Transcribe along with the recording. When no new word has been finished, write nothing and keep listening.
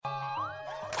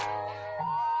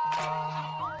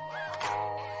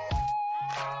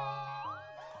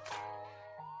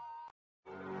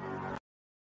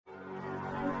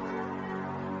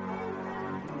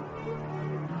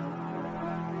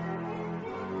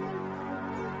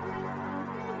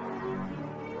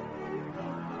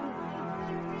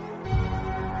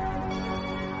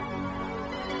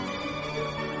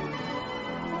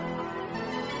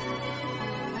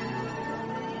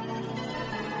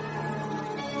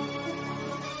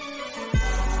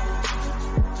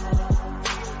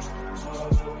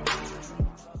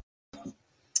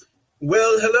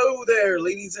Well, hello there,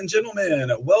 ladies and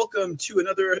gentlemen. Welcome to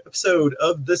another episode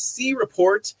of the C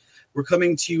Report. We're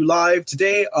coming to you live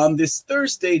today on this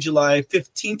Thursday, July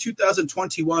 15,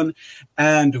 2021.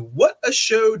 And what a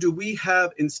show do we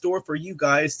have in store for you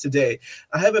guys today?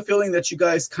 I have a feeling that you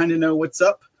guys kind of know what's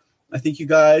up. I think you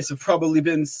guys have probably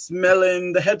been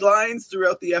smelling the headlines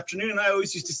throughout the afternoon. I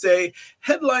always used to say,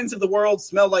 headlines of the world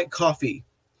smell like coffee.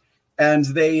 And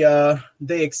they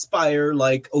expire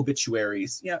like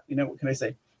obituaries. Yeah, what can I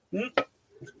say?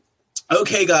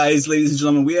 Okay, guys, ladies and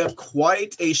gentlemen, we have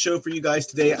quite a show for you guys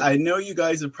today. I know you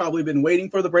guys have probably been waiting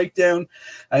for the breakdown.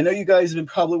 I know you guys have been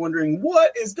probably wondering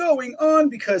what is going on,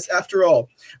 because after all,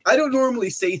 I don't normally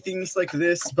say things like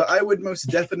this, but I would most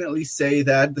definitely say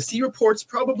that the C Report's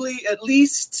probably at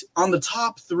least on the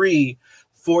top 3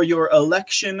 for your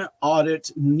election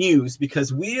audit news,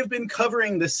 because we have been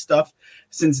covering this stuff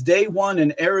since day one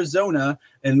in Arizona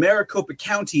and Maricopa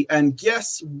County. And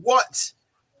guess what?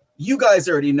 You guys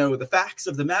already know the facts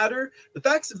of the matter. The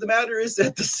facts of the matter is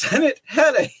that the Senate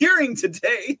had a hearing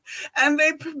today, and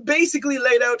they basically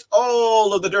laid out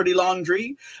all of the dirty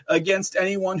laundry against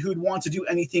anyone who'd want to do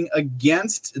anything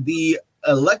against the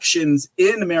elections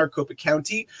in Maricopa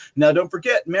County. Now, don't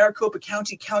forget, Maricopa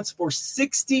County counts for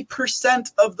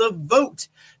 60% of the vote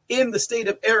in the state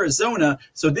of Arizona.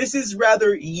 So this is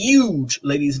rather huge,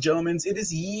 ladies and gentlemen. It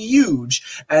is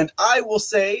huge. And I will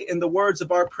say, in the words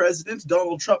of our president,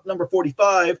 Donald Trump, number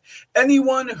 45,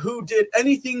 anyone who did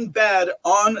anything bad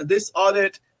on this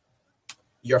audit,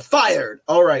 you're fired.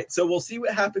 All right, so we'll see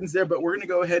what happens there, but we're going to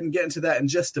go ahead and get into that in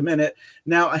just a minute.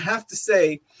 Now, I have to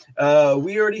say,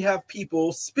 we already have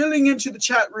people spilling into the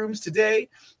chat rooms today.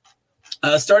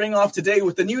 Starting off today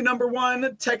with the new number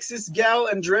 1, Texas Gal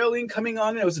and Drailing coming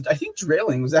on. I think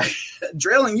Drailing was actually,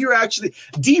 Drailing, you were actually,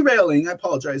 Derailing, I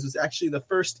apologize, was actually the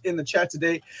first in the chat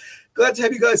today. Glad to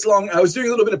have you guys along. I was doing a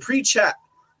little bit of pre-chat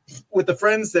with the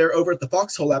friends there over at the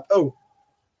Foxhole app. Oh,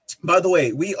 by the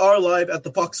way, we are live at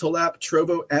the Foxhole app,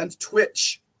 Trovo, and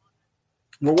Twitch.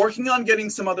 We're working on getting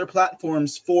some other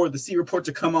platforms for the C Report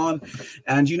to come on.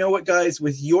 And you know what, guys?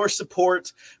 With your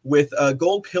support, with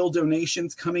gold pill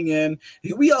donations coming in,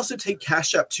 we also take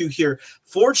Cash App too here.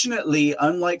 Fortunately,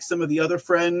 unlike some of the other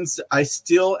friends, I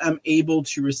still am able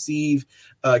to receive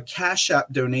Cash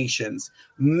App donations,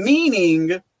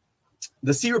 meaning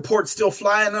the C Report's still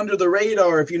flying under the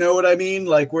radar, if you know what I mean.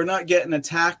 Like, we're not getting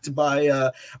attacked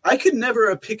by... I could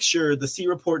never picture the C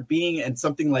Report being in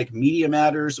something like Media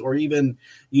Matters or even,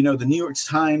 the New York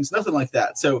Times, nothing like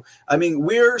that. So, I mean,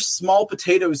 we're small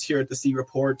potatoes here at the C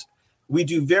Report. We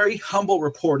do very humble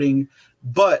reporting,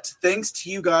 but thanks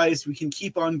to you guys, we can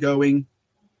keep on going.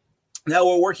 Now,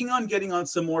 we're working on getting on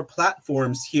some more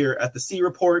platforms here at the C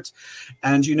Report.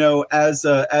 And, as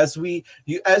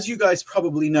you guys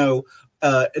probably know,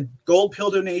 gold pill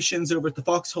donations over at the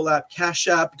Foxhole app, Cash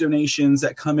App donations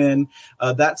that come in,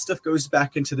 that stuff goes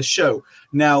back into the show.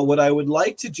 Now, what I would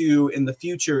like to do in the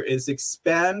future is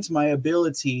expand my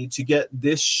ability to get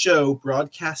this show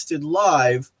broadcasted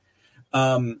live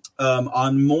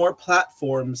on more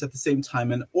platforms at the same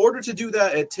time. In order to do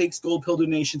that, it takes gold pill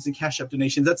donations and Cash App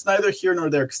donations. That's neither here nor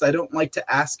there, because I don't like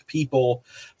to ask people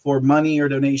for money or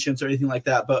donations or anything like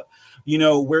that. But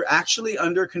we're actually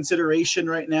under consideration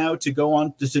right now to go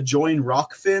on to join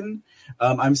Rockfin.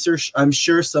 I'm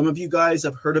sure some of you guys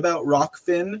have heard about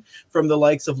Rockfin from the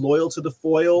likes of Loyal to the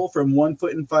Foil, from 1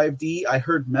 Foot in 5D. I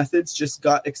heard Methods just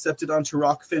got accepted onto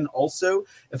Rockfin also,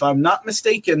 if I'm not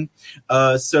mistaken.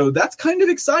 So that's kind of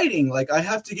exciting. Like, I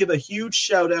have to give a huge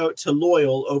shout out to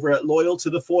Loyal over at Loyal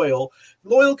to the Foil.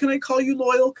 Loyal, can I call you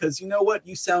Loyal? Because you know what?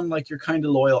 You sound like you're kind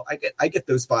of loyal. I get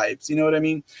those vibes. You know what I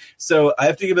mean? So I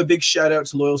have to give a big shout out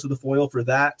to Loyal to the Foil for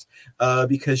that,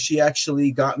 because she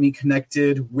actually got me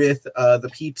connected with the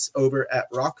peeps over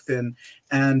at Rockfin.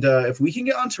 And if we can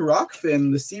get onto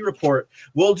Rockfin, the C Report,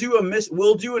 we'll do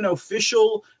an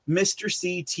official Mr.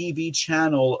 C TV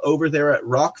channel over there at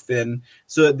Rockfin.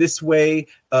 So that this way,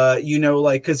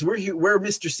 because we're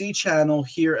Mr. C channel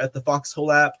here at the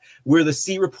Foxhole app. We're the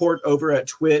C Report over at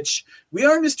Twitch. We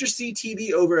are Mr. C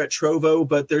TV over at Trovo,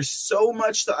 but there's so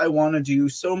much that I want to do,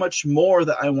 so much more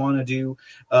that I want to do,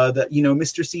 that,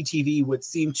 Mr. C TV would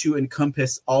seem to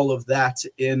encompass all of that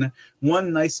in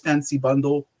one nice fancy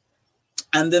bundle.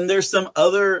 And then there's some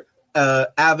other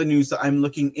avenues that I'm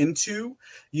looking into.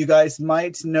 You guys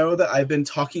might know that I've been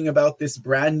talking about this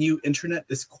brand new internet,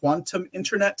 this quantum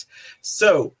internet.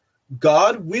 So,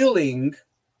 God willing,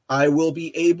 I will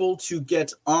be able to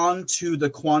get onto the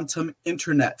quantum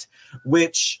internet,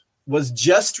 which was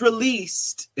just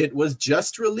released. It was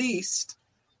just released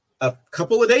a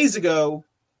couple of days ago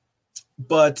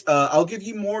but I'll give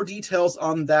you more details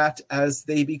on that as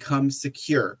they become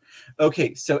secure.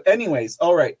 Okay, so anyways,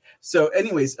 all right. So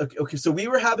anyways, okay, so we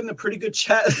were having a pretty good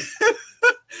chat.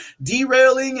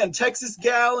 Derailing and Texas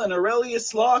Gal and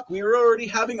Aurelius Locke, we were already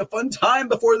having a fun time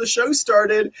before the show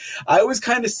started. I was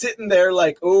kind of sitting there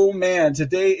like, oh man,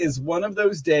 today is one of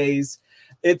those days.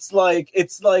 It's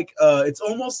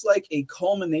almost like a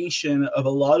culmination of a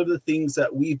lot of the things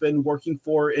that we've been working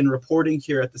for in reporting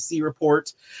here at the C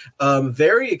Report.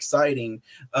 Very exciting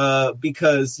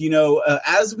because,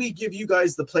 as we give you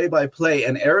guys the play-by-play,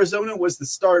 and Arizona was the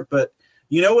start, but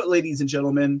you know what, ladies and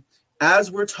gentlemen,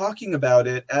 as we're talking about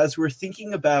it, as we're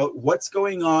thinking about what's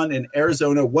going on in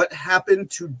Arizona, what happened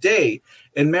today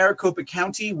in Maricopa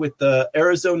County with the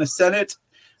Arizona Senate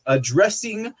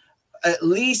addressing at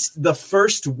least the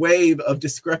first wave of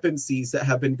discrepancies that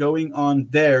have been going on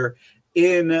there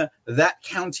in that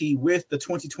county with the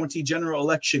 2020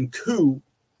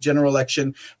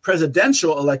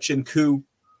 presidential election coup,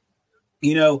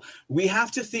 we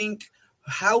have to think,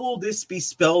 how will this be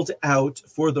spelled out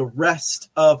for the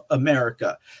rest of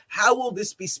America? How will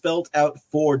this be spelled out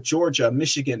for Georgia,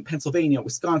 Michigan, Pennsylvania,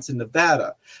 Wisconsin,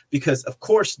 Nevada? Because, of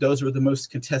course, those were the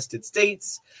most contested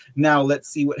states. Now, let's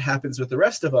see what happens with the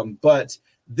rest of them. But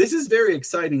this is very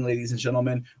exciting, ladies and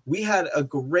gentlemen. We had a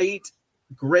great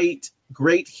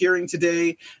hearing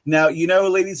today. Now,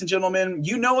 ladies and gentlemen,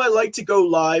 I like to go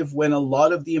live when a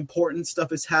lot of the important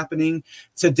stuff is happening.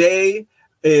 Today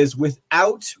is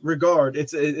without regard.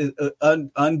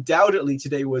 Undoubtedly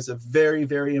today was a very,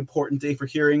 very important day for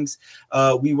hearings.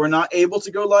 We were not able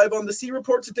to go live on the C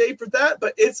Report today for that,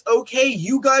 but it's okay.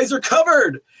 You guys are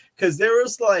covered because there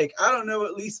was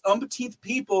at least umpteenth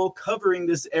people covering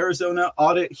this Arizona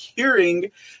audit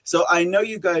hearing. So I know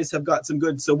you guys have got some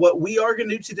good. So what we are going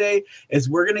to do today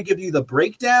is we're going to give you the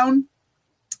breakdown.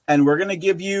 And we're going to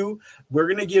give you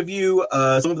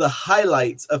some of the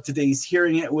highlights of today's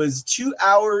hearing. It was 2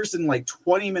 hours and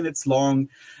 20 minutes long.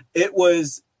 It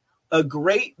was a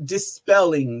great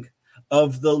dispelling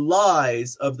of the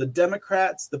lies of the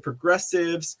Democrats, the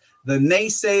progressives, the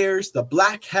naysayers, the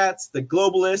black hats, the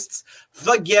globalists.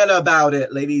 Forget about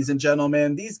it, ladies and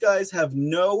gentlemen. These guys have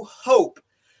no hope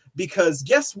because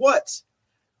guess what?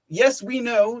 Yes, we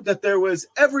know that there was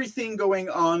everything going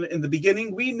on in the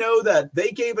beginning. We know that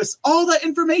they gave us all that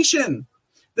information.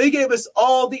 They gave us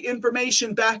all the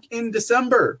information back in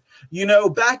December.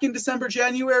 Back in December,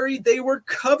 January, they were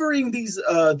covering these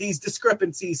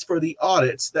discrepancies for the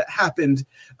audits that happened.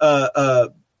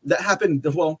 Well,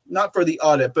 not for the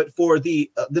audit, but for the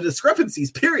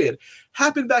discrepancies. Period,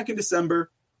 happened back in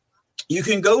December. You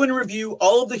can go and review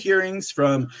all of the hearings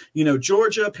from,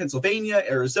 Georgia, Pennsylvania,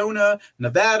 Arizona,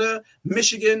 Nevada,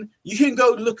 Michigan. You can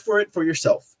go look for it for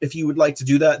yourself if you would like to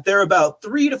do that. They're about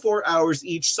 3 to 4 hours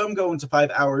each. Some go into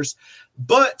 5 hours.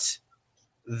 But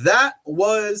that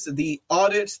was the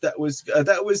audit. That was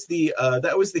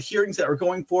the hearings that were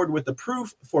going forward with the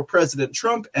proof for President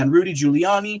Trump and Rudy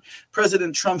Giuliani,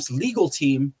 President Trump's legal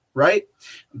team, right?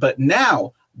 But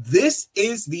now this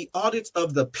is the audit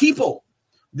of the people.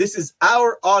 This is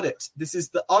our audit. This is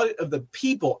the audit of the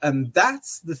people. And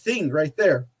that's the thing right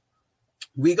there.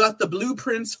 We got the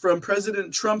blueprints from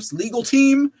President Trump's legal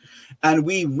team and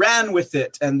we ran with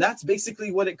it. And that's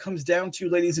basically what it comes down to,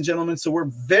 ladies and gentlemen. So we're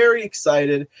very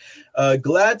excited.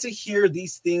 Glad to hear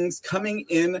these things coming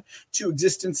in to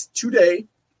existence today.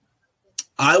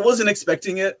 I wasn't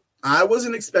expecting it. I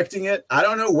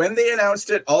don't know when they announced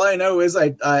it. All I know is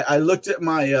I looked at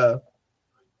my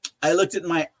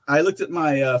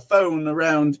phone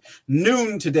around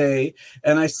noon today,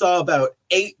 and I saw about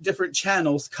 8 different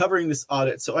channels covering this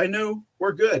audit. So I know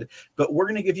we're good, but we're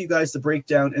going to give you guys the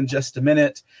breakdown in just a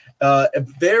minute.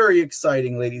 Very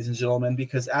exciting, ladies and gentlemen,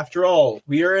 because after all,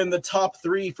 we are in the top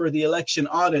 3 for the election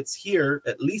audits here,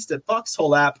 at least at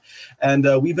Foxhole app. And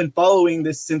we've been following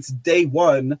this since day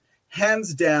one,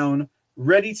 hands down,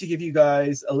 ready to give you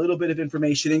guys a little bit of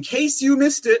information in case you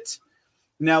missed it.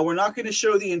 Now, we're not going to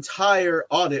show the entire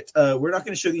audit. We're not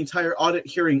going to show the entire audit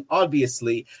hearing,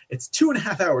 obviously. It's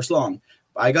 2.5 hours long.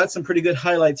 I got some pretty good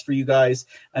highlights for you guys,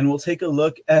 and we'll take a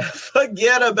look at...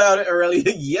 Forget about it,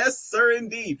 Aurelia. Yes, sir,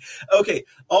 indeed. Okay,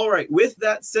 all right. With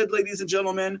that said, ladies and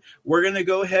gentlemen, we're going to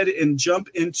go ahead and jump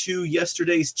into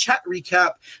yesterday's chat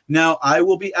recap. Now, I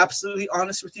will be absolutely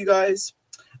honest with you guys.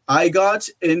 I got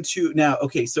into... Now,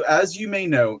 okay, so as you may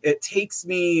know, it takes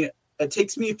me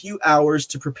a few hours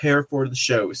to prepare for the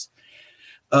shows.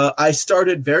 I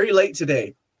started very late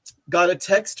today. got a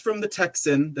text from the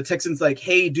Texan. The Texan's like,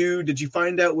 hey, dude, did you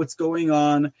find out what's going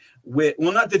on with,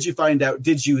 well, not did you find out,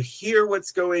 did you hear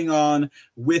what's going on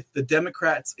with the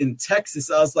Democrats in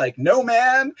Texas? I was like, no,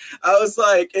 man. I was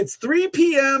like, it's 3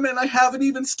 p.m. and I haven't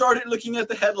even started looking at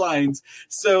the headlines.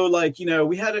 So like, you know,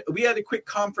 we had a quick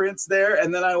conference there,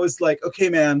 and then I was like, okay,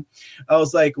 man, I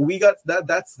was like, we got that.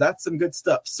 That's some good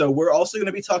stuff. So we're also going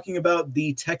to be talking about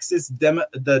the Texas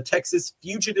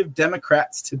Fugitive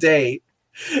Democrats today,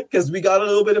 because we got a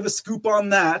little bit of a scoop on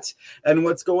that and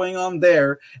what's going on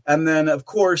there. And then, of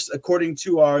course, according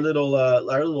to our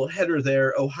little header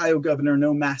there, Ohio governor,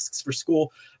 no masks for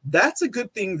school. That's a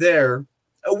good thing there.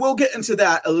 We'll get into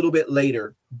that a little bit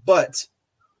later, but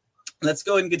let's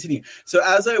go ahead and continue. So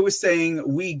as I was saying,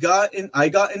 I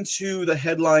got into the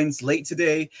headlines late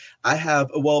today.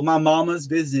 My mama's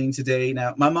visiting today.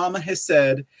 Now, my mama has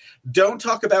said, don't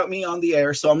talk about me on the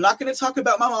air. So I'm not going to talk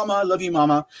about my mama. I love you,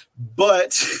 mama.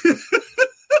 But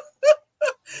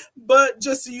But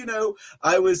just so you know,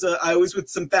 I was with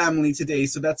some family today,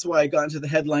 so that's why I got into the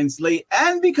headlines late.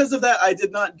 And because of that, I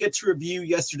did not get to review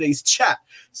yesterday's chat.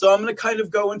 So I'm going to kind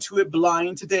of go into it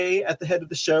blind today at the head of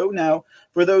the show. Now,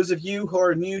 for those of you who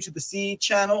are new to the C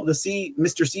channel,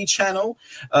 Mr. C channel,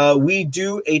 we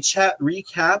do a chat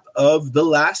recap of the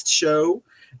last show.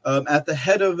 At the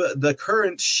head of the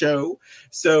current show.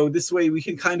 So this way we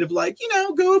can kind of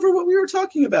go over what we were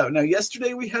talking about. Now,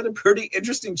 yesterday we had a pretty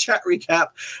interesting chat recap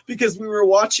because we were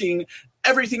watching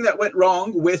everything that went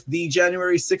wrong with the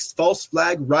January 6th false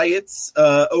flag riots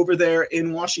over there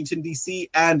in Washington, D.C.,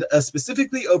 and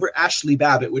specifically over Ashley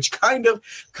Babbitt, which kind of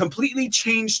completely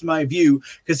changed my view,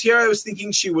 because here I was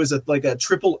thinking she was a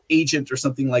triple agent or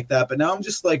something like that, but now I'm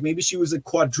just like, maybe she was a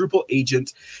quadruple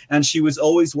agent, and she was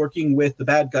always working with the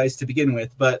bad guys to begin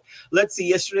with. But let's see,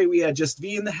 yesterday we had Just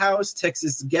V in the house,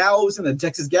 Texas Gals, and the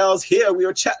Texas Gals here. We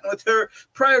were chatting with her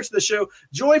prior to the show.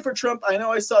 Joy for Trump, I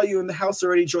know I saw you in the house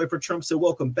already, Joy for Trump, so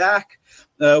welcome back.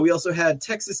 We also had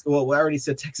Texas. Well, I already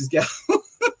said Texas Gal.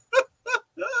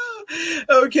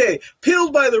 Okay.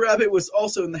 Peeled by the Rabbit was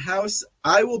also in the house.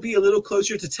 I will be a little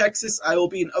closer to Texas. I will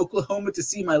be in Oklahoma to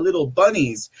see my little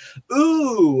bunnies.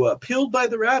 Ooh, Peeled by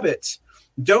the Rabbit.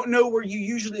 Don't know where you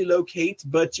usually locate,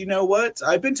 but you know what?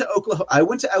 I've been to Oklahoma. I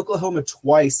went to Oklahoma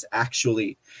twice,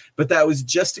 actually, but that was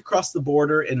just across the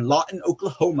border in Lawton,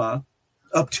 Oklahoma,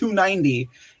 up 290,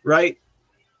 right?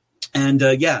 And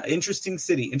interesting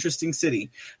city.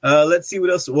 Let's see what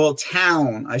else. Well,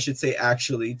 town, I should say.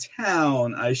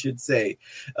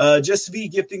 Just V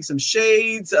gifting some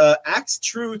shades. Axe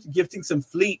Truth gifting some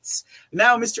fleets.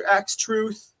 Now, Mr. Axe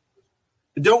Truth,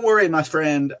 don't worry, my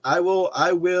friend. I will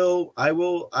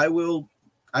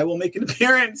make an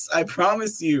appearance. I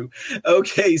promise you.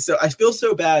 Okay, so I feel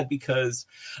so bad because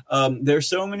there's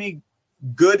so many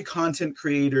good content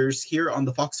creators here on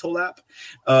the Foxhole app,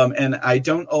 and I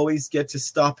don't always get to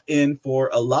stop in for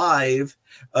a live.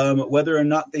 Whether or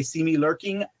not they see me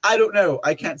lurking, I don't know.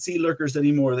 I can't see lurkers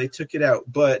anymore. They took it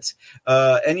out. But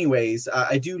anyways,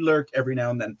 I do lurk every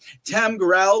now and then. Tam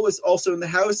Goral was also in the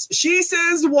house. She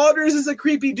says Waters is a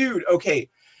creepy dude. Okay.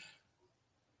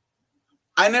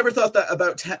 I never thought that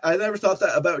about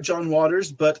John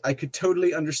Waters, but I could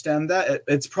totally understand that.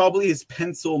 It's probably his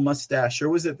pencil mustache, or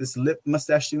was it this lip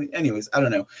mustache thing? Anyways, I don't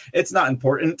know. It's not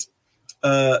important.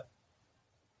 Axe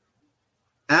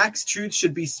Truth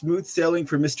should be smooth sailing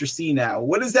for Mr. C now.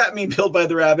 What does that mean, Pilled by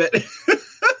the Rabbit?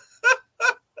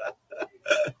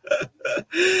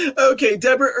 Okay,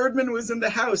 Deborah Erdman was in the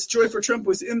house. Joy for Trump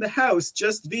was in the house.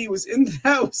 Just V was in the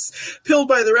house. Pilled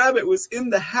by the Rabbit was in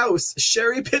the house.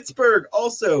 Sherry Pittsburgh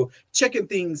also checking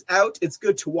things out. It's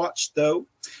good to watch, though.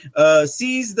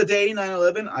 Seize the Day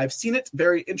 9/11. I've seen it.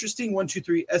 Very interesting.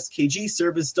 123 SKG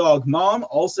Service Dog Mom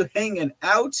also hanging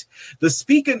out. The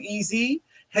Speakin' Easy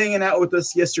hanging out with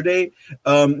us yesterday.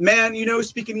 Man,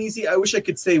 Speakin' Easy, I wish I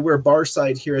could say we're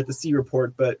barside here at the C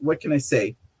Report, but what can I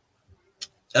say?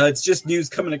 It's just news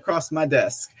coming across my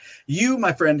desk. You,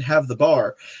 my friend, have the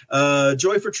bar.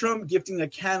 Joy for Trump gifting a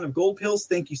can of gold pills.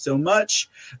 Thank you so much.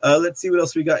 Let's see what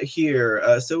else we got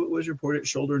here. So it was reported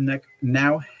shoulder, neck,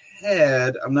 now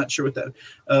head. I'm not sure what that.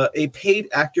 A paid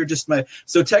actor, just my.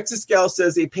 So Texas Gal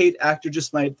says a paid actor,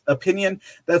 just my opinion.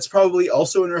 That's probably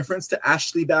also in reference to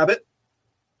Ashley Babbitt.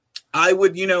 I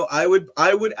would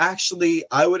actually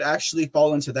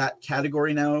fall into that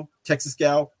category now, Texas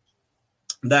Gal.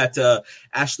 that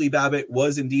Ashley Babbitt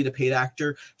was indeed a paid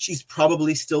actor. She's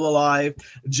probably still alive,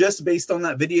 just based on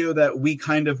that video that we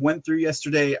kind of went through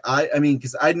yesterday. I mean,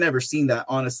 because I'd never seen that,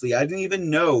 honestly. I didn't even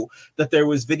know that there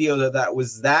was video that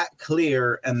was that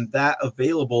clear and that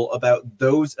available about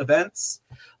those events.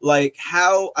 Like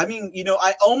how, I mean, you know,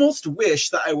 I almost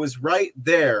wish that I was right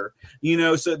there, you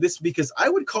know, so this, because I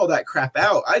would call that crap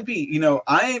out. I'd be, you know,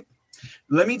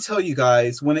 let me tell you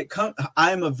guys, when it comes,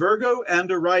 I'm a Virgo and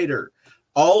a writer.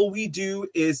 All we do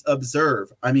is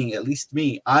observe. I mean, at least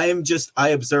me. I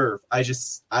observe. I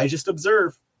just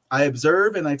observe. I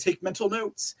observe and I take mental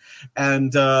notes.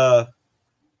 And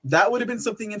that would have been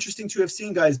something interesting to have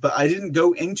seen, guys, but I didn't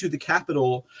go into the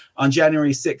Capitol on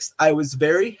January 6th. I was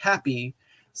very happy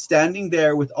standing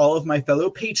there with all of my fellow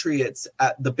patriots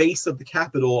at the base of the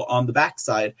Capitol on the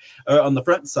backside, or on the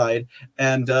front side.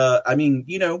 And I mean,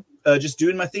 you know, just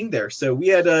doing my thing there. So we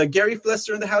had Gary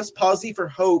Flester in the house, Posy for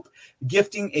Hope,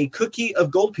 gifting a cookie of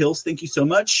gold pills. Thank you so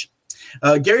much.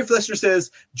 Gary Flester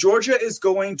says, Georgia is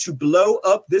going to blow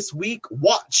up this week.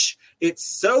 Watch. It's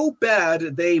so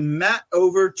bad they might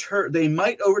overturn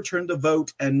the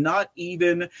vote and not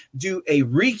even do a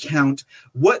recount.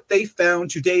 What they found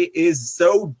today is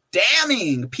so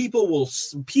damning. People will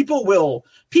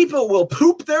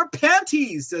poop their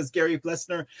panties, says Gary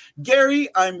Flesner. Gary,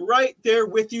 I'm right there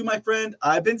with you, my friend.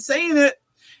 I've been saying it.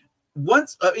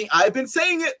 I've been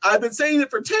saying it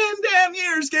for 10 damn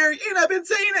years, Gary, and I've been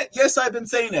saying it. Yes, I've been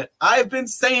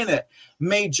saying it.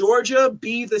 May Georgia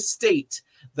be the state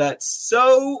that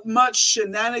so much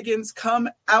shenanigans come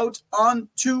out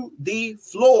onto the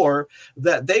floor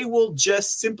that they will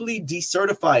just simply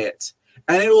decertify it.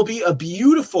 And it will be a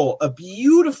beautiful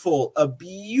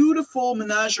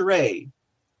menagerie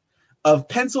of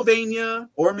Pennsylvania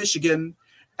or Michigan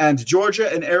and Georgia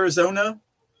and Arizona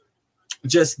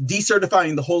just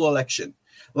decertifying the whole election.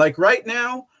 Like right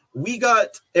now, we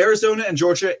got Arizona and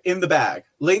Georgia in the bag.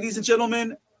 Ladies and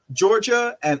gentlemen,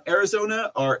 Georgia and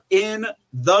Arizona are in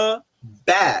the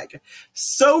bag.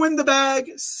 So in the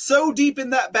bag, so deep in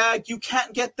that bag, you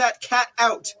can't get that cat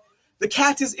out. The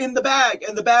cat is in the bag,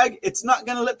 and the bag, it's not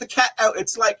going to let the cat out.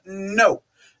 It's like, no,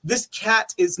 this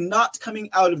cat is not coming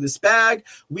out of this bag.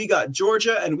 We got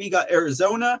Georgia and we got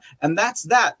Arizona, and that's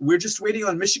that. We're just waiting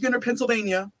on Michigan or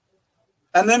Pennsylvania.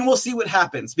 And then we'll see what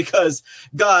happens, because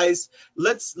guys,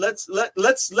 let's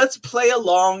play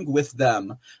along with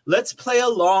them. Let's play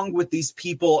along with these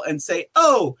people and say,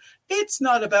 oh, it's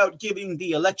not about giving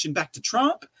the election back to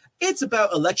Trump. It's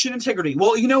about election integrity.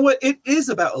 Well, you know what? It is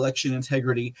about election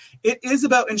integrity. It is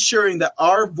about ensuring that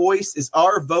our voice is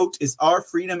our vote, is our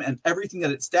freedom, and everything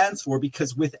that it stands for,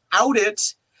 because without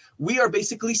it, we are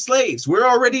basically slaves. We're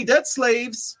already dead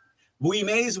slaves. We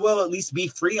may as well at least be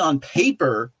free on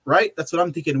paper, right? That's what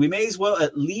I'm thinking. We may as well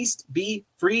at least be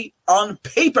free on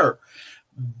paper.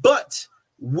 But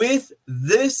with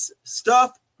this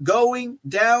stuff going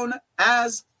down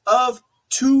as of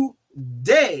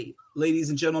today, ladies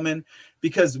and gentlemen,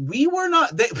 because we were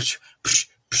not...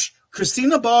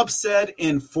 Christina Bob said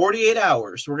in 48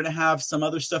 hours, we're going to have some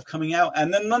other stuff coming out.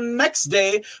 And then the next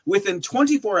day, within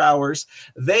 24 hours,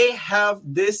 they have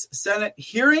this Senate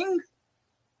hearing.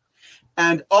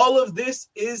 And all of this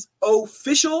is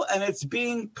official, and it's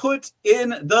being put in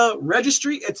the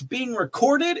registry. It's being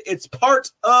recorded. It's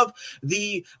part of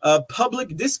the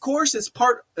public discourse. It's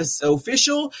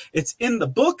official. It's in the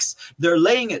books. They're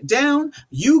laying it down.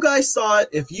 You guys saw it.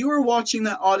 If you were watching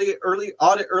that audit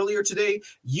earlier today,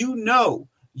 you know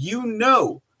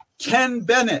Ken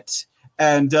Bennett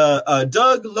and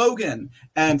Doug Logan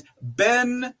and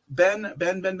Ben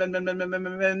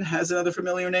has another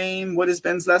familiar name. What is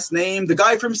Ben's last name? The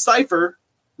guy from Cypher,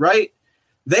 right?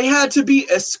 They had to be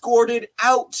escorted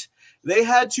out. They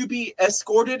had to be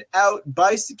escorted out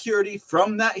by security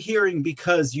from that hearing,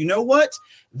 because you know what?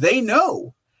 They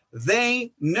know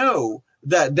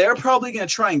that they're probably going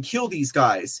to try and kill these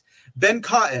guys. Ben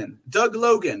Cotton, Doug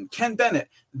Logan, Ken Bennett,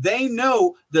 they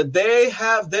know that they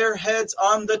have their heads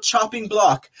on the chopping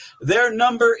block. Their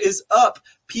number is up.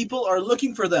 People are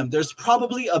looking for them. There's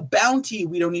probably a bounty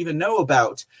we don't even know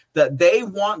about, that they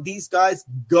want these guys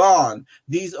gone.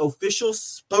 These official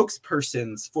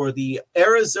spokespersons for the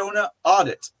Arizona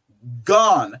audit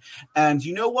gone. And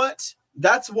you know what?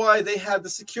 That's why they had the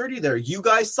security there. You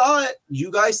guys saw it.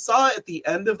 You guys saw it at the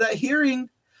end of that hearing.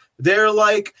 They're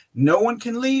like, no one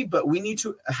can leave, but we need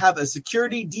to have a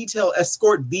security detail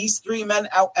escort these three men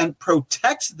out and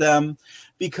protect them,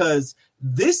 because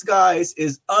This, guys,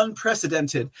 is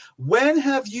unprecedented. When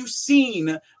have you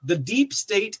seen the deep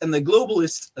state and the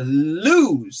globalists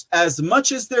lose as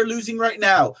much as they're losing right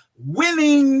now?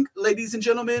 Winning, ladies and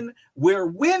gentlemen, we're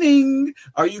winning.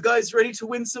 Are you guys ready to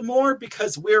win some more?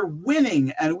 Because we're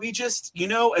winning, and we just,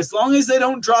 as long as they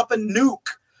don't drop a nuke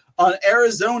on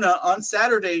Arizona on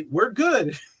Saturday, we're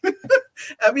good.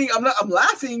 I mean, I'm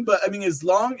laughing, but I mean, as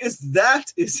long as that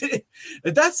is it,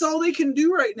 that's all they can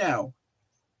do right now.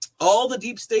 All the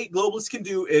deep state globalists can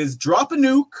do is drop a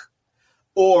nuke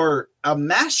or a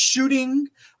mass shooting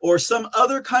or some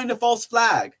other kind of false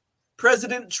flag.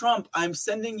 President Trump, I'm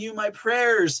sending you my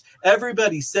prayers.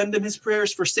 Everybody, send him his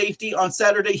prayers for safety on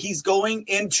Saturday. He's going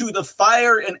into the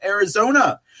fire in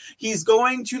Arizona. He's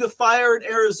going to the fire in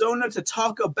Arizona to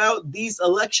talk about these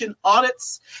election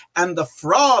audits and the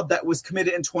fraud that was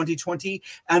committed in 2020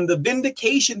 and the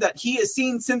vindication that he has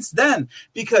seen since then,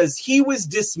 because he was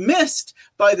dismissed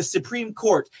by the Supreme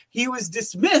Court. He was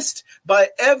dismissed by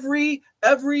every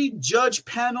judge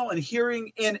panel and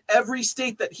hearing in every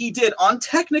state that he did on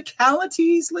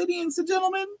technicalities, ladies and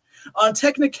gentlemen, on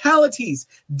technicalities,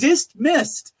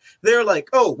 dismissed. They're like,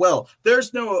 oh, well,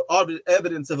 there's no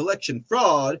evidence of election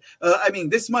fraud. I mean,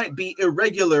 this might be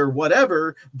irregular,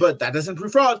 whatever, but that doesn't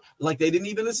prove fraud. Like, they didn't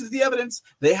even listen to the evidence.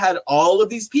 They had all of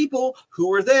these people who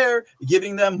were there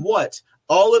giving them what?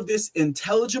 All of this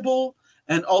intelligible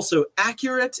and also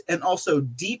accurate and also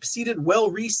deep-seated,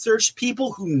 well-researched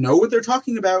people who know what they're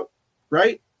talking about,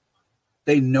 right?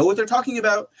 They know what they're talking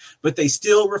about, but they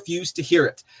still refuse to hear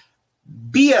it.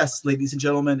 BS, ladies and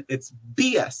gentlemen, it's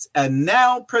BS. And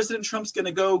now President Trump's going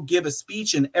to go give a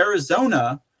speech in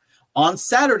Arizona on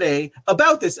Saturday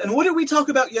about this. And what did we talk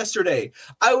about yesterday?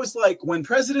 I was like, when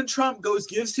President Trump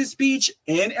gives his speech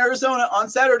in Arizona on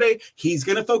Saturday, he's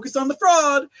going to focus on the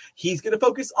fraud. He's going to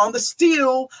focus on the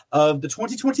steal of the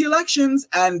 2020 elections.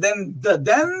 And then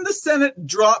the Senate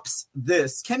drops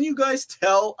this. Can you guys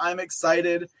tell I'm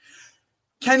excited?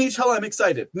 Can you tell I'm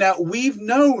excited? Now, we've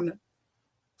known,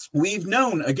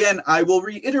 again, I will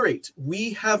reiterate,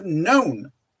 we have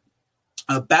known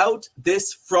about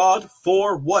this fraud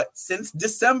for what? Since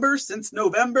December, since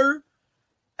November.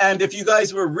 And if you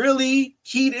guys were really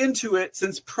keyed into it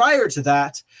since prior to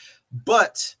that,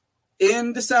 but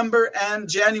in December and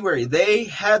January, they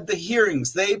had the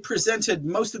hearings. They presented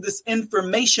most of this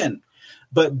information.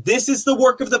 But this is the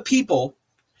work of the people.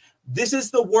 This is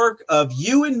the work of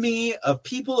you and me, of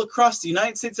people across the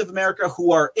United States of America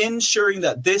who are ensuring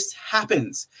that this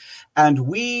happens. And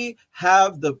we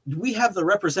have the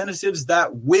representatives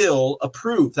that will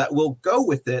approve, that will go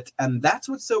with it. And that's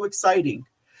what's so exciting,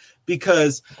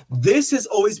 because this has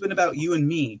always been about you and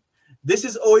me. This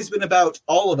has always been about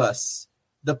all of us,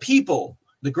 the people,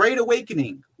 the Great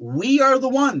Awakening. We are the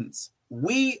ones.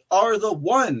 We are the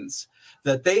ones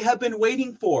that they have been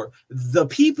waiting for. The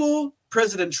people,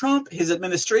 President Trump, his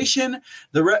administration,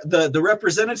 the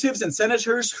representatives and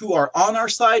senators who are on our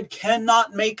side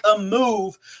cannot make a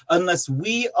move unless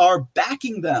we are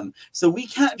backing them. So we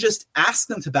can't just ask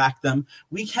them to back them.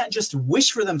 We can't just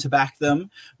wish for them to back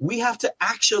them. We have to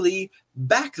actually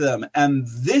back them. And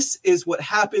this is what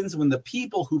happens when the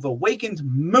people who've awakened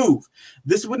move.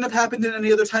 This wouldn't have happened in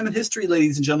any other time in history,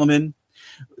 ladies and gentlemen.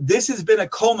 This has been a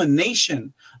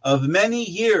culmination of many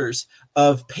years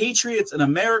of patriots and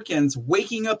Americans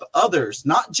waking up others,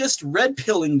 not just red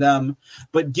pilling them,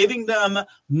 but giving them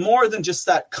more than just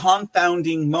that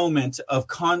confounding moment of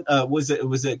was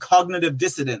it cognitive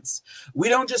dissonance. We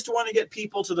don't just want to get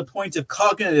people to the point of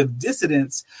cognitive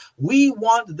dissonance. We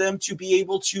want them to be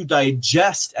able to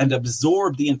digest and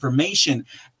absorb the information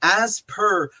as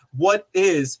per what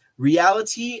is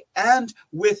reality, and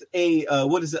with a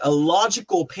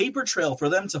logical paper trail for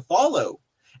them to follow.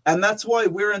 And that's why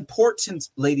we're important,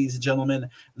 ladies and gentlemen.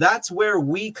 That's where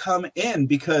we come in,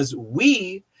 because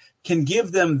we can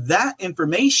give them that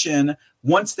information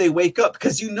once they wake up,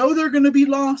 because they're going to be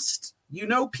lost.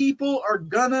 People are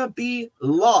going to be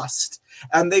lost,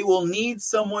 and they will need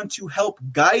someone to help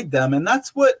guide them. And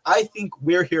that's what I think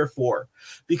we're here for,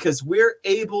 because we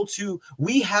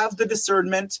have the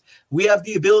discernment, we have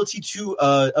the ability to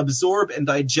absorb and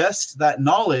digest that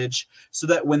knowledge, so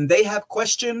that when they have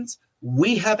questions,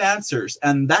 we have answers.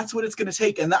 And that's what it's going to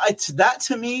take. And that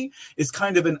to me is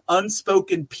kind of an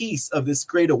unspoken piece of this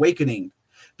Great Awakening,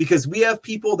 because we have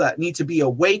people that need to be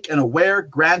awake and aware,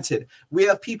 granted. We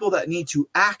have people that need to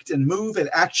act and move and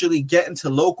actually get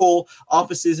into local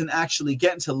offices and actually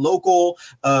get into local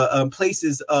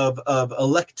places of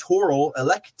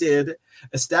elected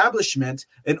establishment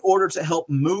in order to help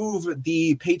move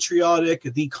the patriotic,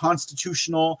 the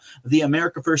constitutional, the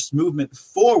America First movement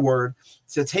forward,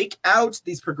 to take out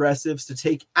these progressives, to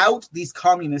take out these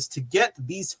communists, to get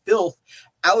these filth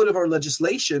out of our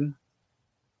legislation.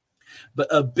 But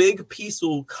a big piece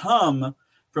will come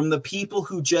from the people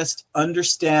who just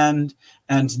understand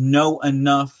and know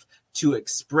enough to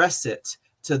express it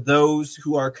to those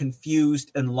who are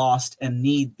confused and lost and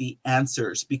need the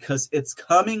answers, because it's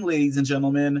coming, ladies and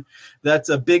gentlemen. That's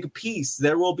a big piece.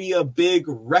 There will be a big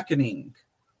reckoning.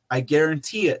 I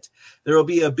guarantee it. There will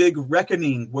be a big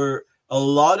reckoning where a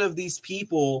lot of these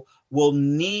people will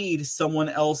need someone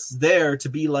else there to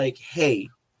be like, hey,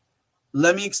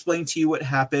 let me explain to you what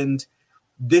happened.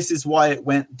 This is why it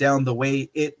went down the way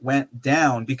it went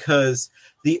down, because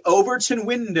the Overton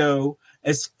window,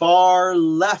 as far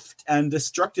left and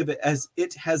destructive as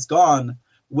it has gone,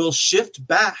 will shift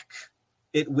back.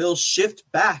 It will shift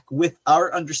back with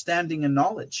our understanding and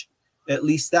knowledge. At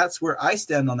least that's where I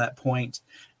stand on that point.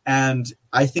 And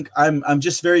I think I'm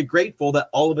just very grateful that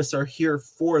all of us are here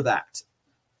for that,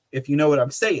 if you know what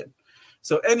I'm saying.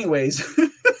 So anyways,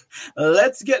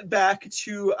 let's get back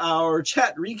to our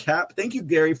chat recap. Thank you,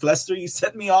 Gary Flester. You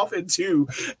sent me off into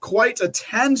quite a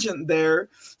tangent there.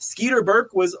 Skeeter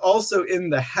Burke was also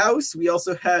in the house. We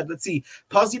also had,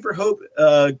 Posy for Hope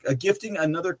gifting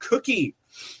another cookie.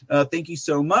 Thank you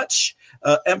so much.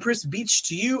 Empress Beach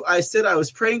to you. I said I was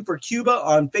praying for Cuba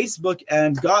on Facebook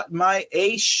and got my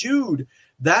A shooed.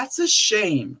 That's a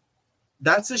shame.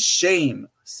 That's a shame.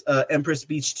 Empress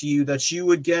Beach to you, that you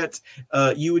would get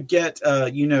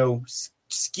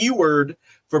skewered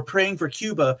for praying for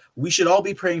Cuba. We should all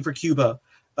be praying for Cuba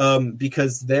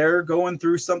because they're going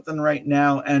through something right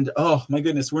now. And oh my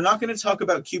goodness, we're not going to talk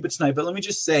about Cuba tonight, but let me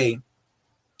just say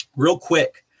real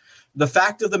quick, the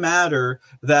fact of the matter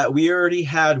that we already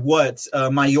had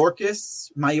Mayorkas,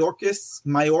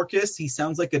 he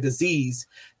sounds like a disease,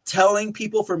 telling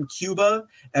people from Cuba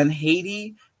and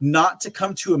Haiti not to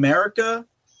come to America.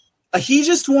 He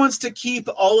just wants to keep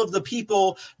all of the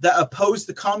people that oppose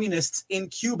the communists in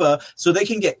Cuba so they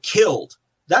can get killed.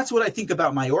 That's what I think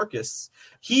about Mayorkas.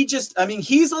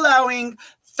 He's allowing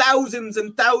thousands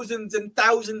and thousands and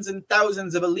thousands and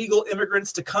thousands of illegal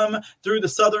immigrants to come through the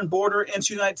southern border into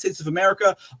the United States of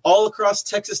America, all across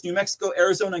Texas, New Mexico,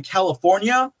 Arizona, and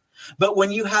California. But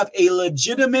when you have a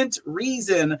legitimate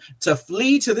reason to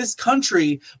flee to this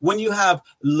country, when you have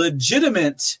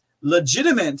legitimate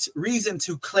reason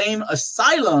to claim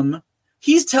asylum,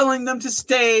 he's telling them to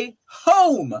stay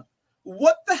home.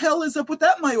 What the hell is up with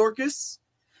that, Mayorkas?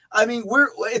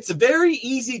 It's very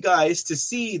easy, guys, to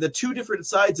see the two different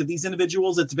sides of these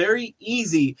individuals. It's very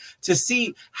easy to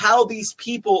see how these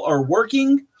people are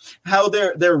working, how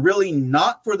they're really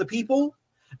not for the people.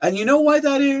 And you know why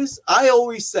that is? I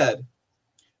always said,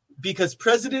 because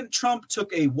President Trump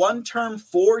took a one-term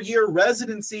 4-year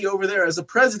residency over there as a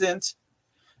president,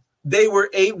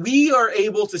 we are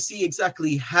able to see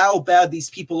exactly how bad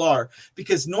these people are.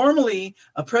 Because normally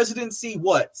a presidency,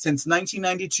 since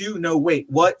 1992? No, wait,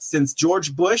 since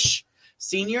George Bush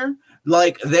Sr.?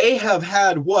 They have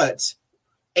had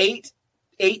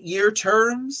 8-year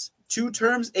terms, 2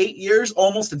 terms, 8 years,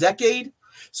 almost a decade.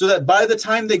 So that by the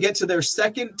time they get to their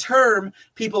second term,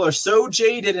 people are so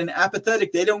jaded and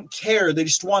apathetic, they don't care. They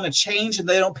just want to change, and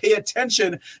they don't pay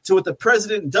attention to what the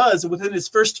president does within his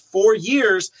first 4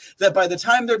 years, that by the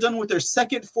time they're done with their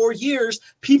second 4 years,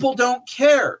 people don't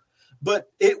care.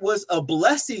 But it was a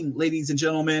blessing, ladies and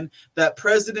gentlemen, that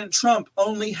President Trump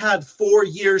only had 4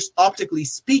 years, optically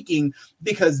speaking,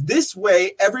 because this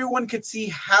way everyone could see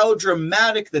how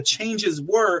dramatic the changes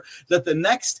were that the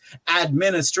next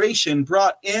administration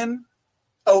brought in.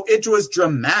 Oh, it was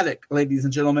dramatic, ladies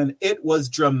and gentlemen. It was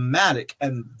dramatic.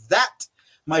 And that,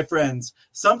 my friends,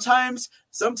 sometimes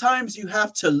you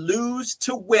have to lose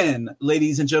to win,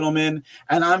 ladies and gentlemen.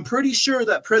 And I'm pretty sure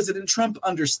that President Trump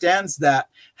understands that,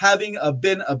 having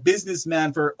been a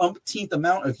businessman for umpteenth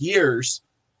amount of years.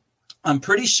 I'm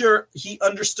pretty sure he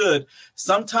understood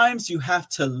sometimes you have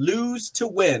to lose to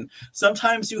win.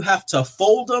 Sometimes you have to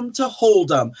fold them to hold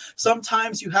them.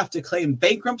 Sometimes you have to claim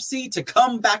bankruptcy to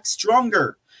come back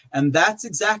stronger. And that's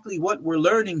exactly what we're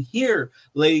learning here,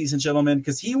 ladies and gentlemen,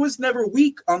 because he was never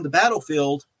weak on the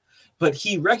battlefield, but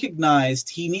he recognized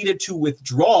he needed to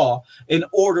withdraw in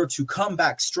order to come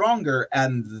back stronger,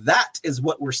 and that is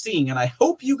what we're seeing. And I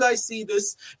hope you guys see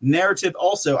this narrative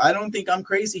also. I don't think I'm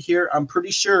crazy here. I'm pretty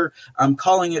sure I'm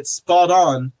calling it spot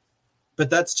on. But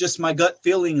that's just my gut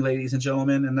feeling, ladies and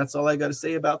gentlemen, and that's all I got to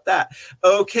say about that.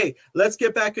 Okay, let's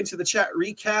get back into the chat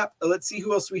recap. Let's see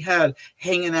who else we had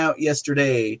hanging out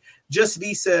yesterday. Just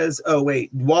V says, oh, wait,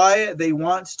 why they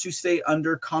want to stay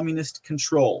under communist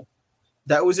control.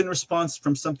 That was in response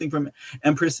from something from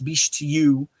Empress Bish to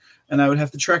you, and I would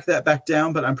have to track that back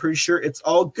down, but I'm pretty sure it's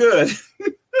all good.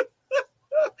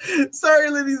 Sorry,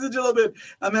 ladies and gentlemen.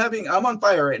 I'm on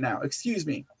fire right now. Excuse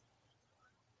me.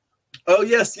 Oh,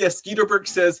 yes. Skeeterberg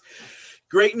says,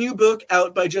 great new book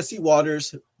out by Jesse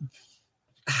Waters,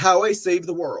 How I Saved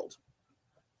the World.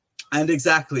 And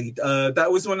exactly,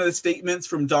 that was one of the statements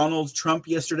from Donald Trump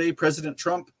yesterday, President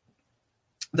Trump,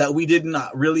 that we did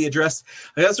not really address.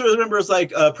 I also remember it's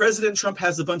like President Trump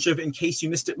has a bunch of in case you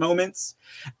missed it moments.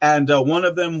 And one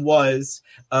of them was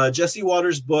Jesse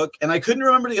Waters' book. And I couldn't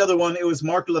remember the other one. It was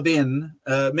Mark Levin.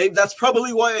 Maybe that's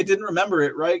probably why I didn't remember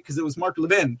it, right? Because it was Mark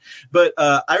Levin. But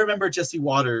I remember Jesse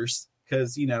Waters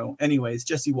because, anyways,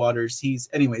 Jesse Waters,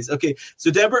 okay.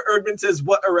 So Deborah Erdman says,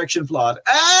 what erection flawed?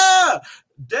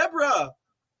 Deborah.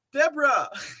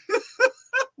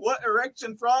 What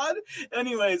erection fraud?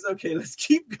 Anyways, okay, let's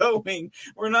keep going.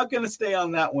 We're not going to stay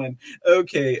on that one.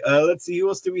 Okay, let's see. Who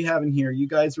else do we have in here? You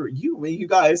guys,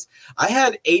 I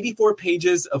had 84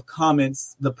 pages of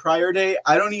comments the prior day.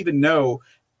 I don't even know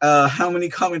how many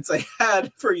comments I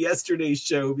had for yesterday's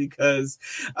show because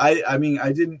I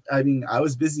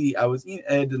was busy. It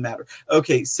didn't matter.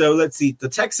 Okay, so let's see. The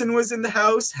Texan was in the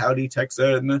house. Howdy,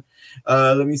 Texan.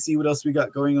 Let me see what else we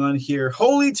got going on here.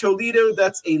 Holy Toledo,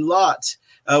 that's a lot.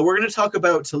 We're going to talk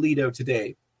about Toledo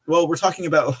today. Well, we're talking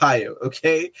about Ohio,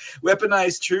 okay?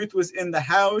 Weaponized Truth was in the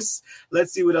house.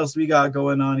 Let's see what else we got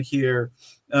going on here.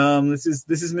 This is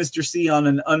Mr. C on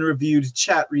an unreviewed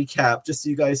chat recap, just so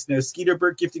you guys know.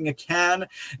 Skeeterberg gifting a can.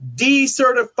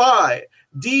 Decertify.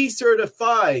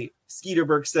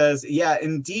 Skeeterberg says, yeah,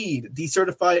 indeed.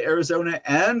 Decertify Arizona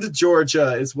and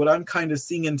Georgia is what I'm kind of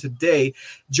seeing today.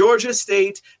 Georgia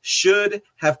State should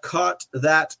have caught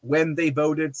that when they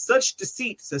voted. Such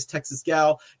deceit, says Texas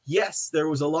Gal. Yes, there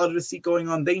was a lot of deceit going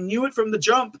on. They knew it from the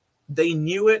jump.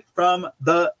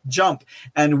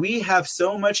 And we have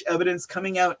so much evidence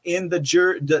coming out in the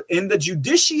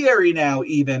judiciary now.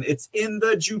 Even it's in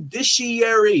the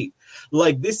judiciary.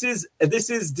 Like this is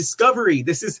discovery.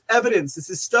 This is evidence. This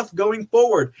is stuff going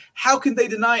forward. How can they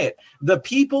deny it? The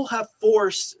people have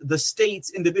forced the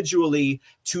states individually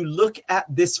to look at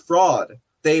this fraud.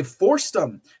 They've forced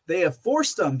them. They have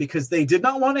forced them because they did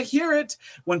not want to hear it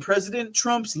when President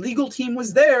Trump's legal team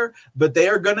was there, but they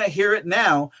are going to hear it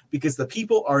now because the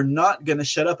people are not going to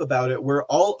shut up about it. We're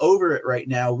all over it right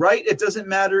now, right? It doesn't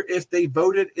matter if they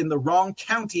voted in the wrong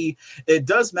county. It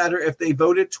does matter if they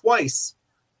voted twice.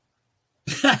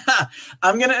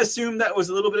 I'm going to assume that was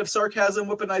a little bit of sarcasm,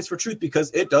 weaponized for truth,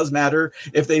 because it does matter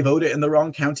if they voted in the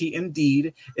wrong county.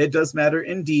 Indeed, it does matter.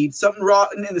 Indeed, something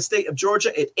rotten in the state of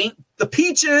Georgia. It ain't the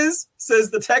peaches, says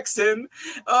the Texan.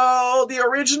 Oh, the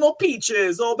original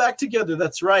peaches all back together.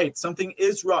 That's right. Something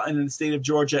is rotten in the state of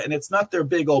Georgia, and it's not their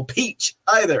big old peach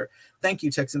either. Thank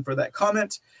you, Texan, for that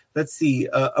comment. Let's see.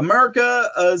 America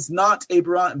is not a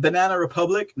banana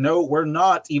republic. No, we're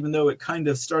not, even though it kind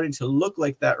of starting to look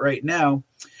like that right now.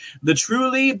 They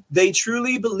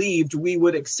truly believed we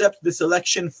would accept this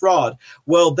election fraud.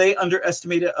 Well, they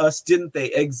underestimated us, didn't they?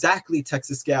 Exactly,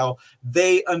 Texas Gal.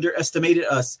 They underestimated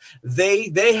us. They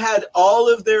had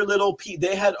all of their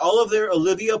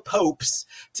Olivia Popes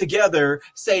together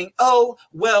saying, oh,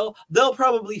 well, they'll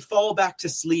probably fall back to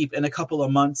sleep in a couple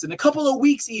of months, in a couple of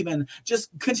weeks even.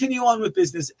 Just continue on with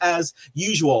business as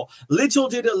usual. Little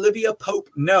did Olivia Pope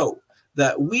know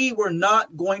that we were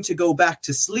not going to go back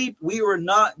to sleep. We were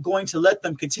not going to let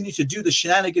them continue to do the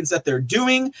shenanigans that they're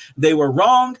doing. They were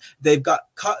wrong. They've got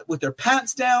caught with their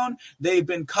pants down. They've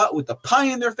been caught with the pie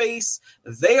in their face.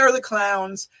 They are the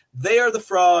clowns. They are the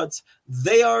frauds.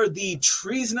 They are the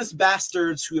treasonous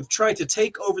bastards who have tried to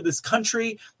take over this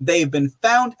country. They've been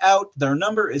found out. Their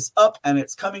number is up and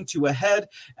it's coming to a head.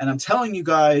 And I'm telling you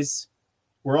guys,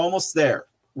 we're almost there.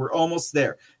 We're almost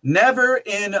there. Never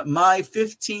in my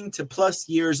 15 to plus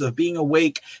years of being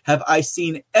awake have I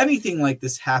seen anything like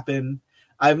this happen.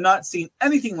 I've not seen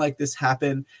anything like this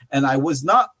happen, and I was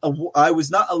not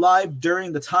alive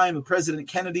during the time of President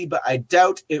Kennedy, but I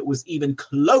doubt it was even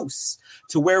close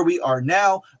to where we are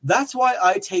now. That's why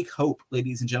I take hope,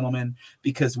 ladies and gentlemen,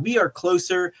 because we are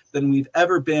closer than we've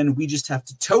ever been. We just have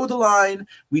to toe the line.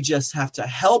 We just have to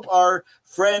help our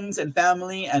friends and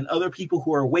family and other people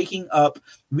who are waking up.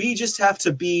 We just have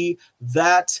to be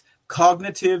that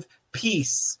cognitive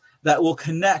piece that will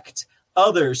connect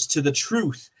others to the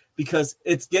truth, because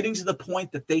it's getting to the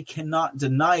point that they cannot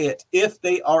deny it if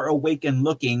they are awake and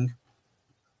looking.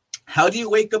 How do you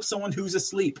wake up someone who's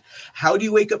asleep? How do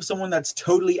you wake up someone that's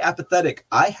totally apathetic?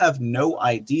 I have no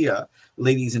idea,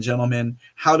 ladies and gentlemen,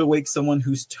 how to wake someone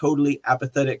who's totally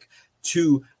apathetic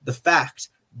to the fact,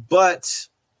 but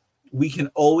we can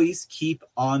always keep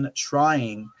on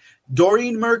trying.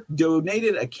 Doreen Merck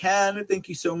donated a can. Thank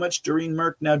you so much, Doreen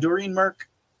Merck. Now, Doreen Merck,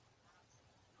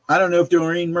 I don't know if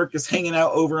Doreen Merck is hanging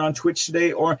out over on Twitch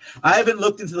today, or I haven't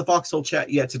looked into the Foxhole chat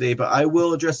yet today, but I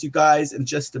will address you guys in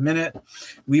just a minute.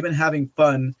 We've been having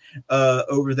fun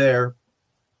over there.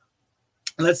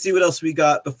 Let's see what else we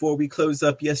got before we close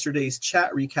up yesterday's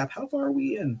chat recap. How far are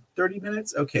we in? 30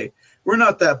 minutes? Okay. We're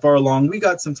not that far along. We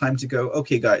got some time to go.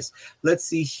 Okay, guys. Let's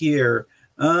see here.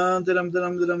 Just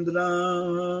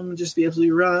be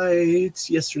absolutely right.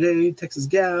 Yesterday, Texas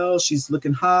gal, she's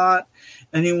looking hot.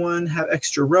 Anyone have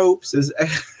extra ropes?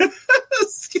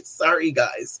 Sorry,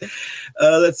 guys.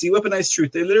 Let's see. Weaponized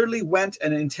truth. They literally went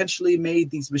and intentionally made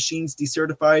these machines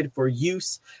decertified for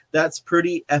use. That's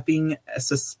pretty effing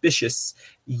suspicious.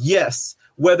 Yes.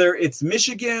 Whether it's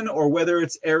Michigan or whether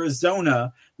it's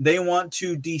Arizona, they want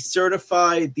to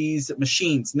decertify these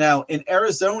machines. Now, in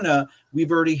Arizona,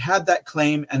 we've already had that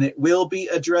claim, and it will be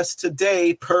addressed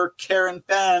today per Karen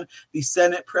Fann, the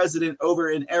Senate president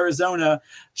over in Arizona.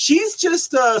 She's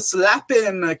just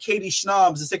slapping Katie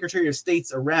Schnaubs, the Secretary of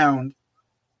State's, around.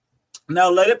 Now,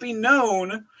 let it be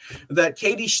known that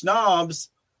Katie Schnaubs,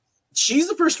 she's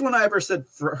the first one I ever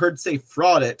heard say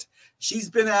fraud it.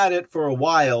 She's been at it for a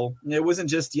while. It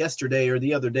wasn't just yesterday or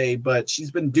the other day, but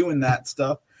she's been doing that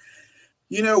stuff.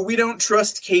 You know, we don't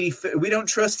trust Katie. We don't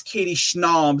trust Katie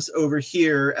Schnaubs over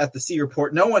here at the C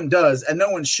Report. No one does, and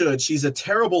no one should. She's a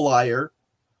terrible liar,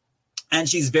 and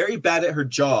she's very bad at her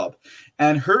job.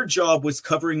 And her job was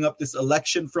covering up this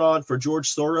election fraud for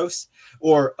George Soros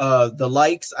or the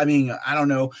likes. I mean, I don't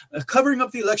know, covering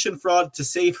up the election fraud to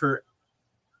save her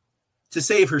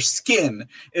skin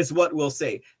is what we'll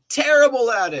say.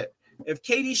 Terrible at it. If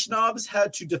Katie Schnaubs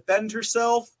had to defend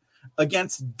herself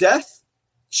against death,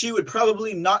 she would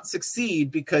probably not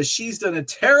succeed because she's done a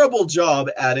terrible job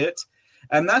at it.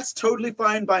 And that's totally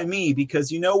fine by me,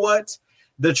 because you know what?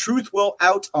 The truth will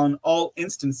out on all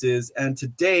instances. And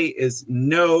today is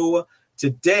no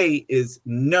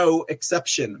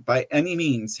exception by any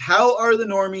means. How are the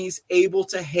normies able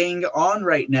to hang on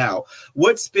right now?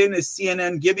 What spin is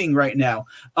CNN giving right now?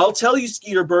 I'll tell you,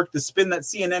 Skeeter Burke, the spin that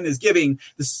CNN is giving.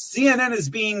 The CNN is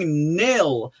being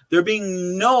nil. They're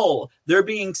being null. They're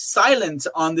being silent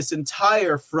on this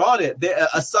entire fraud.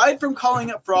 Aside from calling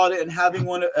it fraud and having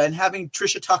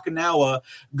Trisha Takanawa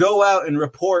go out and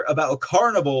report about a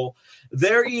carnival,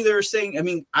 they're either saying, I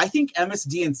mean, I think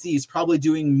MSDNC is probably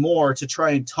doing more to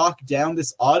try and talk down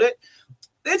this audit.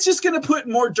 It's just going to put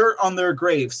more dirt on their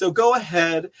grave. So go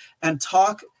ahead and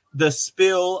talk the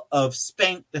spill of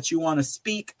spank that you want to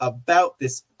speak about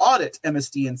this audit,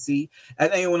 MSDNC,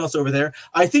 and anyone else over there.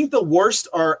 I think the worst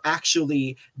are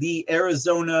actually the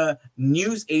Arizona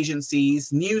news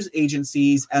agencies,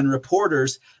 and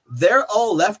reporters. They're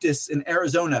all leftists in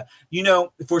Arizona. You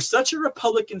know, for such a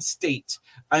Republican state,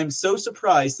 I'm so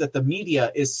surprised that the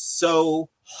media is so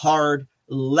hard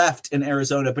left in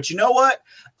Arizona. But you know what?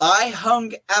 I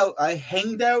hanged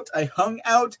out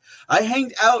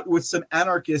with some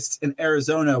anarchists in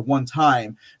Arizona one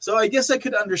time. So I guess I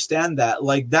could understand that.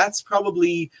 Like, that's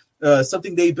probably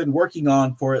something they've been working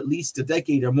on for at least a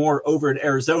decade or more over in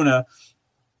Arizona.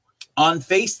 On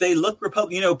face, they look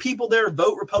Republican. You know, people there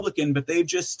vote Republican, but they've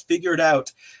just figured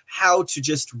out how to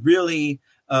just really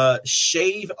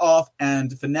shave off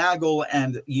and finagle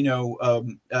and,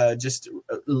 just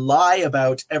lie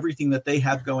about everything that they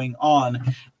have going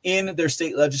on in their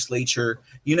state legislature.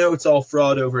 You know, it's all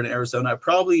fraud over in Arizona.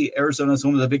 Probably Arizona is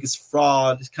one of the biggest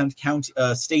fraud county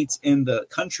states in the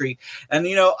country. And,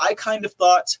 I kind of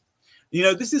thought,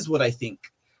 this is what I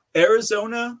think.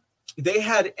 Arizona, they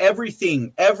had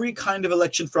everything, every kind of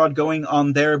election fraud going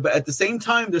on there. But at the same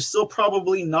time, they're still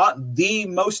probably not the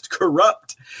most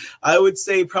corrupt. I would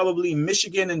say probably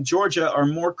Michigan and Georgia are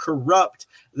more corrupt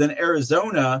than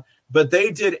Arizona. but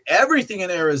they did everything in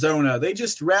Arizona. They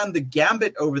just ran the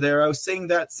gambit over there. I was saying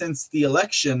that since the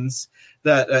elections,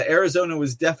 that Arizona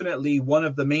was definitely one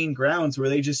of the main grounds where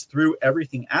they just threw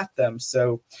everything at them.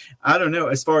 So I don't know,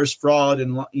 as far as fraud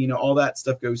and all that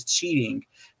stuff goes, cheating,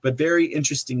 but very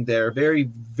interesting there. Very,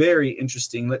 very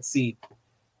interesting. Let's see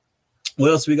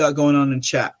what else we got going on in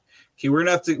chat. Okay, we're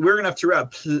gonna have to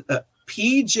wrap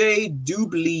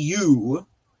PJW.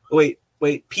 Wait,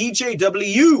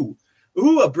 PJW.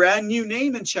 Ooh, a brand new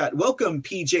name in chat. Welcome,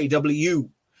 PJW,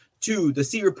 to the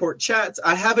C Report chats.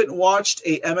 I haven't watched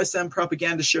a MSM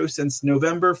propaganda show since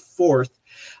November 4th.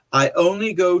 I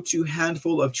only go to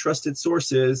handful of trusted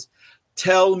sources.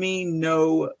 Tell me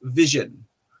no vision.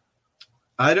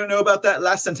 I don't know about that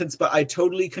last sentence, but I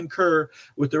totally concur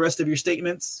with the rest of your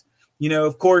statements.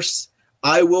 Of course,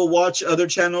 I will watch other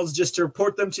channels just to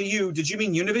report them to you. Did you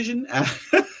mean Univision?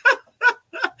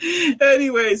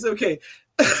 Anyways, okay.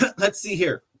 Let's see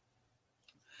here.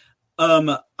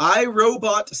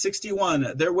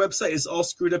 iRobot61. Their website is all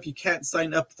screwed up. You can't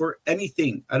sign up for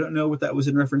anything. I don't know what that was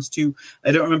in reference to.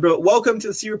 I don't remember. But welcome to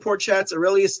the C Report chats.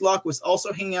 Aurelius Locke was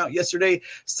also hanging out yesterday.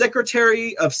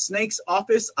 Secretary of Snake's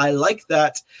office. I like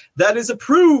that. That is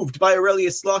approved by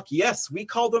Aurelius Locke. Yes, we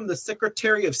call them the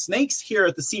Secretary of Snakes here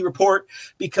at the C Report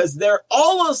because they're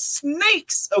all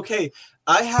snakes. Okay,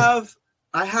 I have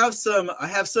some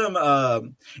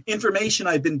information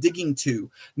I've been digging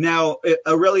to. Now,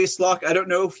 Aurelius Locke, I don't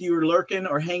know if you were lurking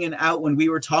or hanging out when we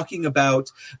were talking about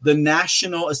the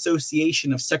National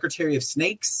Association of Secretary of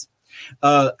Snakes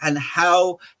and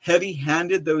how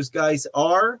heavy-handed those guys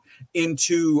are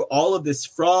into all of this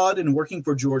fraud and working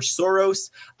for George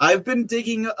Soros. I've been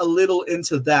digging a little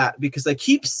into that because I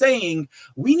keep saying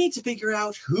we need to figure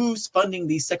out who's funding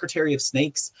the Secretary of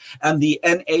Snakes and the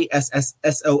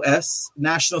NASSOS,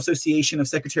 National Association of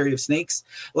Secretary of Snakes.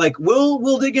 Like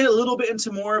we'll dig in a little bit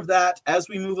into more of that as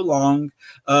we move along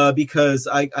because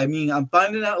I'm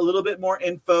finding out a little bit more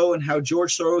info and how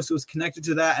George Soros was connected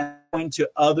to that and going to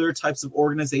other types of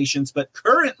organizations. But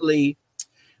currently,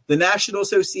 the National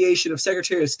Association of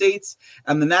Secretary of States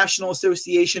and the National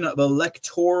Association of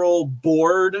Electoral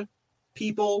Board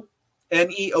people,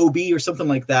 NEOB or something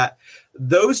like that,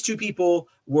 those two people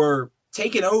were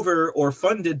taken over or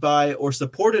funded by or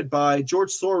supported by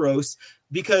George Soros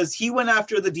because he went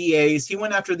after the DAs, he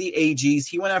went after the AGs,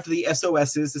 he went after the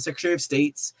SOSs, the Secretary of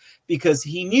States, because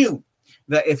he knew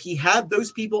that if he had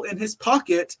those people in his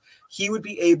pocket, he would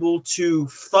be able to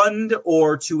fund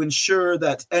or to ensure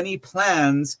that any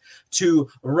plans to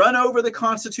run over the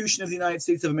Constitution of the United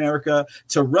States of America,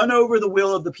 to run over the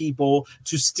will of the people,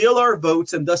 to steal our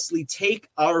votes and thusly take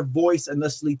our voice and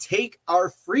thusly take our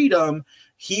freedom,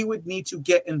 he would need to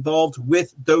get involved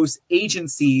with those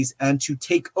agencies and to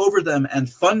take over them and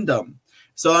fund them.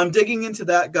 So I'm digging into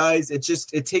that, guys. It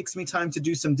takes me time to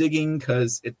do some digging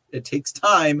because it takes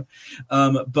time.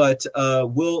 But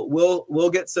we'll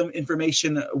get some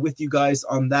information with you guys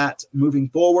on that moving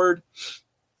forward.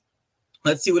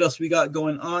 Let's see what else we got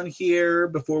going on here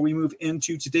before we move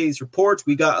into today's report.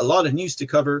 We got a lot of news to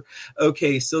cover.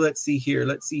 Okay, so let's see here.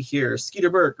 Skeeter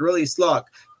Burke, Aurelius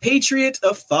Locke, Patriot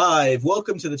of 5.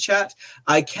 Welcome to the chat.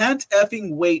 I can't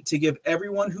effing wait to give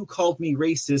everyone who called me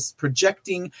racist,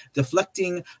 projecting,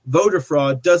 deflecting, voter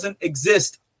fraud doesn't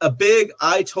exist a big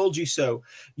I told you so.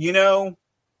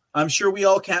 I'm sure we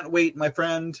all can't wait, my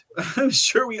friend. I'm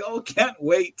sure we all can't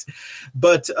wait.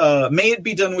 But may it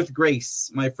be done with grace,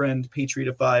 my friend, Patriot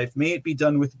of 5. May it be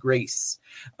done with grace.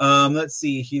 Let's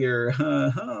see here.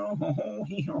 Loyal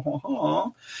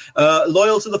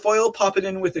to the foil, popping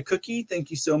in with a cookie.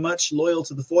 Thank you so much, Loyal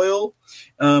to the foil.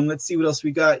 Let's see what else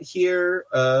we got here.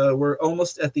 We're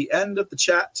almost at the end of the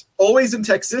chat. Always in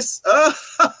Texas.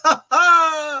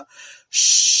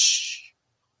 Shh.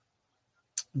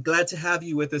 Glad to have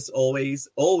you with us always.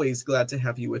 Always glad to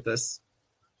have you with us.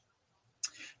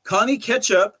 Connie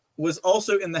Ketchup was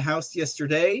also in the house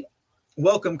yesterday.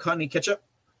 Welcome, Connie Ketchup.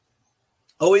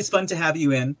 Always fun to have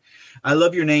you in. I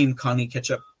love your name, Connie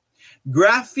Ketchup.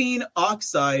 Graphene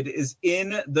oxide is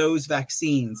in those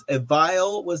vaccines. A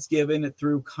vial was given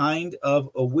through kind of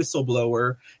a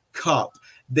whistleblower cop.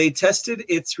 They tested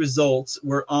its results.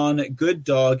 Were on Good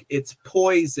Dog. It's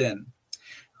poison.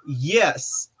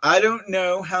 Yes, I don't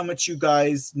know how much you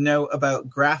guys know about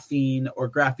graphene or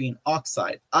graphene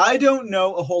oxide. I don't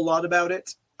know a whole lot about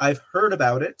it. I've heard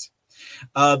about it.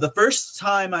 The first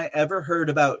time I ever heard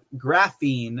about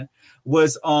graphene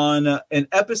was on an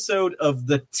episode of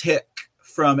The Tick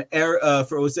from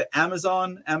was it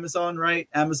Amazon? Amazon, right?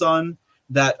 Amazon.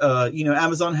 That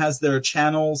Amazon has their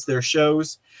channels, their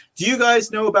shows. Do you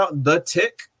guys know about The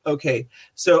Tick? Okay,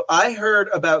 so I heard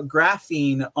about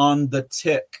graphene on The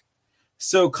Tick.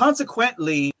 So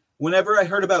consequently, whenever I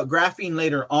heard about graphene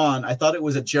later on, I thought it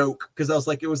was a joke because I was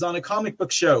like, it was on a comic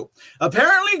book show.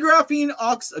 Apparently,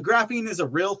 graphene is a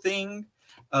real thing.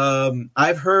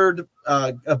 I've heard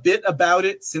a bit about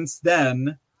it since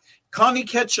then. Connie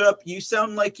Ketchup, you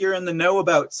sound like you're in the know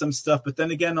about some stuff, but then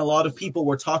again, a lot of people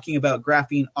were talking about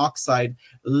graphene oxide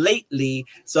lately,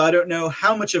 so I don't know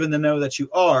how much of in the know that you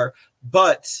are,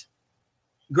 but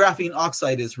graphene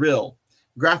oxide is real.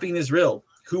 Graphene is real.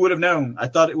 Who would have known? I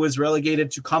thought it was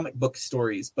relegated to comic book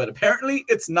stories, but apparently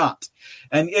it's not.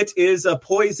 And it is a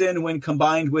poison when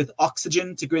combined with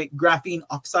oxygen to create graphene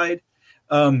oxide.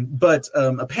 But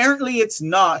apparently it's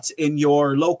not in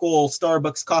your local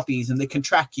Starbucks coffees, and they can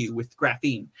track you with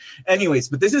graphene. Anyways,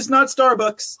 but this is not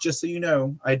Starbucks, just so you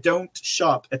know. I don't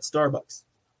shop at Starbucks.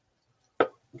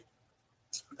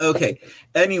 Okay.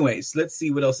 Anyways, let's see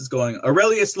what else is going on.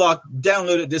 Aurelius Locke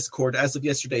downloaded Discord as of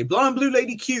yesterday. Blonde Blue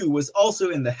Lady Q was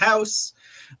also in the house.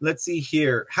 Let's see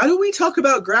here. How do we talk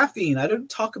about graphene? I didn't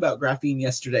talk about graphene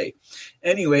yesterday.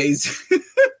 Anyways.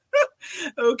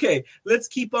 Okay, let's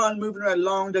keep on moving right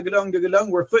along. Dug-a-dung.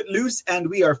 We're footloose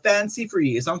and we are fancy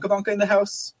free. Is Anka Bonka in the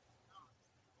house?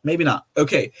 Maybe not.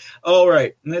 Okay. All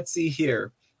right. Let's see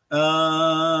here.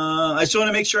 I just want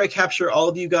to make sure I capture all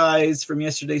of you guys from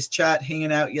yesterday's chat,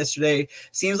 hanging out yesterday.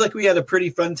 Seems like we had a pretty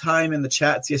fun time in the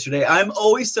chats yesterday. I'm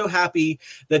always so happy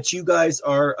that you guys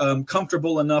are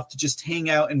comfortable enough to just hang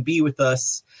out and be with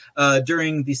us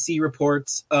during the C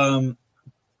reports.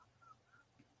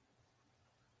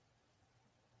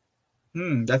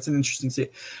 That's an interesting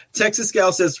statement. Texas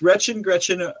Gal says, Gretchen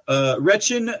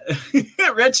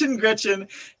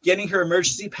getting her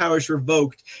emergency powers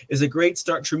revoked is a great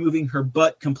start to removing her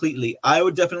butt completely. I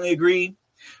would definitely agree.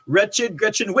 Wretched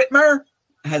Gretchen Whitmer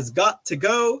has got to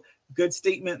go. Good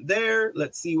statement there.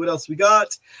 Let's see what else we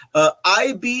got.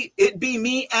 It be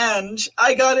me, Ange.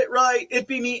 I got it right. It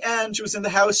be me, Ange was in the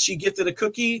house. She gifted a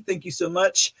cookie. Thank you so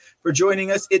much for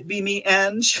joining us. It be me,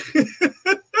 Ange.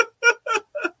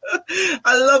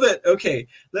 I love it. Okay,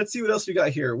 let's see what else we got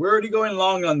here. We're already going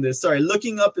long on this. Sorry,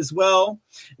 looking up as well.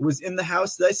 It was in the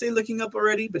house. Did I say looking up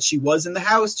already? But she was in the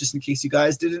house, just in case you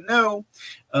guys didn't know.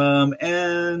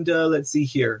 Let's see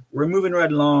here. We're moving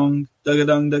right along.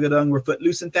 Dug-a-dung. We're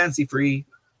footloose and fancy free.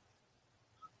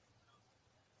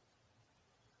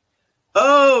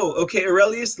 Oh, okay.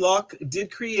 Aurelius Locke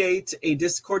did create a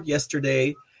Discord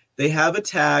yesterday. They have a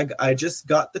tag. I just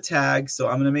got the tag, so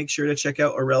I'm going to make sure to check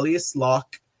out Aurelius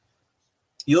Locke.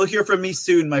 You'll hear from me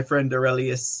soon, my friend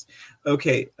Aurelius.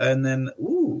 Okay, and then,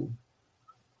 ooh.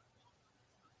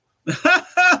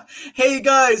 Hey,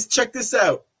 guys, check this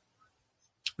out.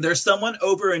 There's someone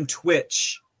over in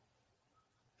Twitch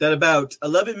that about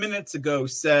 11 minutes ago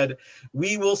said,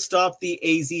 we will stop the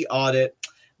AZ audit.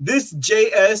 This J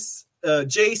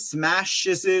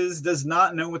Smashes does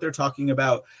not know what they're talking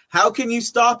about. How can you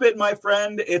stop it, my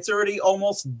friend? It's already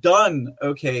almost done.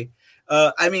 Okay.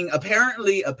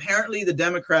 Apparently the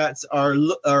Democrats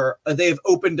they've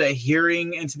opened a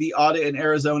hearing into the audit in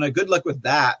Arizona. Good luck with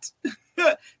that.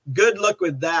 Good luck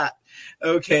with that.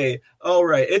 Okay. All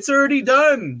right. It's already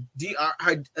done.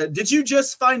 Did you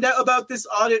just find out about this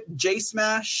audit, J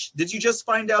Smash? Did you just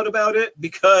find out about it?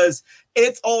 Because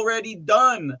it's already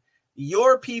done.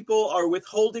 Your people are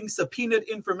withholding subpoenaed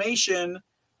information.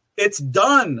 It's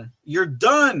done. You're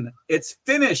done. It's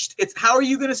finished. How are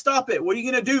you going to stop it? What are you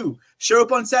going to do? Show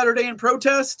up on Saturday and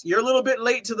protest? You're a little bit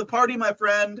late to the party, my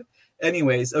friend.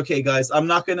 Anyways, okay, guys, I'm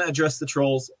not going to address the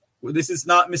trolls. This is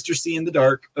not Mr. C in the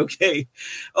dark. Okay.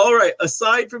 All right.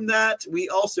 Aside from that, we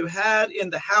also had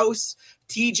in the house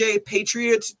TJ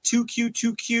Patriot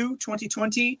 2Q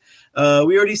 2020. We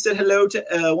already said hello to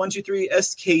 123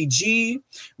 SKG.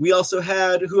 We also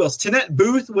had, who else? Tanette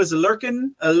Booth was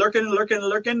lurking.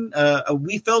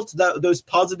 We felt those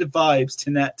positive vibes,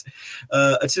 Tanette.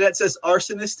 Tanette says,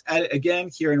 arsonist at it again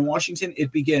here in Washington.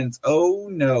 It begins. Oh,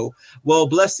 no. Well,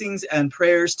 blessings and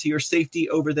prayers to your safety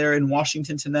over there in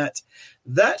Washington, Tanette.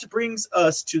 That brings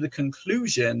us to the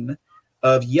conclusion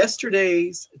of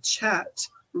yesterday's chat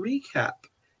recap,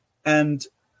 and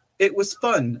it was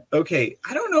fun. Okay,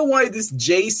 I don't know why this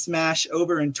J Smash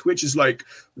over in Twitch is like,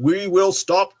 we will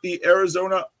stop the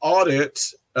Arizona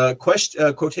audit,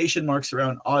 quotation marks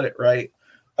around audit, right?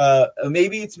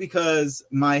 Maybe it's because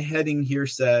my heading here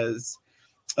says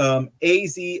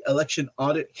AZ election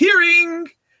audit hearing.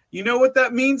 You know what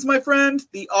that means, my friend?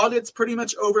 The audit's pretty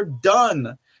much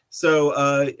overdone.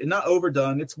 So not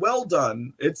overdone, it's well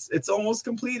done. It's almost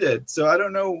completed. So I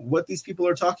don't know what these people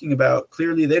are talking about.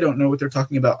 Clearly they don't know what they're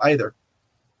talking about either.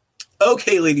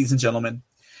 Okay, ladies and gentlemen.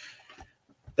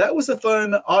 That was a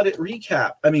fun election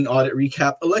recap.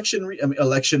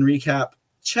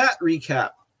 chat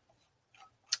recap.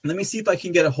 Let me see if I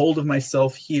can get a hold of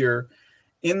myself here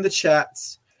in the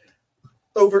chats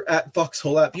over at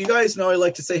Foxhole app. You guys know I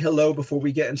like to say hello before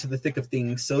we get into the thick of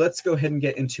things, so let's go ahead and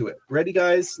get into it. Ready,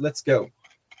 guys? Let's go.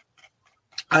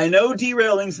 I know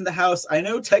Derailing's in the house. I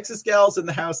know Texas Gal's in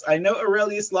the house. I know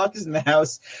Aurelius Locke is in the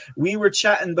house. We were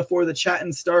chatting before the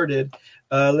chatting started.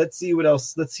 Let's see what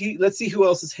else. Let's see who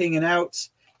else is hanging out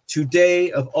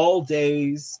today of all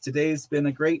days. Today's been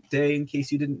a great day, in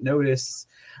case you didn't notice.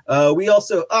 We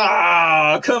also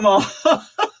come on.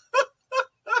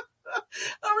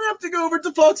 I'm gonna have to go over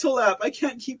to Foxhole app. I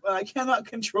cannot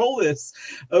control this.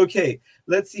 Okay,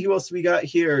 let's see who else we got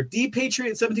here. D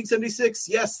Patriot 1776.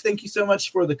 Yes, thank you so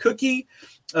much for the cookie.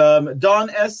 Don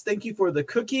S, thank you for the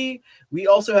cookie. We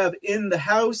also have in the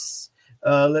house.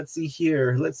 Let's see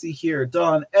here.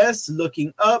 Don S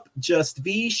looking up. Just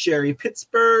V, Sherry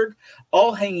Pittsburgh,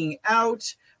 all hanging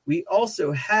out. We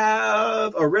also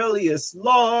have Aurelius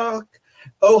Locke,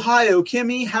 Ohio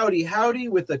Kimmy, howdy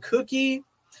with the cookie.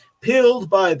 Pilled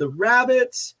by the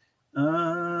Rabbit,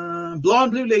 Blonde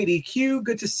Blue Lady Q,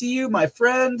 good to see you, my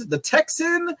friend. The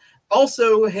Texan,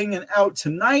 also hanging out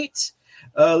tonight.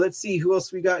 Let's see who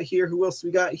else we got here.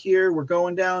 We're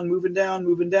going down, moving up,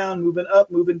 moving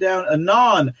down.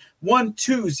 Anon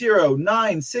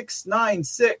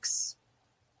 1209696.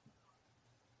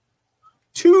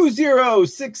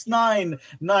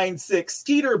 206996.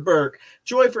 Skeeter Burke,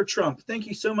 Joy for Trump, thank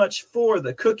you so much for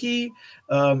the cookie.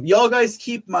 Y'all guys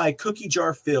keep my cookie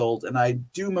jar filled, and I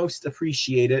do most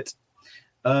appreciate it.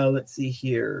 Let's see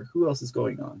here. Who else is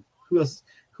going on? Who else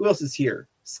is here?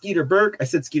 Skeeter Burke. I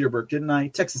said Skeeter Burke, didn't I?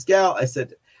 Texas Gal. I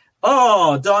said,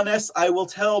 Don S. I will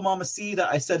tell Mama C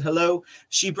that I said hello.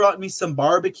 She brought me some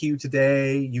barbecue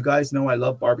today. You guys know I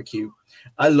love barbecue.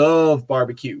 I love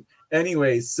barbecue.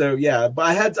 Anyways, so yeah,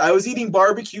 but I was eating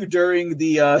barbecue during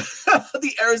the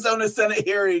the Arizona Senate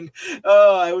hearing.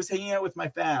 I was hanging out with my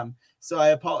fam. So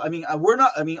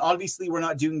obviously we're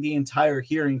not doing the entire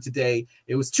hearing today.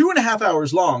 It was 2.5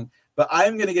 hours long, but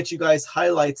I'm going to get you guys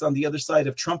highlights on the other side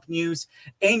of Trump news.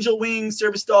 Angel Wing,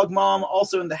 Service Dog Mom,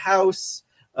 also in the house.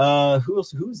 Who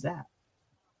else? Who's that?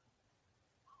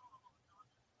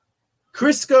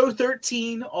 Crisco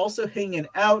 13 also hanging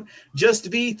out. Just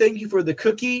V, thank you for the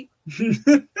cookie.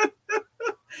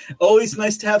 Always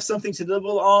nice to have something to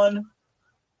nibble on.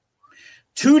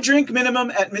 2 drink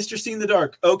minimum at Mr. C in the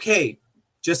Dark. Okay,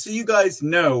 just so you guys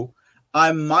know,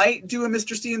 I might do a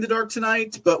Mr. C in the Dark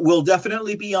tonight, but we'll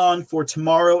definitely be on for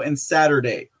tomorrow and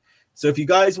Saturday. So if you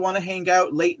guys want to hang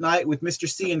out late night with Mr.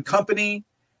 C and company,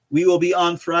 we will be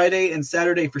on Friday and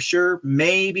Saturday for sure.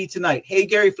 Maybe tonight. Hey,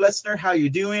 Gary Flessner, how you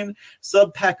doing?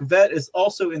 Subpack Vet is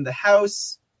also in the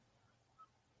house.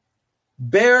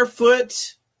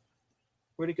 Barefoot.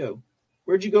 Where'd it go?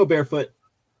 Where'd you go, Barefoot?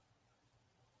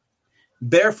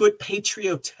 Barefoot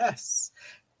Patriotess.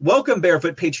 Welcome,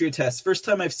 Barefoot Patriotess. First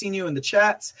time I've seen you in the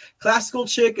chats. Classical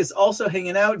Chick is also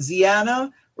hanging out.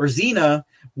 Xena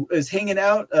is hanging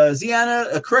out.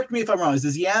 Xena, correct me if I'm wrong. Is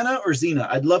it Xena or Xena?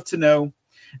 I'd love to know.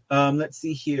 Let's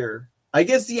see here. I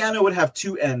guess Xena would have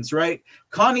 2 N's, right?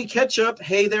 Connie Ketchup,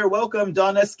 hey there, welcome.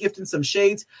 Don S. gifting some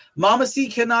shades. Mama C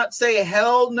cannot say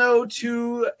hell no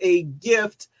to a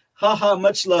gift. Haha,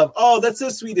 much love. Oh, that's so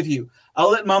sweet of you. I'll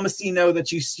let Mama C know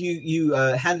that you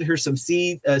handed her some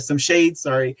shades.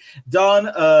 Sorry, Don,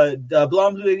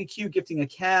 Blonde Blue Lady Q gifting a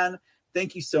can.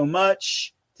 Thank you so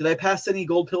much. Did I pass any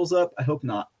gold pills up? I hope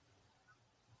not.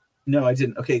 No, I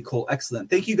didn't. Okay, cool.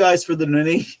 Excellent. Thank you guys for the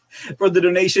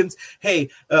donations. Hey,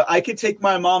 I could take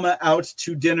my mama out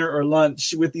to dinner or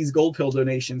lunch with these gold pill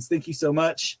donations. Thank you so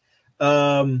much.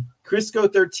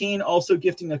 Crisco 13 also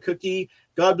gifting a cookie.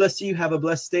 God bless you. Have a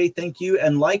blessed day. Thank you.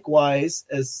 And likewise,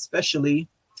 especially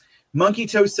Monkey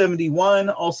Toe 71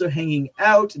 also hanging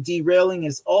out. Derailing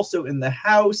is also in the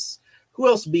house. Who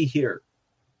else be here?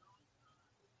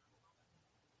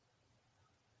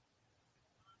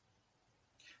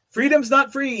 Freedom's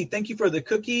not free. Thank you for the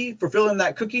cookie, for filling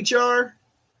that cookie jar.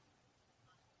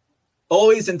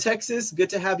 Always in Texas. Good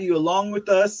to have you along with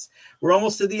us. We're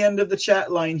almost to the end of the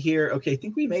chat line here. Okay, I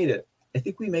think we made it.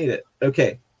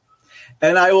 Okay.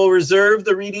 And I will reserve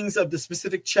the readings of the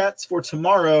specific chats for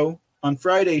tomorrow on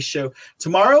Friday's show.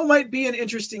 Tomorrow might be an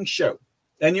interesting show.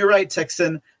 And you're right,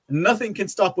 Texan. Nothing can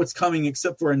stop what's coming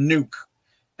except for a nuke.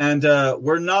 And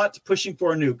we're not pushing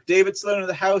for a nuke. David Sloan in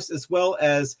the house, as well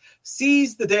as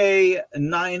Seize the Day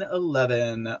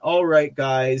 9/11. All right,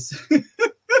 guys.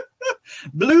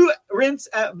 Blue Rinse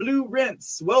at Blue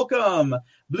Rinse. Welcome.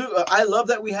 Blue. I love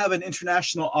that we have an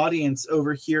international audience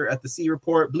over here at the C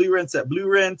Report. Blue Rinse at Blue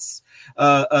Rinse.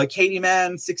 Katie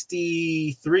Man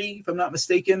 63, if I'm not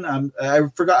mistaken. I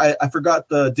forgot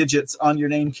the digits on your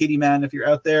name, Katie Man, if you're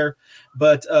out there.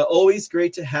 But always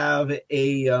great to have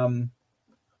a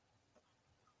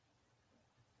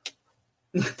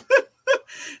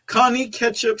Connie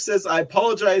Ketchup says, I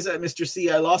apologize at Mr. C.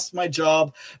 I lost my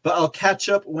job, but I'll catch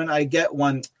up when I get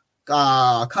one.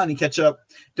 Connie Ketchup,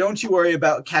 don't you worry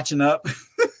about catching up.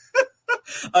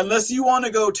 Unless you want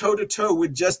to go toe-to-toe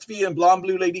with Just V and Blonde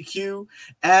Blue Lady Q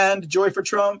and Joy for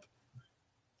Trump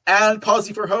and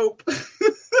Posy for Hope.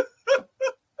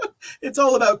 It's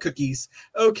all about cookies.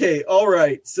 Okay, all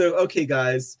right. So, okay,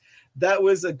 guys. That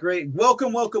was a great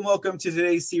welcome to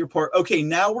today's C Report. Okay,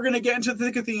 now we're going to get into the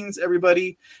thick of things,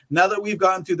 everybody. Now that we've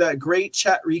gone through that great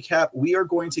chat recap, we are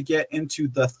going to get into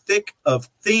the thick of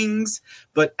things.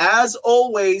 But as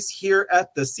always, here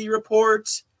at the C Report,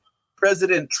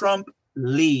 President Trump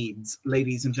leads,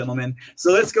 ladies and gentlemen.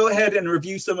 So let's go ahead and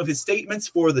review some of his statements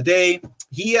for the day.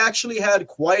 He actually had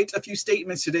quite a few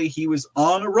statements today. He was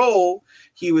on a roll,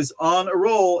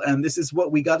 and this is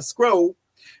what we got to scroll.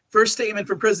 First statement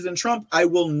from President Trump: I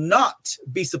will not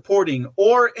be supporting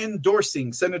or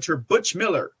endorsing Senator Butch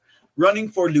Miller running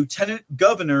for lieutenant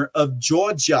governor of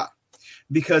Georgia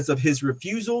because of his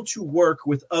refusal to work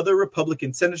with other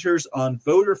Republican senators on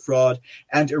voter fraud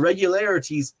and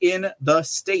irregularities in the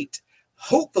state.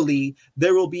 Hopefully,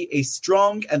 there will be a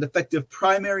strong and effective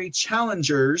primary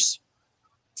challengers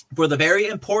for the very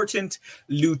important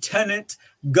lieutenant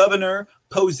governor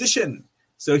position.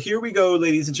 So here we go,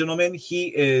 ladies and gentlemen.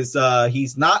 He's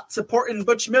not supporting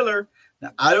Butch Miller.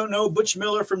 Now, I don't know Butch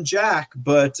Miller from Jack,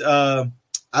 but I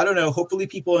don't know. Hopefully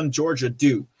people in Georgia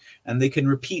do, and they can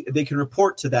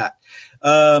report to that.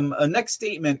 A next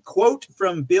statement, quote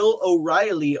from Bill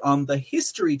O'Reilly on the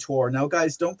history tour. Now,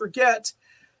 guys, don't forget,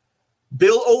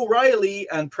 Bill O'Reilly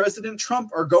and President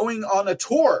Trump are going on a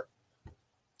tour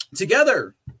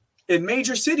together in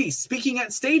major cities, speaking at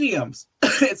stadiums.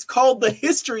 It's called the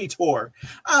History Tour.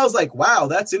 I was like, wow,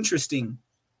 that's interesting.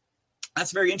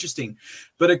 That's very interesting.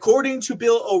 But according to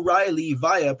Bill O'Reilly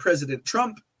via President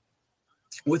Trump,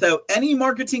 without any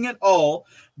marketing at all,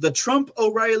 the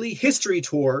Trump-O'Reilly History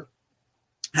Tour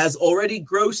has already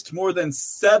grossed more than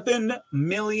 $7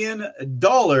 million.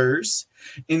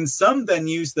 In some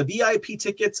venues, the VIP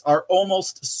tickets are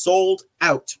almost sold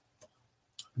out.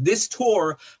 This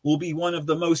tour will be one of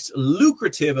the most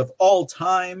lucrative of all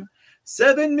time.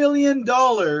 $7 million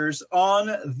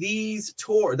on these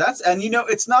tour.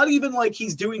 It's not even like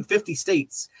he's doing 50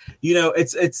 states.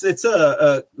 It's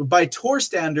by tour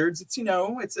standards,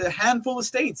 it's a handful of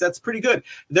states. That's pretty good.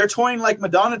 They're touring like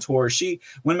Madonna tour.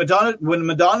 When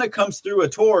Madonna comes through a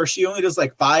tour, she only does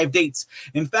like 5 dates.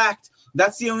 In fact,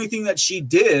 that's the only thing that she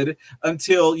did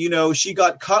until, she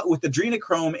got caught with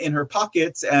adrenochrome in her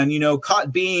pockets and,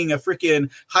 caught being a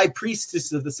freaking high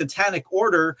priestess of the Satanic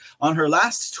Order on her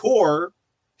last tour.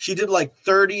 She did like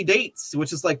 30 dates,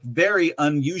 which is like very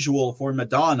unusual for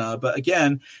Madonna. But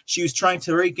again, she was trying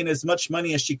to rake in as much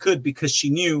money as she could because she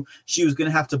knew she was going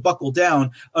to have to buckle down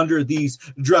under these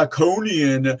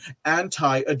draconian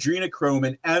anti-adrenochrome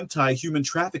and anti-human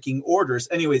trafficking orders.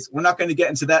 Anyways, we're not going to get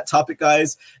into that topic,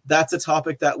 guys. That's a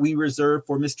topic that we reserve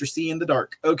for Mr. C in the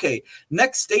dark. Okay,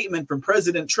 next statement from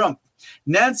President Trump.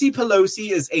 Nancy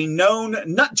Pelosi is a known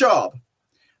nut job.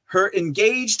 Her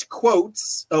enraged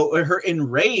quotes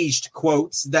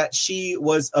that she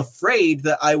was afraid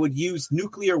that I would use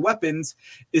nuclear weapons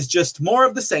is just more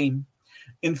of the same.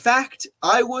 In fact,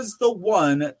 I was the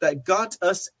one that got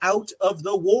us out of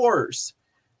the wars,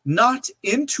 not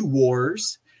into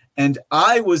wars, and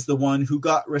I was the one who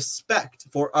got respect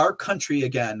for our country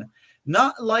again.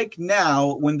 Not like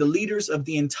now when the leaders of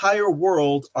the entire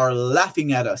world are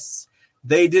laughing at us.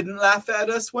 They didn't laugh at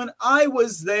us when I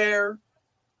was there.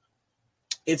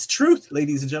 It's truth,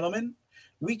 ladies and gentlemen.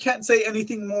 We can't say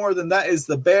anything more than that is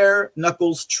the bare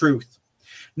knuckles truth.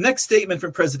 Next statement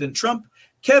from President Trump.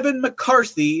 Kevin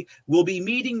McCarthy will be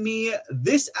meeting me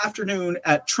this afternoon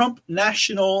at Trump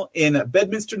National in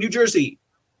Bedminster, New Jersey.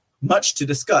 Much to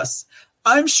discuss.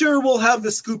 I'm sure we'll have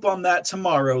the scoop on that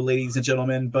tomorrow, ladies and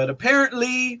gentlemen. But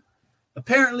apparently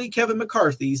Kevin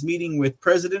McCarthy's meeting with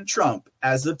President Trump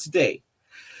as of today.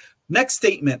 Next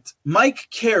statement. Mike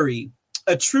Carey,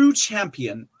 a true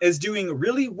champion, is doing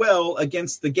really well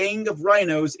against the gang of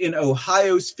rhinos in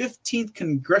Ohio's 15th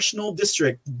congressional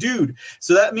district. Dude,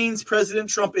 so that means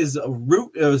President Trump is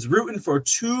rooting for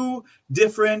 2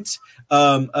 different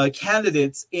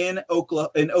candidates in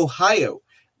Ohio.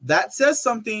 That says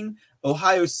something.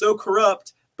 Ohio's so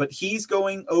corrupt, but he's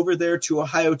going over there to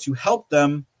Ohio to help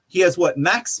them. He has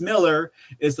Max Miller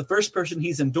is the first person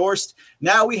he's endorsed.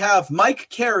 Now we have Mike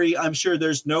Carey. I'm sure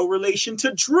there's no relation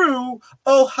to Drew,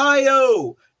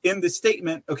 Ohio, in the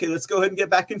statement. Okay, let's go ahead and get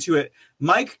back into it.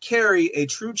 Mike Carey, a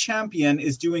true champion,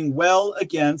 is doing well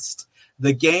against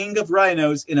the gang of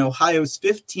rhinos in Ohio's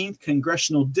 15th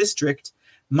congressional district.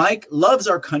 Mike loves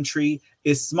our country,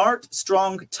 is smart,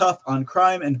 strong, tough on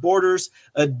crime and borders,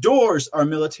 adores our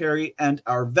military and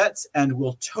our vets, and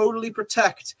will totally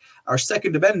protect our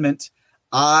Second Amendment.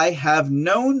 I have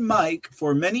known Mike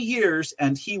for many years,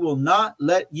 and he will not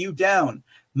let you down.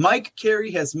 Mike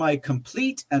Carey has my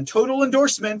complete and total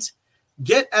endorsement.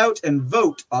 Get out and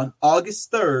vote on August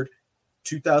 3rd,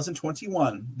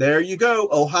 2021. There you go.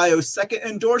 Ohio's second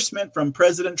endorsement from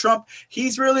President Trump.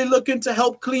 He's really looking to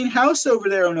help clean house over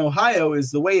there in Ohio, is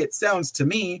the way it sounds to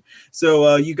me.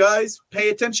 So you guys pay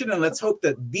attention, and let's hope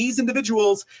that these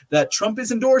individuals that Trump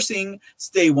is endorsing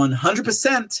stay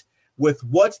 100% with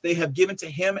what they have given to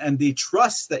him and the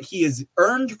trust that he has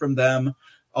earned from them.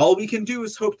 All we can do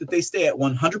is hope that they stay at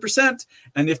 100%.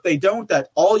 And if they don't, that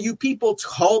all you people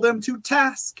call them to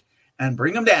task and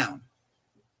bring them down.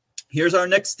 Here's our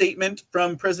next statement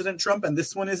from President Trump, and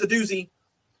this one is a doozy.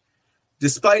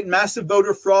 Despite massive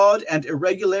voter fraud and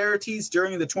irregularities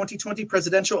during the 2020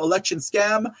 presidential election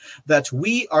scam that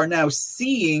we are now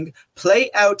seeing play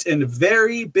out in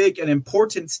very big and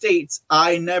important states,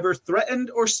 I never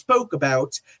threatened or spoke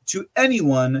about to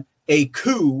anyone a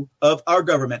coup of our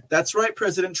government. That's right,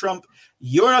 President Trump.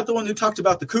 You're not the one who talked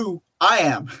about the coup. I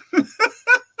am.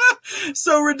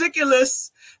 So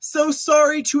ridiculous. So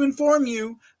sorry to inform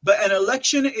you, but an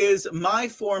election is my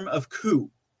form of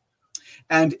coup.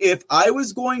 And if I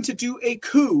was going to do a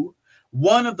coup,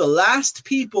 one of the last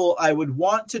people I would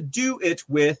want to do it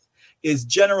with is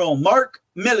General Mark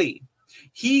Milley.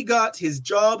 He got his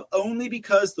job only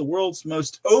because the world's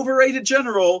most overrated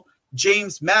general,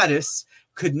 James Mattis,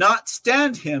 could not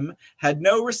stand him, had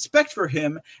no respect for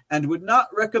him, and would not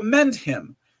recommend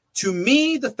him. To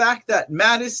me, the fact that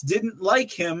Mattis didn't like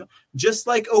him, just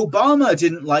like Obama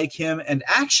didn't like him and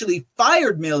actually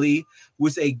fired Milley,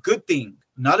 was a good thing,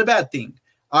 not a bad thing.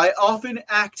 I often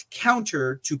act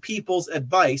counter to people's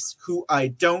advice who I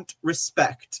don't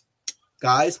respect.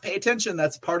 Guys, pay attention.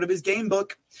 That's part of his game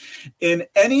book. In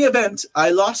any event, I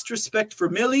lost respect for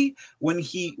Milley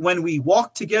when we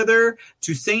walked together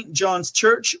to St. John's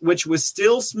Church, which was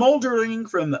still smoldering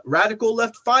from radical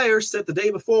left fire set the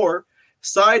day before.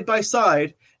 Side by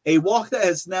side, a walk that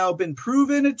has now been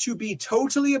proven to be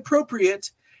totally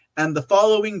appropriate, and the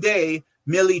following day,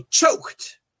 Milley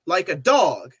choked like a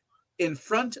dog in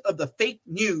front of the fake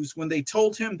news when they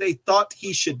told him they thought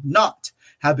he should not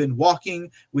have been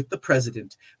walking with the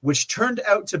president, which turned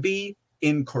out to be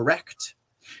incorrect.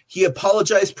 He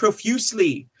apologized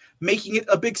profusely, making it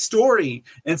a big story,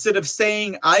 instead of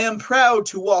saying, I am proud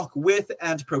to walk with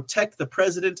and protect the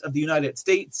president of the United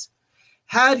States.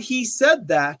 Had he said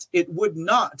that, it would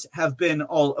not have been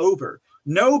all over.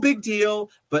 No big deal,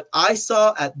 but I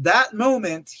saw at that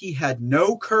moment he had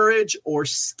no courage or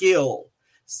skill.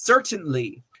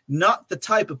 Certainly not the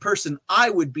type of person I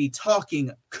would be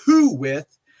talking coup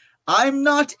with. I'm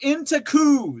not into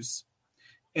coups.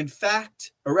 In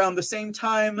fact, around the same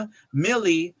time,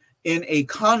 Milley, in a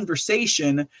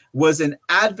conversation, was an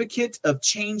advocate of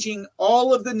changing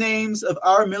all of the names of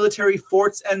our military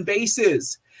forts and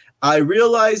bases. I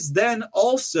realized then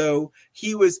also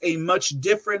he was a much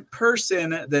different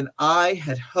person than I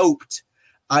had hoped.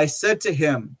 I said to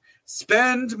him,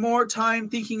 spend more time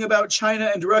thinking about China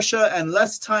and Russia and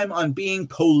less time on being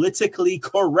politically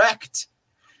correct.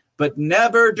 But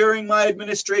never during my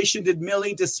administration did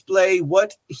Milley display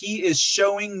what he is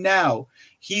showing now.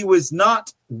 He was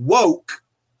not woke.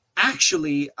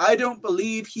 Actually, I don't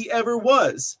believe he ever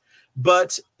was.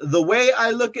 But the way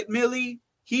I look at Milley,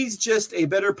 he's just a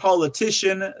better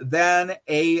politician than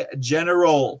a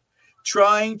general,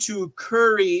 trying to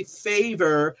curry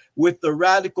favor with the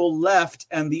radical left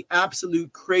and the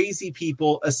absolute crazy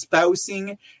people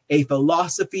espousing a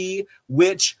philosophy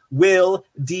which will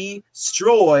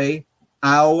destroy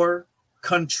our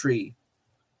country.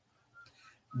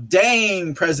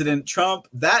 Dang, President Trump,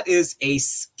 that is a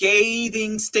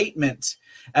scathing statement.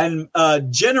 And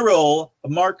General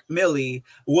Mark Milley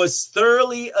was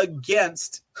thoroughly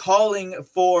against calling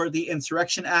for the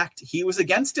Insurrection Act. He was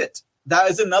against it. That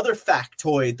is another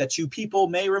factoid that you people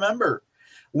may remember.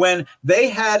 When they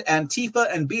had Antifa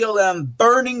and BLM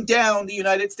burning down the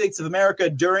United States of America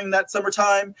during that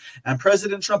summertime, and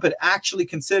President Trump had actually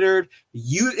considered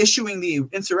issuing the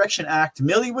Insurrection Act,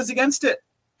 Milley was against it.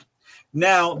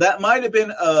 Now, that might have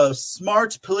been a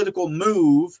smart political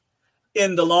move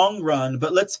in the long run.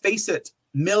 But let's face it,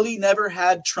 Milley never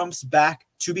had Trump's back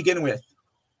to begin with.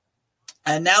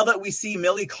 And now that we see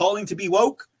Milley calling to be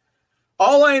woke,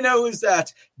 all I know is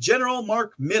that General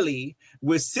Mark Milley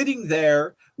was sitting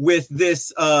there with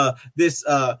this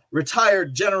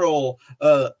retired General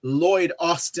Lloyd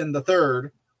Austin III.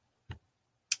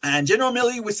 And General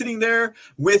Milley was sitting there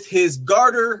with his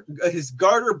garter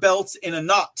belts in a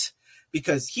knot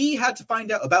because he had to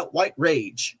find out about white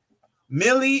rage.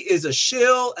 Milley is a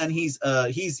shill, and he's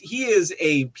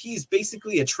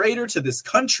basically a traitor to this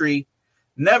country.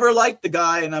 Never liked the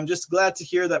guy, and I'm just glad to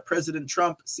hear that President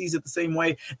Trump sees it the same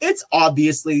way. It's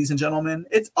obvious, ladies and gentlemen.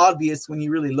 It's obvious when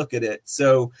you really look at it.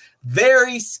 So,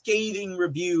 very scathing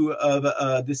review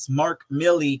of this Mark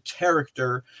Milley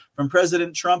character from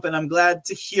President Trump, and I'm glad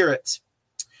to hear it.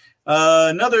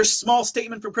 Another small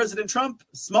statement from President Trump,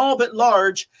 small but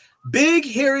large. Big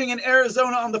hearing in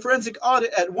Arizona on the forensic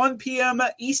audit at 1 p.m.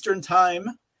 Eastern Time.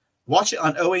 Watch it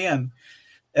on OAN.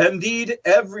 Indeed,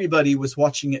 everybody was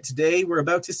watching it today. We're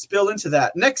about to spill into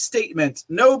that. Next statement.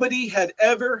 Nobody had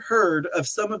ever heard of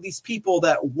some of these people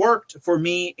that worked for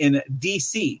me in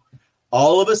D.C.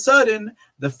 All of a sudden,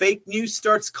 the fake news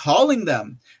starts calling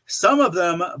them. Some of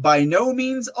them, by no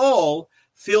means all,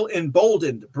 feel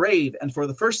emboldened, brave, and for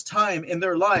the first time in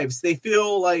their lives, they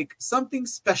feel like something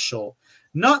special.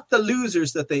 Not the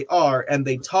losers that they are, and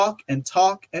they talk and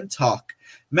talk and talk.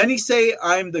 Many say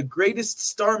I'm the greatest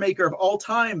star maker of all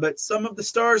time, but some of the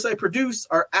stars I produce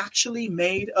are actually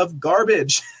made of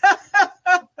garbage.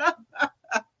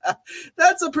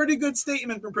 That's a pretty good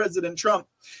statement from President Trump.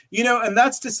 And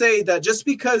that's to say that just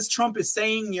because Trump is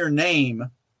saying your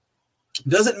name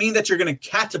doesn't mean that you're going to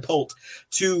catapult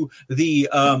to the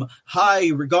high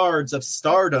regards of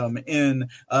stardom in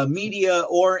media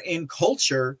or in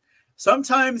culture.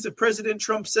 Sometimes if President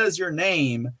Trump says your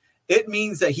name, it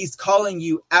means that he's calling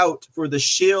you out for the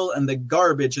shill and the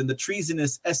garbage and the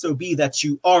treasonous SOB that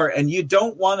you are. And you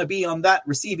don't want to be on that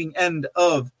receiving end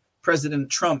of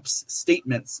President Trump's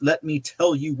statements. Let me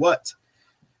tell you what.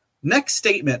 Next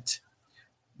statement.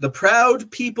 The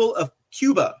proud people of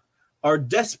Cuba are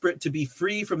desperate to be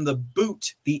free from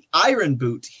the iron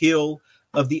boot heel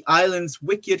of the island's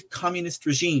wicked communist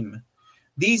regime.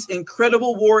 These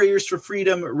incredible warriors for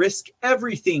freedom risk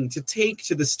everything to take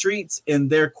to the streets in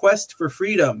their quest for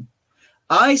freedom.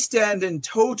 I stand in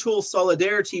total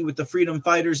solidarity with the freedom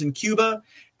fighters in Cuba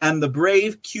and the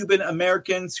brave Cuban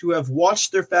Americans who have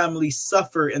watched their families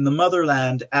suffer in the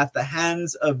motherland at the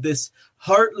hands of this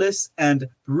heartless and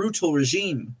brutal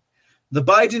regime. The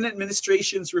Biden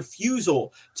administration's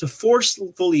refusal to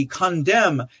forcefully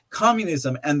condemn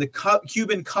communism and the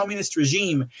Cuban communist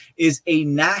regime is a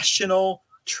national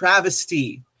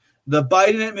travesty. The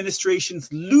Biden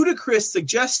administration's ludicrous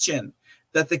suggestion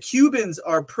that the Cubans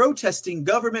are protesting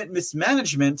government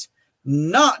mismanagement,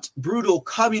 not brutal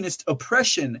communist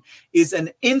oppression, is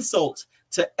an insult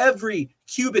to every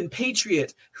Cuban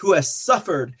patriot who has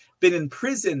suffered, been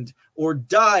imprisoned, or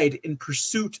died in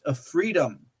pursuit of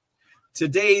freedom.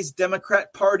 Today's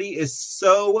Democrat Party is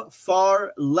so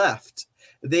far left,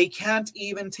 they can't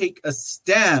even take a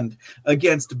stand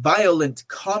against violent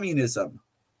communism.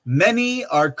 Many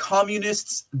are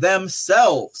communists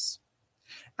themselves.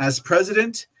 As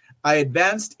president, I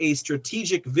advanced a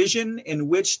strategic vision in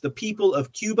which the people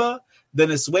of Cuba,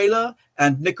 Venezuela,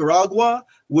 and Nicaragua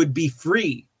would be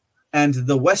free, and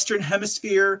the Western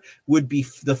Hemisphere would be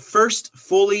the first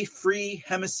fully free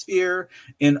hemisphere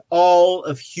in all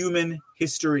of human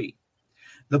history.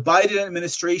 The Biden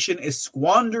administration is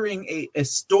squandering a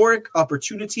historic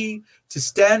opportunity to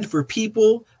stand for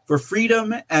people, for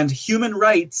freedom, and human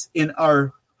rights in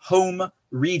our home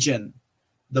region.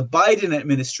 The Biden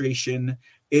administration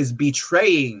is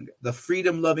betraying the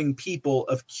freedom-loving people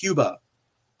of Cuba.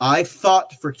 I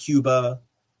fought for Cuba.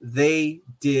 They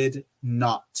did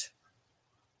not.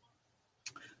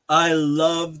 I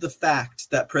love the fact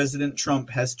that President Trump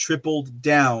has tripled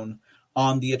down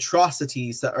on the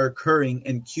atrocities that are occurring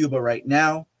in Cuba right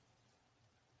now.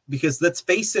 Because let's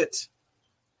face it,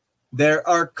 there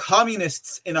are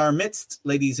communists in our midst,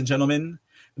 ladies and gentlemen.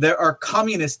 There are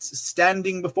communists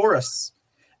standing before us,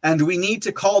 and we need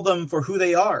to call them for who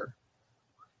they are.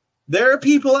 There are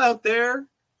people out there,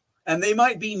 and they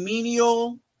might be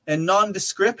menial and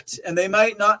nondescript, and they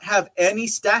might not have any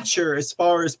stature as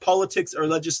far as politics or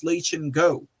legislation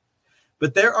go.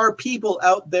 But there are people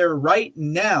out there right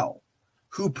now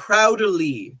who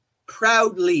proudly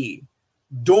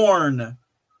adorn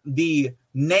the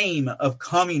name of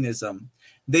communism.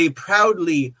 They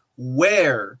proudly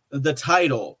wear the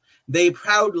title. They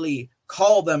proudly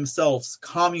call themselves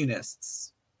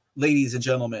communists, ladies and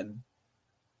gentlemen.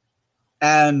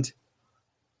 And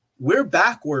we're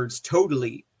backwards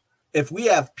totally if we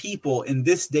have people in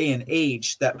this day and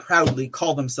age that proudly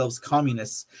call themselves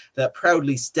communists, that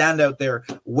proudly stand out there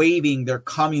waving their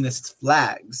communist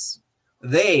flags.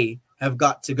 They have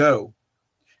got to go.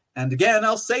 And again,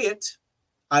 I'll say it.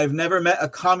 I've never met a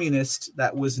communist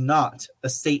that was not a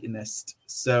Satanist.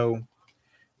 So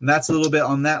that's a little bit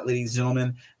on that, ladies and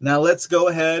gentlemen. Now let's go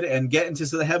ahead and get into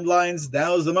the headlines.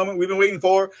 Now is the moment we've been waiting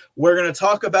for. We're going to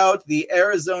talk about the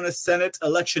Arizona Senate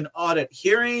election audit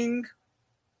hearing.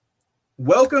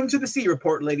 Welcome to the C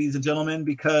Report, ladies and gentlemen,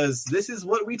 because this is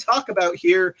what we talk about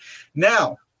here.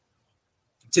 Now,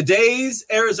 today's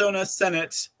Arizona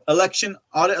Senate election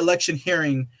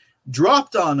hearing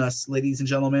dropped on us, ladies and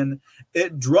gentlemen.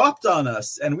 It dropped on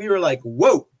us, and we were like,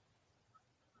 whoa,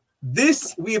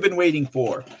 this we have been waiting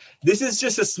for. This is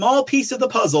just a small piece of the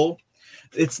puzzle.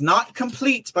 It's not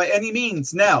complete by any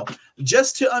means. Now,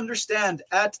 just to understand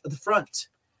at the front,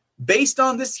 based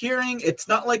on this hearing, it's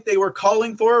not like they were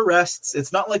calling for arrests.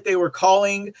 It's not like they were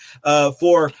calling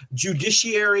for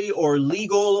judiciary or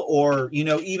legal or,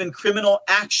 even criminal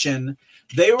action.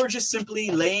 They were just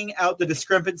simply laying out the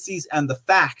discrepancies and the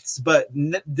facts. But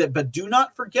do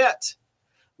not forget,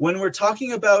 when we're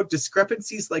talking about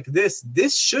discrepancies like this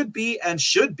should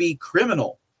be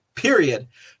criminal. Period.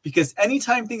 Because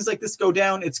anytime things like this go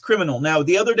down, it's criminal. Now,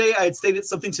 the other day I had stated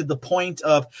something to the point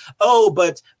of,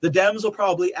 but the Dems will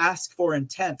probably ask for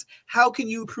intent. How can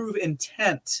you prove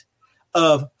intent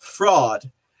of fraud?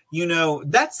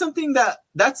 That's something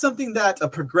that a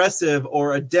progressive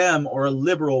or a Dem or a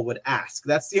liberal would ask.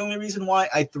 That's the only reason why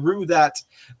I threw that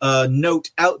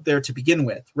note out there to begin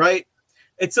with, right?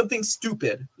 It's something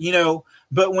stupid,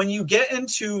 but when you get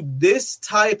into this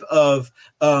type of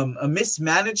a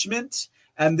mismanagement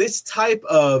and this type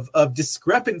of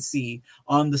discrepancy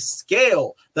on the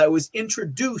scale that was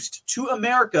introduced to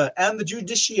America and the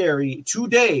judiciary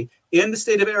today in the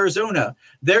state of Arizona,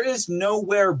 there is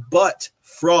nowhere but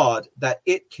fraud that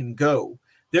it can go.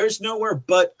 There's nowhere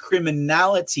but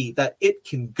criminality that it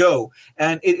can go.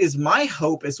 And it is my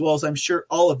hope, as well as I'm sure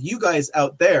all of you guys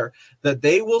out there, that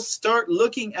they will start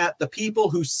looking at the people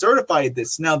who certified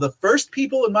this. Now, the first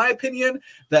people, in my opinion,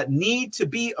 that need to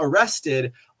be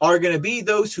arrested are going to be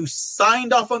those who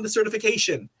signed off on the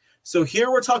certification. So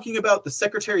here we're talking about the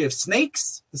Secretary of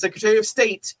Snakes, the Secretary of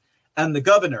State, and the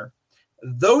governor.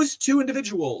 Those two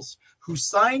individuals who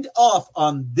signed off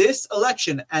on this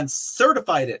election and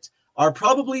certified it are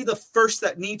probably the first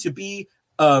that need to be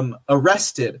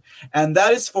arrested. And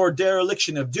that is for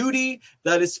dereliction of duty.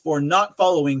 That is for not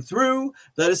following through.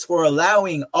 That is for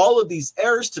allowing all of these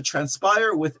errors to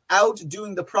transpire without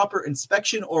doing the proper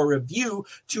inspection or review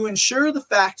to ensure the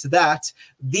fact that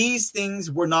these things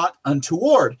were not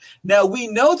untoward. Now, we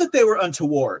know that they were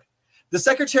untoward. The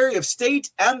Secretary of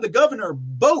State and the governor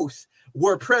both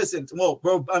were present. Well,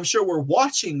 I'm sure we're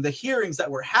watching the hearings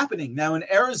that were happening. Now in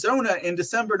Arizona in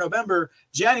December, November,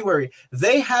 January,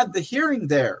 they had the hearing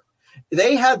there.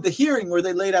 They had the hearing where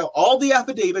they laid out all the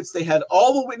affidavits. They had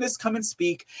all the witnesses come and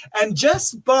speak. And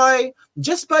just by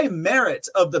merit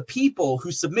of the people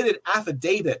who submitted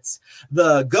affidavits,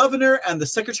 the governor and the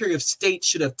Secretary of State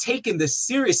should have taken this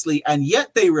seriously, and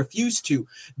yet they refused to.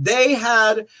 They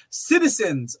had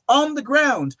citizens on the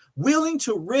ground willing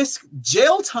to risk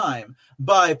jail time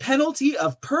by penalty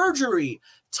of perjury,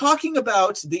 talking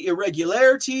about the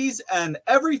irregularities and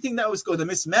everything that was the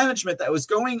mismanagement that was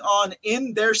going on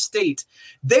in their state.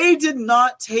 They did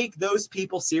not take those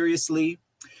people seriously.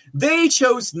 They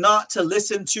chose not to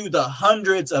listen to the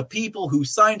hundreds of people who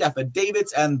signed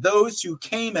affidavits and those who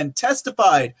came and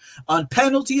testified on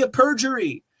penalty of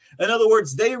perjury. In other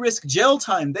words, they risk jail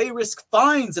time. They risk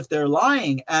fines if they're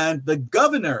lying. And the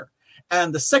governor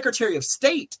and the Secretary of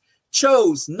State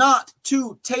chose not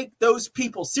to take those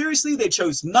people seriously. They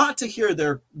chose not to hear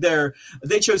their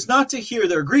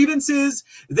grievances.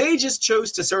 They just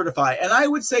chose to certify. And I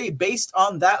would say, based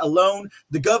on that alone,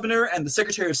 the governor and the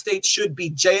Secretary of State should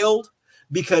be jailed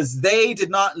because they did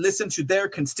not listen to their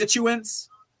constituents.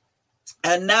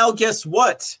 And now guess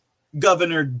what,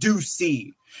 Governor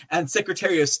Ducey and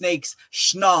Secretary of Snakes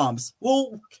Schnobs?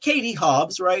 Well, Katie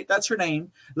Hobbs, right? That's her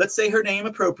name. Let's say her name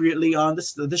appropriately on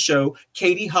the show.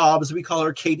 Katie Hobbs, we call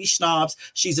her Katie Schnobs.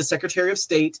 She's a Secretary of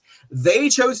State. They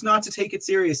chose not to take it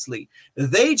seriously.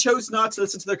 They chose not to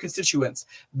listen to their constituents.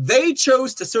 They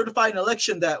chose to certify an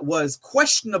election that was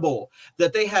questionable,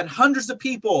 that they had hundreds of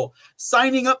people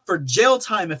signing up for jail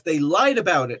time if they lied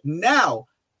about it. Now,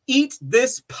 eat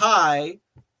this pie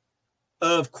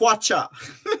of quacha.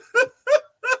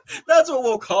 That's what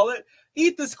we'll call it.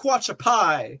 Eat this quacha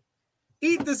pie.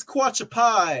 Eat this quacha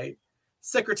pie.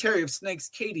 Secretary of Snakes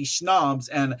Katie Schnaubs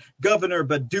and Governor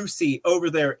Badusi over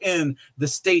there in the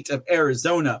state of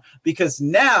Arizona, because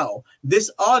now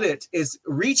this audit is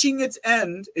reaching its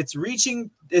end. It's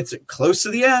close to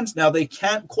the end. Now they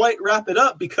can't quite wrap it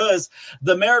up because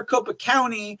the Maricopa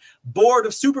County Board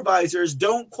of Supervisors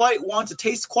don't quite want to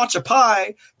taste quacha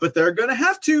pie, but they're going to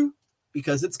have to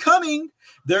because it's coming.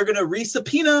 They're going to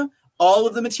resubpoena all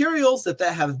of the materials that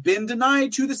have been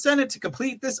denied to the Senate to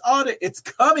complete this audit. It's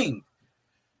coming.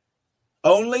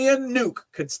 Only a nuke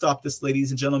could stop this,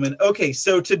 ladies and gentlemen. Okay,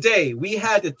 so today we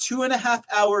had a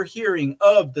 2.5-hour hearing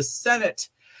of the Senate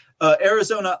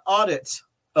Arizona audit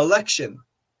election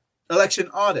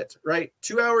audit, right?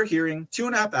 2-hour hearing,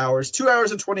 2.5 hours, 2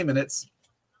 hours and 20 minutes,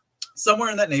 somewhere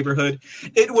in that neighborhood.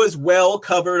 It was well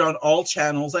covered on all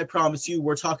channels. I promise you,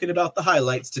 we're talking about the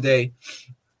highlights today.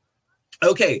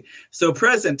 Okay, so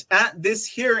present at this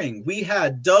hearing, we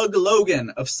had Doug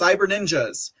Logan of Cyber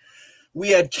Ninjas. We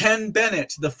had Ken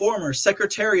Bennett, the former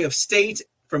Secretary of State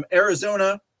from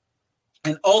Arizona,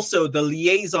 and also the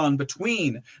liaison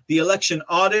between the election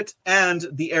audit and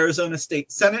the Arizona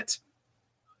State Senate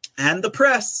and the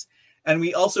press. And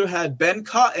we also had Ben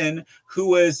Cotton, who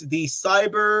was the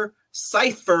cyber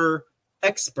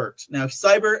expert. Now,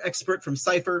 cyber expert from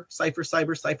cyber.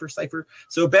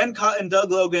 So Ben Cotton,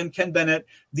 Doug Logan, Ken Bennett,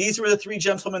 these were the three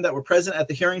gentlemen that were present at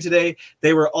the hearing today.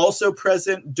 They were also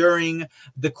present during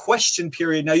the question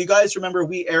period. Now, you guys remember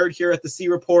we aired here at the C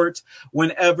Report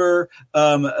whenever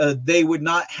they would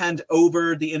not hand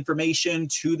over the information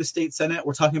to the state Senate.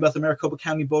 We're talking about the Maricopa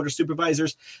County Board of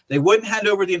Supervisors. They wouldn't hand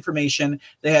over the information.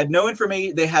 They had no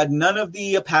information. They had none of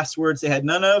the passwords. They had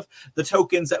none of the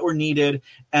tokens that were needed.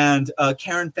 And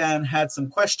Karen Fan had some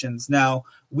questions. Now,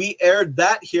 we aired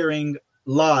that hearing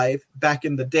live back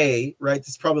in the day, right?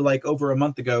 This is probably like over a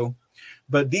month ago.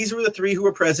 But these were the three who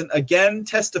were present, again,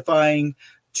 testifying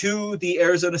to the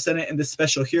Arizona Senate in this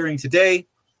special hearing today.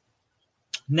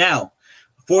 Now,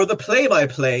 for the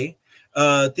play-by-play,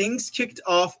 things kicked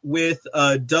off with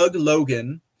Doug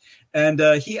Logan, and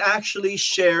he actually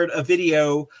shared a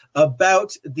video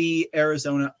about the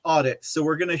Arizona audit. So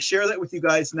we're going to share that with you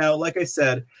guys now. Like I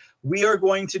said, we are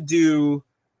going to do,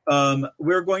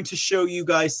 we're going to show you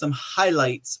guys some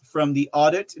highlights from the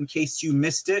audit in case you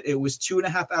missed it. It was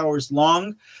 2.5 hours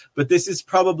long, but this is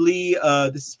probably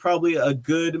a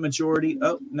good majority.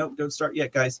 Oh, no, don't start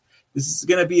yet, guys. This is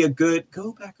going to be a good,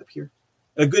 go back up here,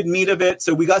 a good meat of it.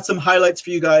 So we got some highlights for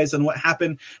you guys on what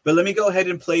happened, but let me go ahead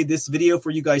and play this video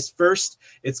for you guys first.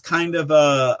 It's kind of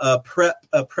a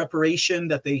preparation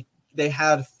that they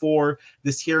had for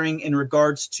this hearing in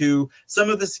regards to some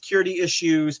of the security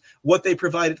issues, what they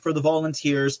provided for the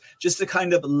volunteers, just to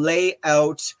kind of lay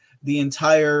out the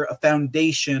entire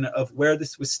foundation of where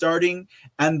this was starting.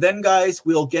 And then, guys,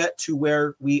 we'll get to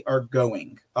where we are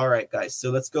going. All right, guys,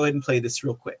 so let's go ahead and play this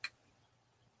real quick.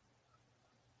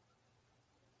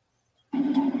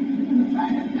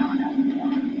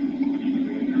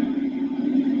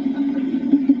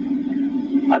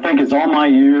 I think it's all my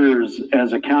years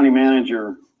as a county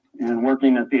manager and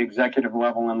working at the executive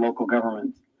level in local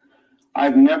government,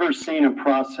 I've never seen a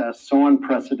process so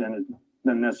unprecedented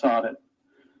than this audit.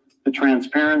 The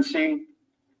transparency,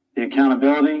 the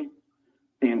accountability,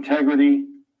 the integrity,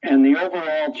 and the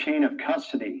overall chain of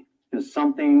custody is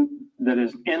something that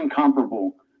is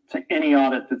incomparable to any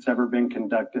audit that's ever been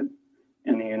conducted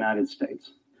in the United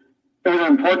States. It was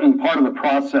an important part of the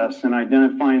process in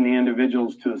identifying the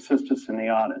individuals to assist us in the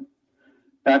audit.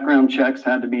 Background checks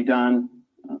had to be done.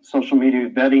 Social media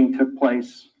vetting took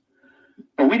place.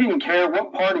 But we didn't care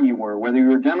what party you were, whether you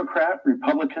were Democrat,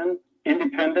 Republican,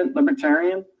 Independent,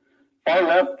 Libertarian, far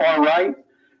left, far right.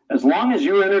 As long as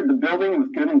you entered the building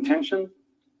with good intention,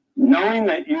 knowing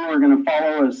that you were going to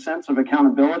follow a sense of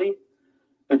accountability,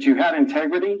 that you had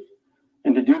integrity,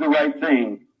 and to do the right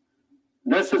thing,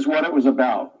 this is what it was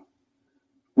about.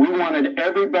 We wanted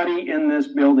everybody in this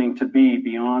building to be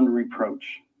beyond reproach.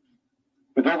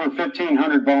 With over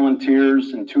 1,500 volunteers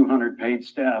and 200 paid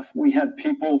staff, we had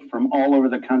people from all over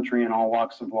the country in all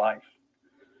walks of life.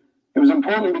 It was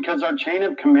important because our chain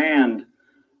of command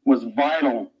was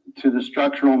vital to the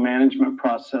structural management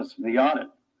process of the audit.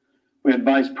 We had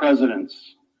vice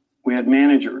presidents, we had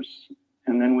managers,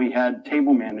 and then we had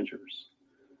table managers.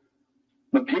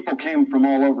 But people came from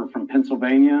all over, from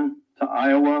Pennsylvania to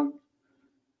Iowa,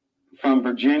 from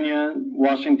Virginia,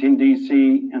 Washington,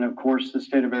 D.C., and of course, the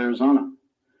state of Arizona.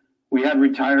 We had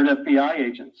retired FBI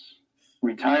agents,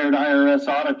 retired IRS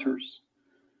auditors.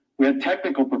 We had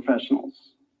technical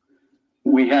professionals.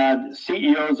 We had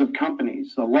CEOs of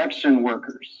companies, election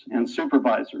workers, and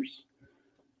supervisors.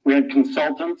 We had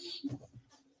consultants,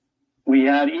 We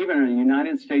had even a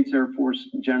United States Air Force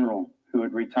general who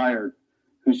had retired,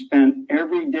 who spent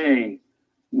every day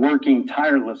working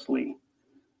tirelessly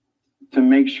to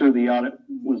make sure the audit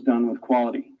was done with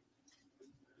quality.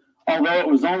 Although it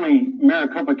was only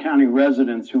Maricopa County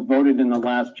residents who voted in the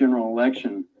last general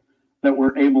election that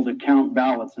were able to count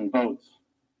ballots and votes,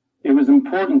 it was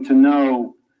important to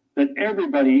know that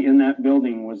everybody in that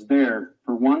building was there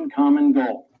for one common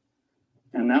goal,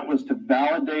 and that was to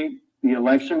validate the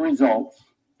election results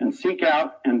and seek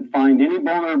out and find any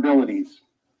vulnerabilities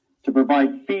to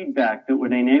provide feedback that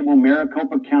would enable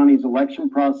Maricopa County's election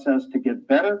process to get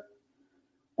better,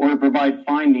 or to provide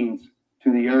findings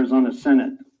to the Arizona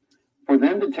Senate for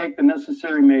them to take the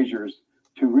necessary measures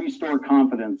to restore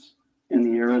confidence in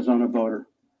the Arizona voter.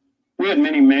 We had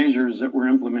many measures that were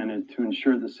implemented to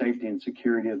ensure the safety and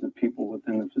security of the people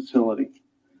within the facility.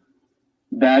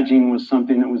 Badging was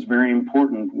something that was very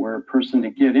important, where a person to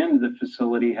get into the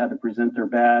facility had to present their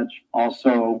badge,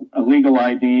 also a legal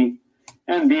ID,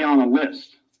 and be on a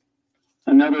list.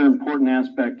 Another important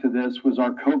aspect to this was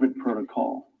our COVID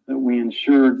protocol, that we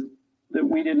ensured that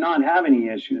we did not have any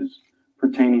issues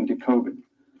pertaining to COVID,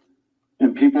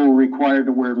 and people were required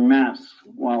to wear masks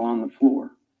while on the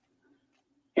floor.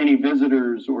 Any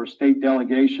visitors or state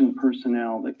delegation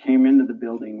personnel that came into the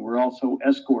building were also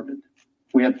escorted.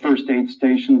 We had first aid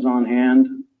stations on hand,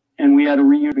 and we had a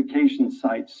reunification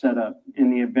site set up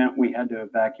in the event we had to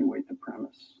evacuate the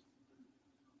premise.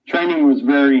 Training was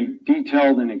very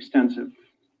detailed and extensive.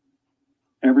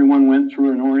 Everyone went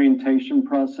through an orientation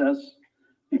process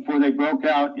before they broke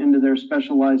out into their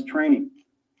specialized training.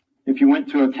 If you went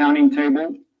to a counting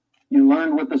table, you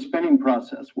learned what the spinning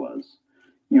process was.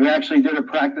 You actually did a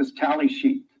practice tally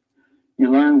sheet.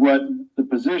 You learned what the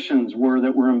positions were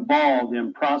that were involved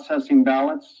in processing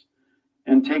ballots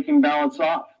and taking ballots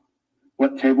off,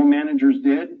 what table managers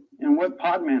did and what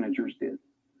pod managers did.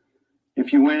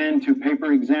 If you went into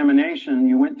paper examination,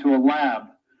 you went to a lab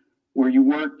where you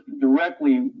worked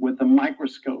directly with the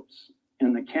microscopes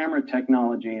and the camera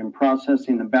technology in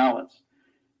processing the ballots,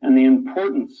 and the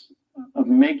importance of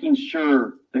making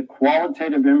sure that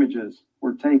qualitative images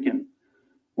were taken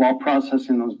while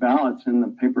processing those ballots in the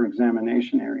paper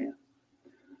examination area.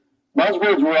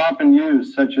 Buzzwords were often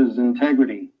used, such as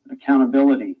integrity,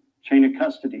 accountability, chain of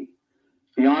custody,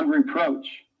 beyond reproach,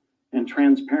 and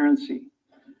transparency.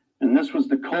 And this was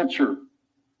the culture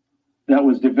that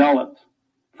was developed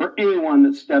for anyone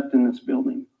that stepped in this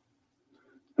building.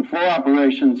 The floor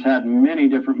operations had many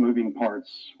different moving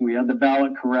parts. We had the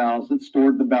ballot corrals that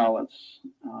stored the ballots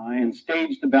and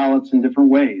staged the ballots in different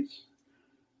ways,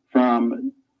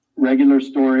 from regular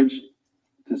storage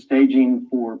to staging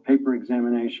for paper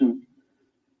examination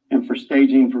and for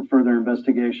staging for further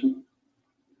investigation.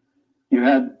 You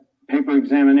had paper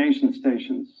examination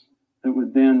stations that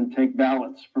would then take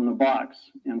ballots from the box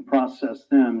and process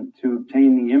them to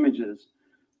obtain the images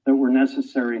that were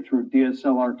necessary through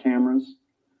DSLR cameras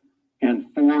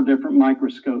and 4 different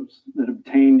microscopes that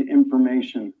obtained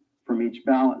information from each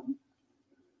ballot.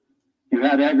 You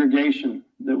had aggregation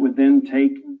that would then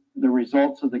take the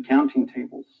results of the counting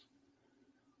tables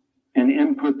and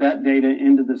input that data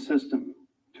into the system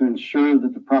to ensure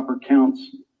that the proper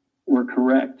counts were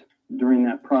correct during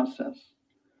that process.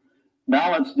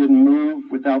 Ballots didn't move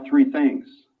without 3 things: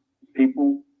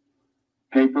 people,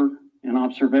 paper, and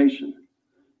observation.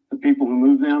 The people who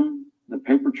moved them, the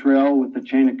paper trail with the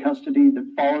chain of custody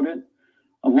that followed it,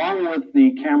 along with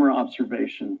the camera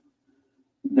observation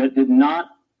that did not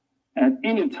at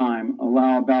any time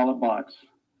allow a ballot box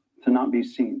to not be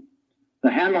seen.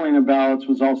 The handling of ballots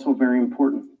was also very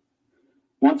important.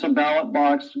 Once a ballot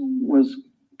box was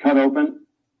cut open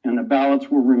and the ballots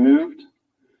were removed,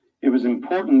 it was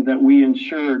important that we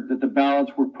ensured that the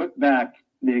ballots were put back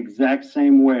the exact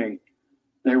same way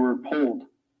they were pulled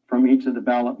from each of the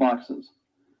ballot boxes.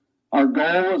 Our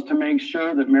goal was to make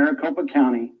sure that Maricopa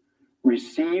County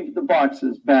received the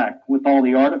boxes back with all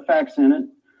the artifacts in it,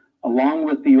 along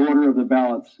with the order of the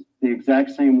ballots, the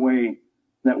exact same way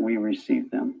that we received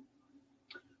them.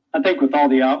 I think with all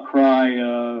the outcry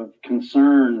of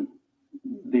concern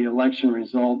the election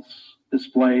results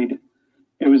displayed,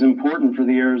 it was important for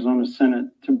the Arizona Senate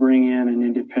to bring in an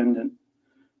independent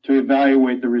to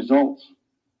evaluate the results.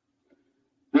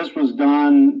 This was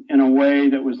done in a way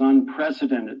that was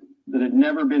unprecedented, that had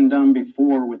never been done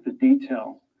before, with the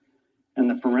detail and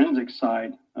the forensic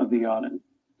side of the audit.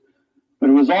 But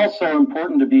it was also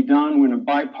important to be done with a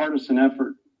bipartisan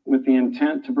effort with the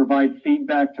intent to provide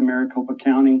feedback to Maricopa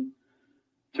County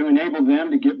to enable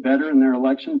them to get better in their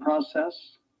election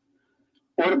process,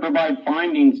 or to provide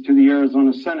findings to the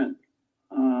Arizona Senate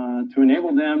to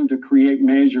enable them to create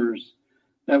measures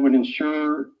that would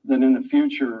ensure that in the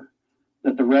future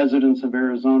that the residents of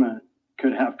Arizona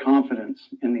could have confidence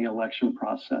in the election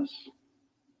process.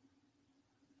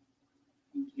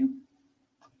 Thank you.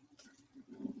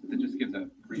 That just gives a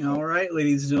brief. All right,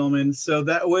 ladies and gentlemen. So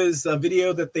that was a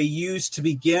video that they used to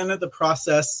begin the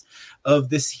process of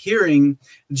this hearing,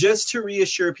 just to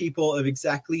reassure people of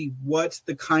exactly what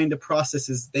the kind of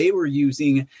processes they were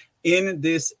using in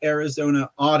this Arizona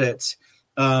audit,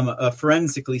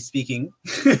 forensically speaking.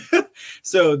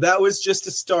 So that was just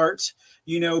a start.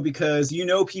 Because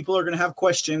people are going to have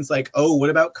questions like, oh, what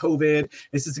about COVID?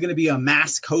 This is going to be a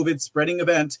mass COVID spreading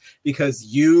event because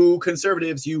you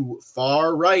conservatives, you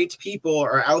far right people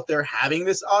are out there having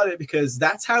this audit, because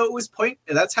that's how it was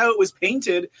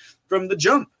painted from the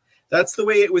jump. That's the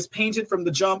way it was painted from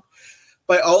the jump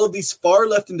by all of these far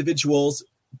left individuals.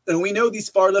 And we know these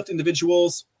far left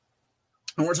individuals,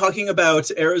 and we're talking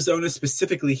about Arizona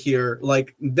specifically here,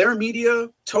 like their media,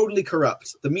 totally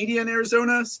corrupt. The media in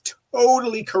Arizona is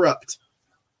totally corrupt.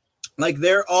 Like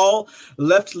they're all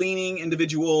left-leaning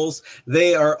individuals.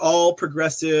 They are all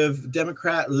progressive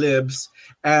Democrat libs,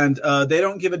 and they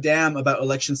don't give a damn about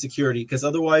election security, because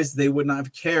otherwise they would not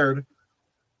have cared.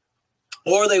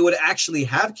 Or they would actually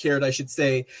have cared, I should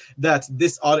say, that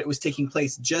this audit was taking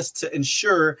place just to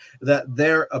ensure that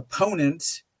their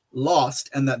opponent lost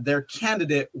and that their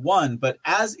candidate won. But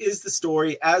as is the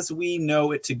story, as we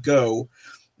know it to go,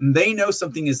 they know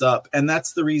something is up, and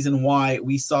that's the reason why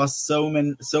we saw so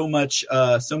much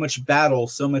battle,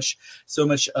 so much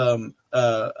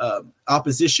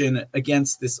opposition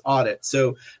against this audit.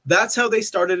 So that's how they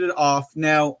started it off.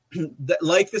 Now,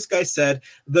 like this guy said,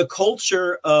 the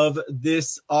culture of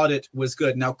this audit was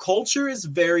good. Now, culture is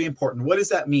very important. What does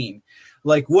that mean?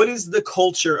 Like, what is the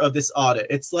culture of this audit?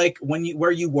 It's like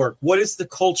where you work. What is the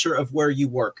culture of where you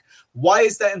work? Why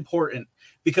is that important?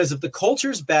 Because if the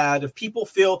culture's bad, if people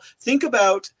think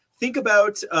about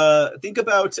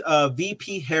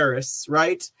VP Harris,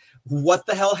 right? What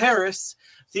the hell, Harris?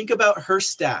 Think about her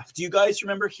staff. Do you guys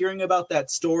remember hearing about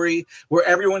that story where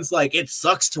everyone's like, it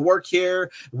sucks to work here.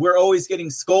 We're always getting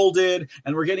scolded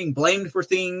and we're getting blamed for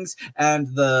things. And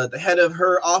the head of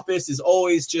her office is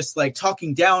always just like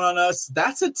talking down on us.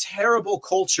 That's a terrible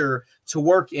culture to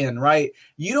work in, right?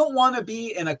 You don't want to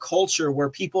be in a culture where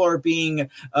people are being,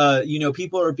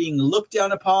 looked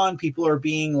down upon. People are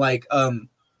being like,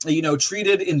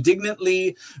 treated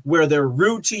indignantly, where they're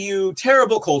rude to you.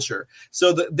 Terrible culture.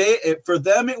 So for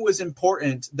them, it was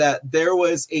important that there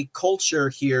was a culture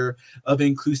here of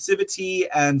inclusivity,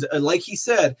 and like he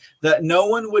said, that no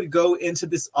one would go into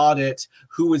this audit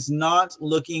who was not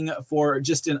looking for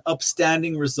just an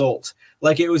upstanding result.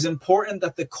 Like, it was important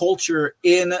that the culture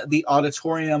in the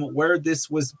auditorium where this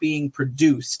was being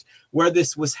produced, where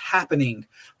this was happening,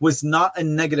 was not a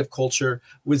negative culture,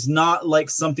 was not like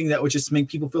something that would just make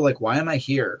people feel like, why am I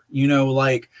here?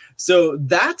 So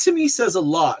that to me says a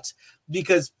lot,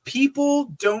 because people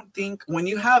don't think, when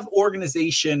you have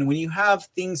organization, when you have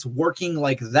things working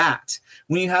like that,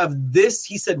 when you have this,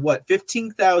 he said,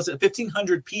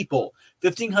 1,500 people,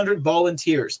 1,500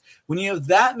 volunteers. When you have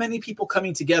that many people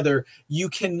coming together, you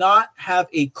cannot have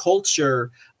a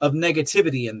culture of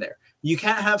negativity in there. You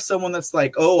can't have someone that's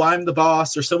like, oh, I'm the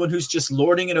boss, or someone who's just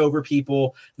lording it over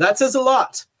people. That says a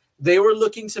lot. They were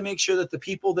looking to make sure that the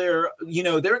people there,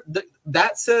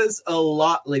 that says a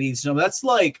lot, ladies and gentlemen.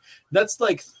 That's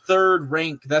like third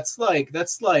rank. That's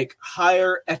like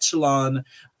higher echelon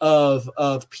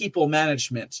of people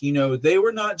management. They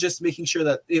were not just making sure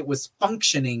that it was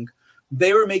functioning.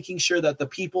 They were making sure that the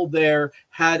people there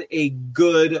had a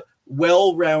good,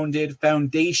 well-rounded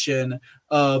foundation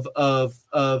of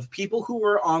people who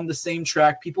were on the same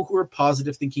track, people who were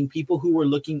positive thinking, people who were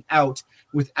looking out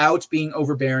without being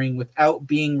overbearing, without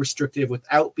being restrictive,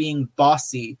 without being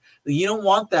bossy. You don't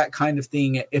want that kind of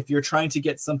thing if you're trying to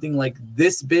get something like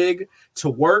this big to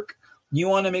work. You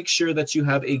want to make sure that you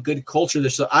have a good culture there.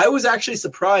 So I was actually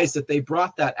surprised that they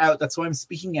brought that out. That's why I'm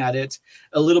speaking at it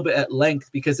a little bit at length,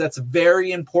 because that's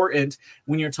very important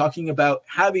when you're talking about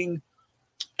having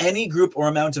any group or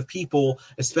amount of people,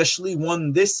 especially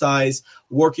one this size,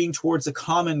 working towards a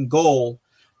common goal.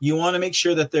 You want to make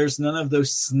sure that there's none of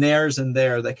those snares in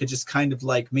there that could just kind of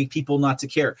like make people not to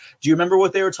care. Do you remember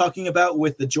what they were talking about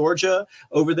with the Georgia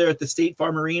over there at the State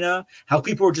Farm Arena? How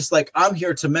people were just like, I'm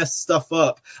here to mess stuff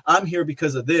up. I'm here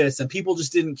because of this. And people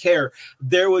just didn't care.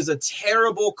 There was a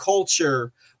terrible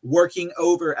culture working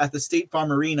over at the State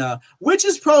Farm Arena, which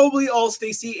is probably all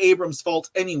Stacey Abrams' fault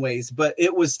anyways, but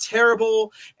it was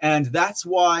terrible, and that's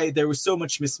why there was so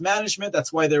much mismanagement.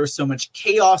 That's why there was so much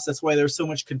chaos. That's why there was so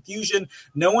much confusion.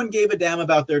 No one gave a damn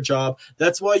about their job.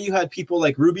 That's why you had people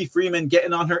like Ruby Freeman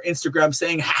getting on her Instagram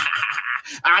saying, ha, ha, ha,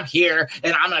 I'm here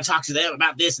and I'm going to talk to them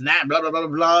about this and that, blah, blah, blah,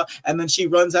 blah, blah. And then she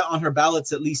runs out on her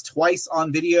ballots at least twice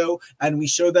on video. And we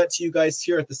show that to you guys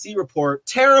here at the C Report.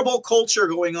 Terrible culture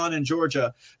going on in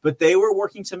Georgia, but they were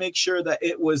working to make sure that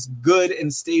it was good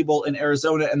and stable in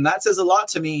Arizona. And that says a lot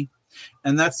to me.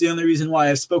 And that's the only reason why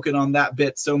I've spoken on that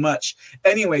bit so much.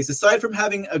 Anyways, aside from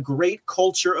having a great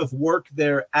culture of work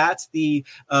there at the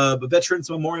Veterans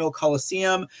Memorial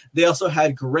Coliseum, they also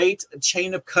had great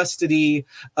chain of custody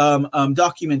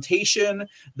documentation.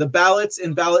 The ballots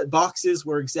in ballot boxes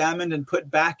were examined and put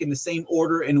back in the same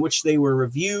order in which they were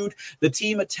reviewed. The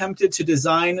team attempted to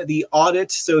design the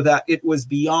audit so that it was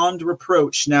beyond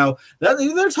reproach. Now,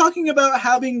 they're talking about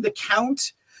having the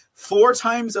count 4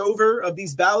 times over of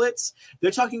these ballots. They're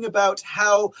talking about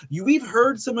how we've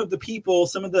heard some of the people,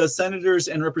 some of the senators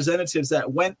and representatives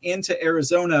that went into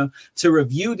Arizona to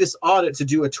review this audit, to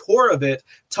do a tour of it,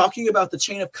 talking about the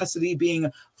chain of custody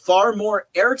being far more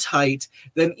airtight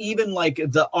than even like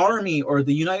the Army or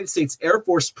the United States Air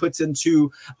Force puts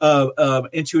into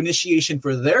initiation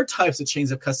for their types of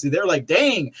chains of custody. They're like,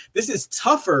 dang, this is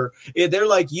tougher. They're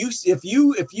like, if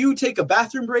you take a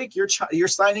bathroom break, you're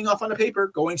signing off on a paper,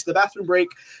 going to the bathroom break,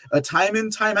 time in,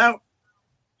 time out.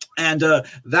 And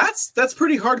that's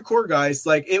pretty hardcore, guys.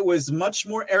 Like, it was much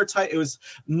more airtight. It was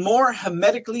more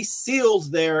hermetically sealed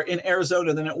there in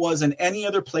Arizona than it was in any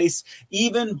other place,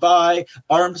 even by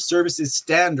armed services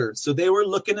standards. So they were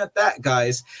looking at that,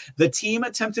 guys. The team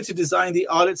attempted to design the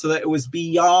audit so that it was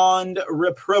beyond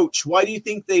reproach. Why do you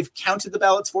think they've counted the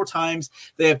ballots 4 times?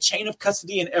 They have chain of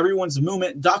custody and everyone's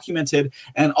movement documented.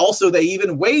 And also they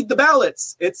even weighed the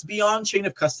ballots. It's beyond chain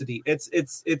of custody.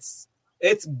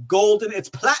 It's golden. It's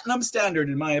platinum standard,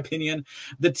 in my opinion.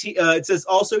 It says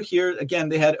also here, again,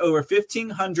 they had over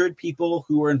 1,500 people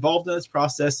who were involved in this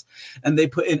process, and they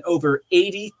put in over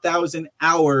 80,000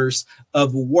 hours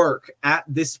of work at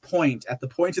this point. At the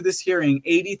point of this hearing,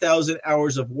 80,000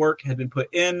 hours of work had been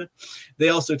put in. They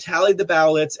also tallied the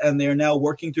ballots, and they're now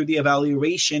working through the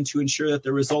evaluation to ensure that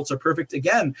the results are perfect.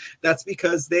 Again, that's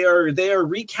because they are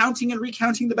recounting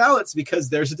the ballots because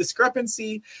there's a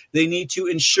discrepancy. They need to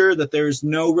ensure that there's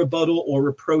no rebuttal or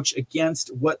reproach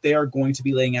against what they are going to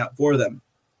be laying out for them.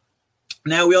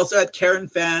 Now, we also had Karen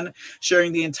Fann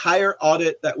sharing the entire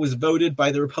audit that was voted by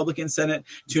the Republican Senate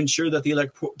to ensure that the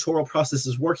electoral process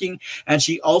is working. And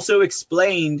she also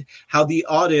explained how the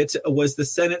audit was the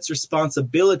Senate's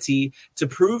responsibility to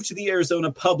prove to the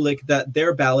Arizona public that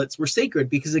their ballots were sacred.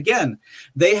 Because, again,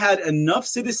 they had enough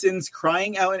citizens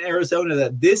crying out in Arizona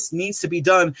that this needs to be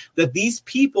done, that these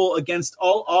people, against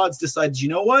all odds, decided, you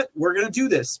know what, we're going to do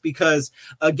this. Because,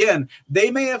 again,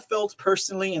 they may have felt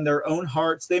personally in their own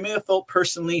hearts, they may have felt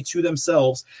personally to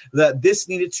themselves that this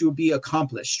needed to be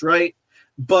accomplished, right?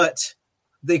 But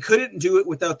they couldn't do it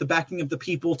without the backing of the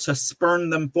people to spurn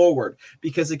them forward.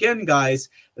 Because again, guys,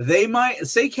 they might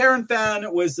say Karen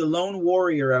Fann was the lone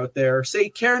warrior out there. Say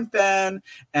Karen Fann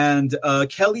and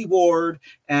Kelly Ward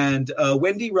and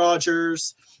Wendy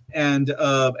Rogers and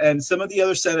some of the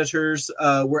other senators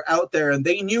were out there, and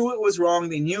they knew it was wrong,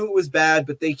 they knew it was bad,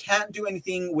 but they can't do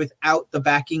anything without the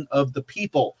backing of the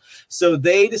people. So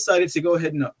they decided to go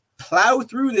ahead and plow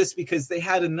through this because they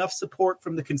had enough support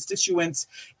from the constituents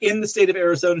in the state of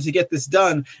Arizona to get this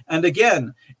done. And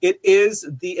again,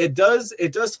 it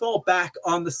does fall back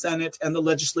on the Senate and the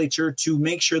legislature to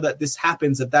make sure that this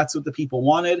happens, if that's what the people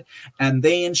wanted, and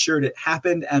they ensured it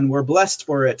happened, and we're blessed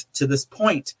for it to this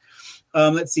point.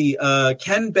 Let's see.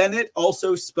 Ken Bennett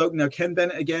also spoke. Now, Ken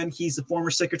Bennett, again, he's the former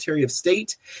Secretary of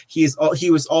State. He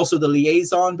was also the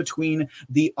liaison between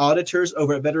the auditors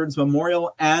over at Veterans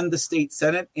Memorial and the state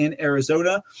Senate in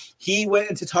Arizona. He went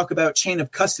in to talk about chain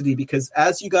of custody because,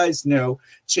 as you guys know,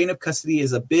 chain of custody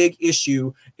is a big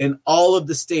issue in all of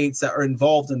the states that are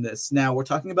involved in this. Now, we're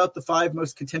talking about the 5 to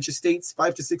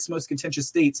 6 most contentious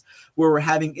states where we're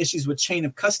having issues with chain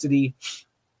of custody.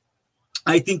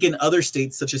 I think in other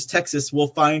states, such as Texas, we'll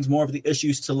find more of the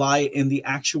issues to lie in the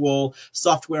actual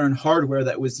software and hardware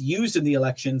that was used in the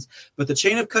elections. But the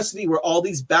chain of custody where all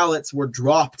these ballots were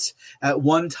dropped at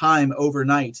one time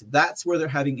overnight, that's where they're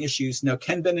having issues. Now,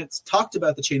 Ken Bennett talked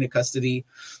about the chain of custody.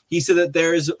 He said that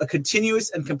there is a continuous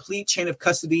and complete chain of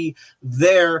custody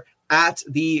there at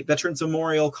the Veterans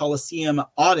Memorial Coliseum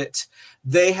audit.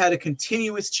 they had a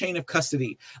continuous chain of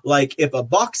custody. Like if a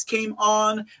box came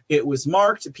on, it was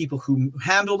marked. People who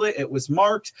handled it, it was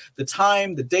marked. The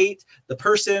time, the date, the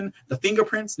person, the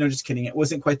fingerprints. No, just kidding. It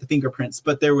wasn't quite the fingerprints,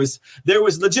 but there was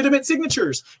legitimate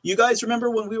signatures. You guys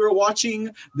remember when we were watching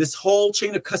this whole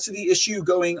chain of custody issue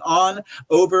going on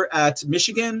over at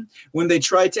Michigan, when they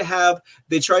tried to have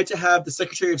the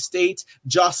Secretary of State,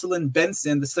 Jocelyn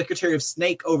Benson, the Secretary of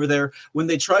Snake over there, when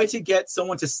they tried to get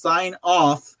someone to sign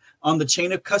off on the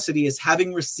chain of custody as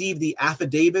having received the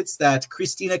affidavits that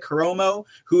Christina Caromo,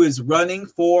 who is running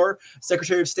for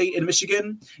Secretary of State in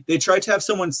Michigan, they tried to have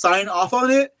someone sign off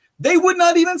on it. They would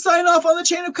not even sign off on the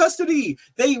chain of custody.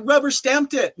 They rubber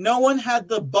stamped it. No one had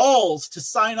the balls to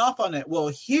sign off on it. Well,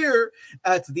 here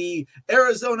at the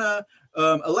Arizona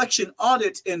election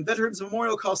audit in Veterans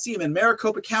Memorial Coliseum in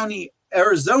Maricopa County,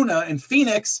 Arizona, and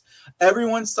Phoenix,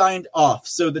 everyone signed off.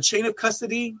 So the chain of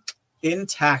custody,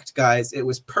 intact, guys. It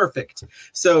was perfect.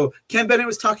 So Ken Bennett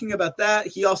was talking about that.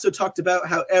 He also talked about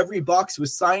how every box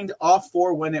was signed off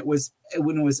for when it was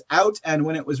out and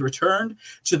when it was returned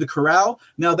to the corral.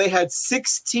 Now they had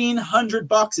 1,600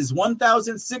 boxes,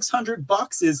 1,600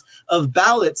 boxes of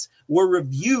ballots were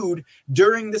reviewed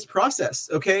during this process.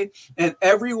 Okay. And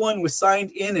everyone was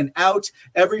signed in and out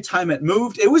every time it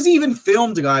moved. It was even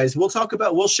filmed, guys. We'll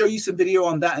show you some video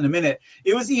on that in a minute.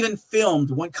 It was even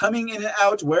filmed when coming in and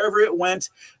out, wherever it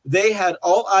went. They had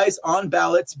all eyes on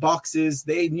ballots, boxes.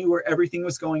 They knew where everything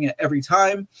was going at every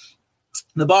time.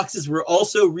 The boxes were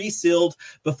also resealed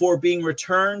before being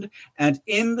returned and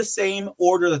in the same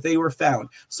order that they were found.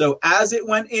 So as it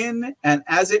went in and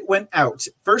as it went out,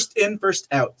 first in, first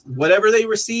out, whatever they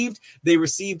received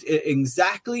it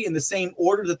exactly in the same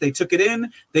order that they took it in.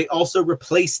 They also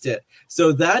replaced it.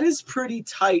 So that is pretty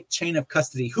tight chain of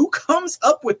custody. Who comes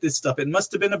up with this stuff? It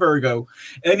must have been a Virgo.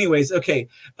 Anyways, okay.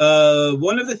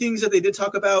 One of the things that they did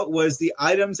talk about was the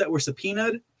items that were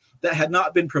subpoenaed that had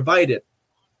not been provided.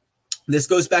 This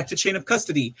goes back to chain of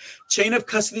custody. Chain of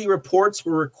custody reports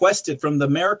were requested from the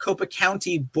Maricopa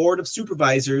County Board of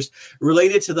Supervisors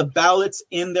related to the ballots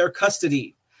in their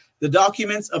custody. The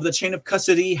documents of the chain of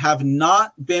custody have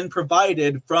not been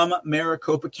provided from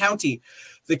Maricopa County.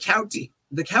 The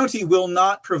county will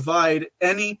not provide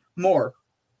any more.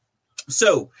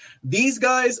 So these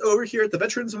guys over here at the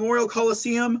Veterans Memorial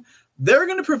Coliseum, they're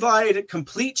going to provide a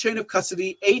complete chain of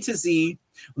custody, A to Z,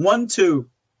 1 to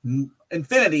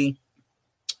infinity,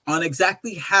 on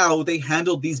exactly how they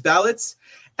handled these ballots.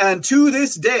 And to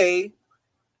this day,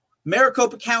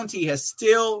 Maricopa County has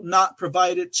still not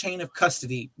provided chain of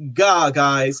custody.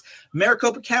 Guys,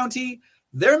 Maricopa County,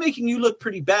 they're making you look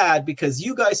pretty bad because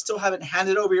you guys still haven't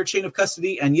handed over your chain of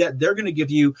custody, and yet they're going to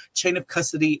give you chain of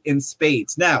custody in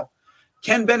spades. Now,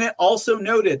 Ken Bennett also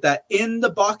noted that in the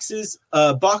boxes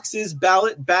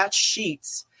ballot batch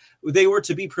sheets, they were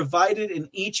to be provided in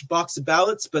each box of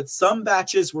ballots, but some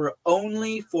batches were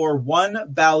only for one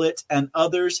ballot and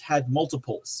others had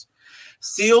multiples.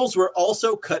 Seals were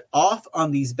also cut off on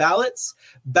these ballots.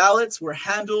 Ballots were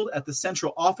handled at the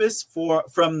central office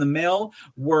from the mail,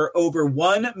 where over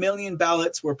 1 million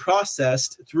ballots were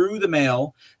processed through the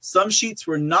mail. Some sheets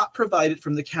were not provided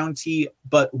from the county,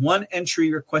 but one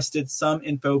entry requested some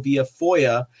info via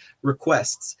FOIA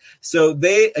requests. So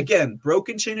they, again,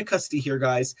 broken chain of custody here,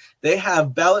 guys. They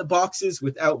have ballot boxes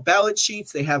without ballot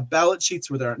sheets. They have ballot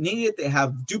sheets where they aren't needed. They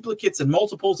have duplicates and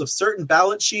multiples of certain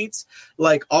ballot sheets.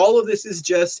 Like, all of this is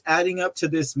just adding up to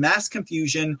this mass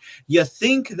confusion. You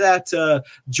think that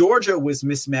Georgia was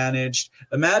mismanaged.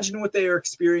 Imagine what they are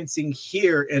experiencing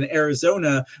here in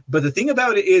Arizona. But the thing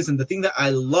about it is, and the thing that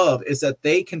I love, is that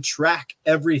they can track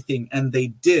everything, and they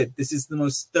did. This is the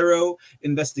most thorough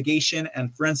investigation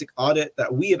and forensic audit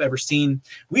that we have ever seen.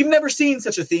 We've never seen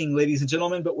such a thing, ladies and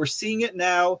gentlemen, but we're seeing it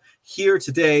now here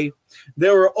today.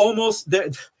 There were almost there.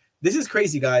 This is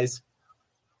crazy, guys.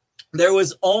 There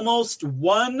was almost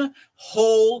one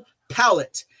whole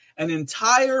pallet, an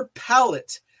entire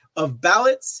pallet of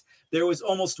ballots. There was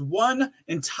almost one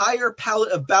entire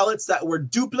pallet of ballots that were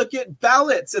duplicate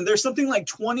ballots. And there's something like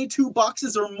 22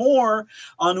 boxes or more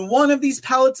on one of these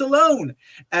pallets alone.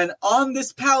 And on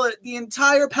this pallet, the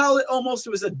entire pallet almost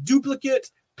was a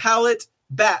duplicate ballot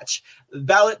patch.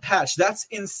 That's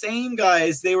insane,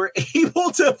 guys. They were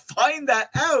able to find that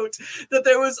out, that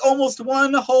there was almost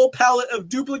one whole pallet of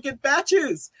duplicate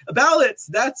ballots.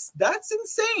 That's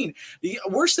insane.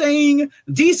 We're saying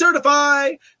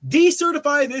decertify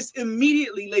this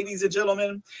immediately, ladies and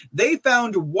gentlemen. They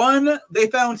found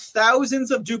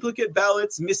thousands of duplicate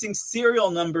ballots missing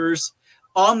serial numbers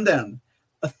on them.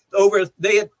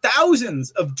 They had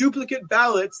thousands of duplicate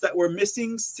ballots that were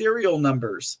missing serial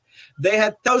numbers. They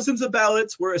had thousands of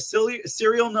ballots where a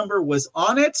serial number was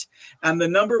on it, and the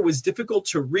number was difficult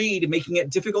to read, making it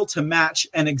difficult to match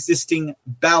an existing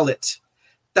ballot.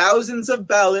 Thousands of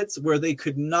ballots where they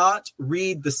could not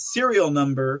read the serial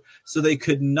number, so they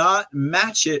could not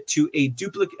match it to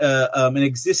an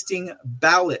existing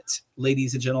ballot,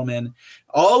 ladies and gentlemen.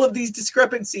 All of these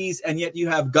discrepancies, and yet you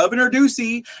have Governor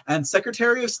Ducey and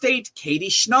Secretary of State Katie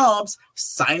Schnaubs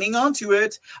signing onto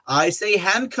it. I say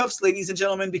handcuffs, ladies and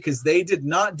gentlemen, because they did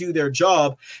not do their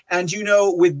job. And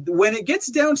when it gets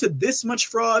down to this much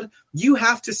fraud, you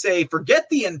have to say, forget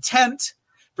the intent.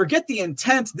 Forget the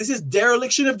intent. This is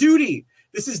dereliction of duty.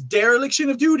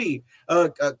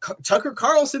 Tucker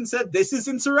Carlson said this is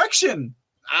insurrection.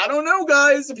 I don't know,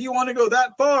 guys, if you want to go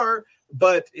that far,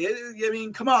 but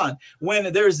come on.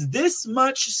 When there's this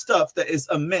much stuff that is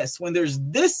amiss, when there's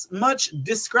this much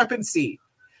discrepancy,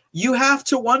 you have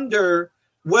to wonder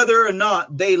whether or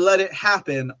not they let it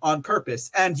happen on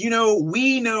purpose. And,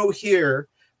 we know here,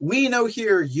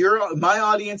 you're my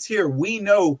audience here, we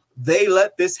know they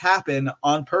let this happen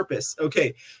on purpose.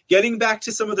 Okay, getting back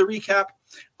to some of the recap,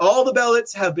 all the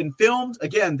ballots have been filmed.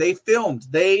 Again, they filmed.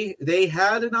 They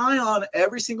had an eye on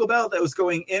every single ballot that was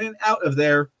going in and out of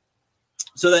there,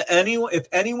 so that if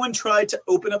anyone tried to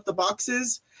open up the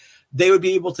boxes, they would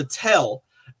be able to tell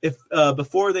if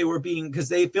before they were because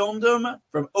they filmed them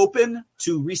from open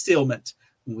to resealment.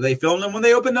 They filmed them when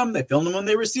they opened them. They filmed them when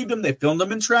they received them. They filmed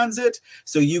them in transit.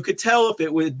 So you could tell if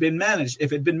it had been managed,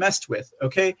 if it had been messed with.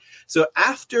 Okay. So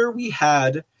after we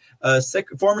had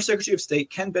former Secretary of State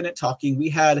Ken Bennett talking, we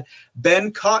had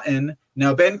Ben Cotton.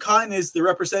 Now, Ben Cotton is the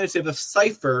representative of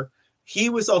Cypher. He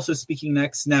was also speaking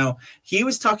next. Now, he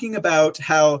was talking about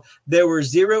how there were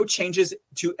zero changes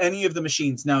to any of the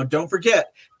machines. Now, don't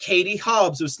forget, Katie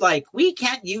Hobbs was like, we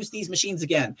can't use these machines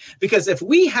again, because if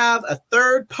we have a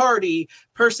third-party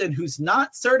person who's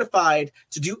not certified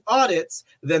to do audits,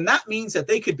 then that means that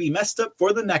they could be messed up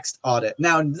for the next audit.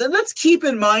 Now, let's keep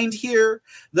in mind here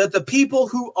that the people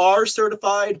who are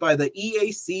certified by the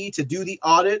EAC to do the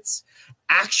audits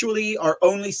actually are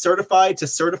only certified to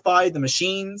certify the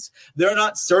machines. They're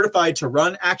not certified to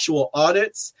run actual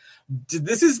audits.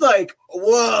 This is like,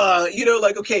 whoa,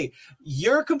 okay,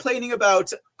 you're complaining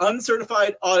about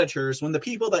uncertified auditors when the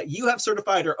people that you have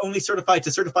certified are only certified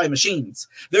to certify machines.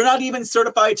 They're not even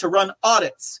certified to run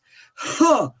audits.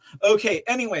 Okay,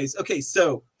 anyways,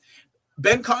 so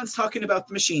Ben Cotton's talking about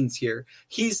the machines here.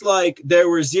 He's like, there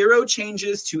were zero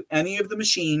changes to any of the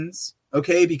machines.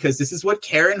 Okay, because this is what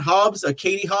Katie Hobbs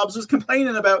was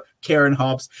complaining about.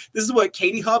 This is what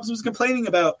Katie Hobbs was complaining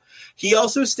about. He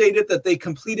also stated that they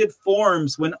completed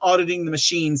forms when auditing the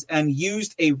machines and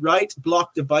used a write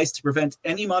block device to prevent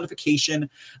any modification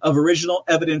of original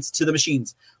evidence to the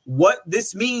machines. What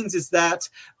this means is that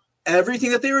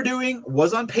everything that they were doing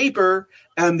was on paper,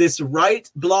 and this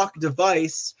write block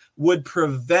device would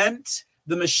prevent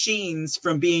the machines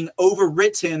from being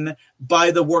overwritten by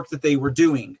the work that they were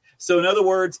doing. So in other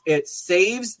words, it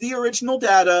saves the original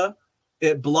data,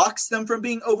 it blocks them from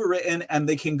being overwritten, and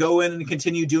they can go in and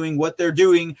continue doing what they're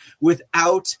doing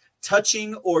without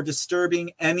touching or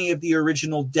disturbing any of the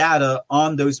original data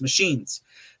on those machines.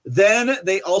 Then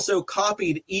they also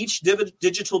copied each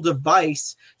digital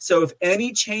device, so if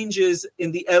any changes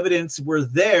in the evidence were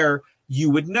there,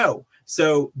 you would know.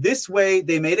 So this way,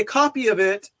 they made a copy of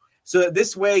it, so that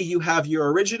this way you have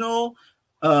your original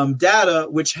data,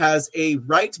 which has a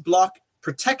write block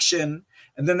protection,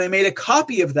 and then they made a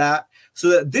copy of that, so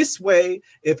that this way,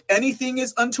 if anything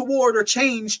is untoward or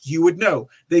changed, you would know.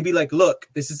 They'd be like, look,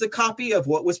 this is a copy of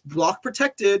what was block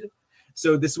protected,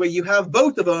 so this way you have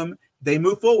both of them. They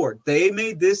move forward. They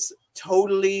made this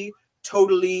totally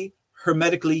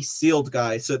hermetically sealed,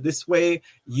 guys, so this way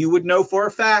you would know for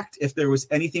a fact if there was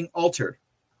anything altered.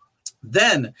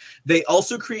 Then they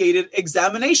also created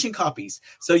examination copies.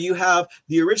 So you have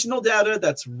the original data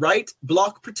that's write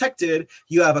block protected.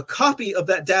 You have a copy of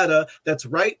that data that's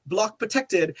write block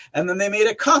protected. And then they made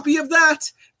a copy of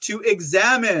that to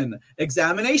examine.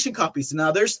 Examination copies. So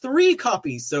now there's 3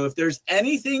 copies. So if there's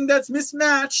anything that's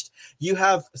mismatched, you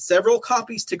have several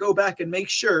copies to go back and make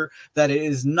sure that it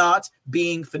is not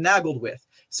being finagled with.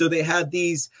 So they had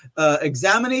these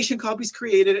examination copies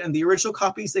created, and the original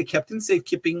copies they kept in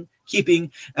safekeeping.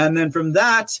 And then from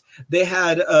that, they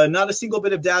had not a single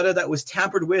bit of data that was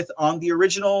tampered with on the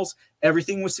originals.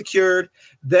 Everything was secured.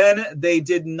 Then they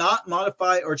did not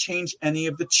modify or change any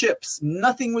of the chips.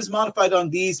 Nothing was modified on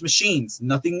these machines.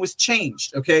 Nothing was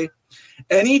changed, okay?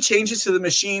 Any changes to the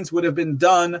machines would have been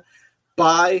done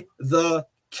by the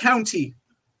county.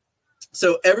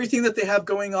 So everything that they have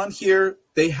going on here,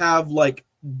 they have like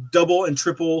double and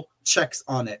triple checks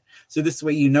on it. So this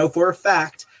way you know for a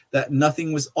fact that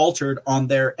nothing was altered on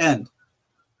their end.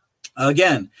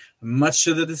 Again, much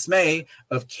to the dismay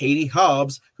of Katie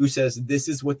Hobbs, who says this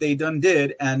is what they done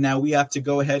did, and now we have to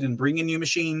go ahead and bring in new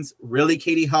machines. Really,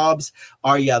 Katie Hobbs,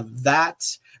 are you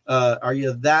that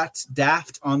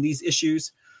daft on these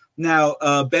issues? Now,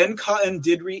 Ben Cotton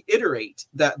did reiterate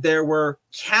that there were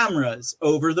cameras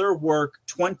over their work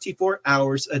 24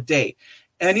 hours a day.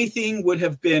 Anything would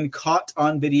have been caught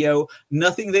on video.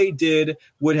 Nothing they did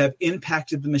would have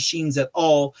impacted the machines at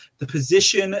all. The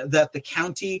position that the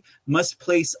county must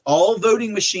place all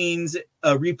voting machines,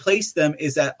 replace them,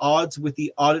 is at odds with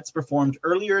the audits performed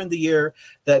earlier in the year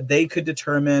that they could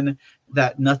determine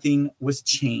that nothing was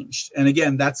changed. And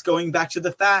again, that's going back to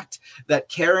the fact that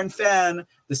Karen Fann,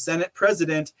 the Senate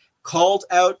president, called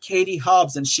out Katie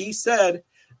Hobbs, and she said,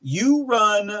 you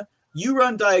run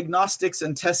diagnostics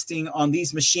and testing on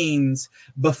these machines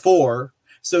before,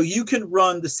 so you can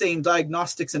run the same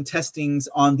diagnostics and testings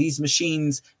on these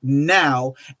machines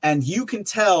now, and you can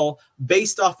tell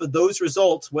based off of those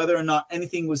results whether or not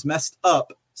anything was messed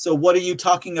up. So what are you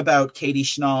talking about, Katie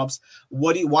Schnaubs?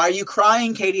 Why are you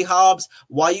crying, Katie Hobbs?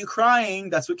 Why are you crying?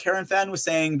 That's what Karen Fann was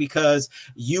saying, because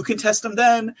you can test them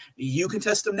then, you can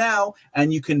test them now,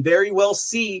 and you can very well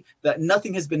see that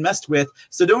nothing has been messed with.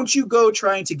 So don't you go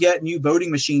trying to get new voting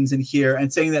machines in here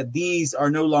and saying that these are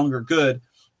no longer good.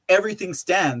 Everything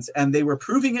stands, and they were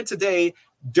proving it today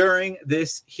during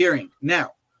this hearing.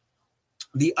 Now,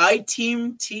 the IT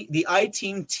team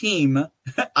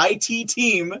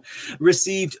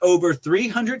received over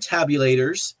 300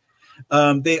 tabulators.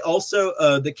 They also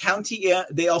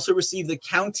received the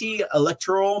county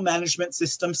electoral management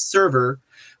system server,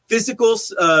 physical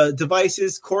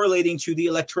devices correlating to the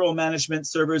electoral management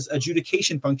server's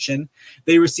adjudication function.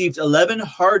 They received 11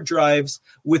 hard drives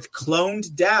with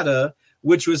cloned data,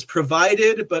 which was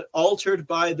provided but altered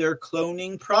by their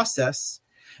cloning process.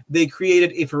 They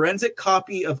created a forensic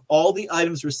copy of all the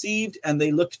items received, and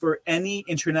they looked for any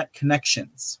internet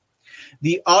connections.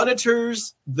 The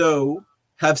auditors, though,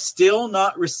 have still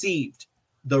not received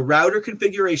the router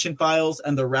configuration files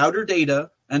and the router data.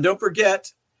 And don't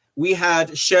forget, we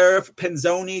had Sheriff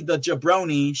Penzoni, the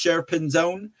jabroni, Sheriff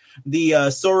Penzone, the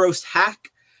Soros hack.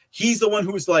 He's the one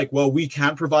who's like, well, we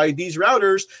can't provide these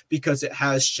routers because it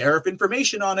has sheriff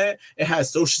information on it. It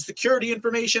has social security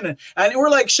information. And we're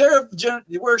like, Sheriff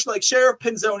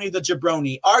Penzoni, the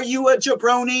jabroni. Are you a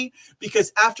jabroni?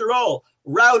 Because after all,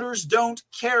 routers don't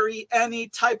carry any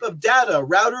type of data.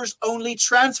 Routers only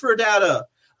transfer data.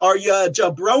 Are you a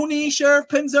jabroni, Sheriff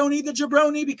Penzoni, the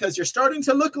jabroni? Because you're starting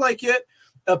to look like it.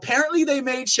 Apparently, they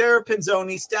made Sheriff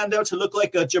Penzoni stand out to look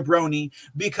like a jabroni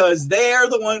because they're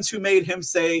the ones who made him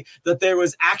say that there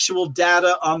was actual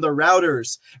data on the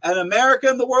routers. And America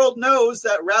and the world knows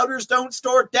that routers don't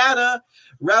store data.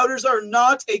 Routers are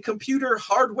not a computer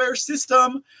hardware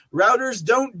system. Routers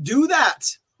don't do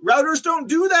that. Routers don't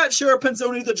do that, Sheriff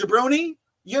Penzoni, the jabroni.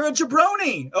 You're a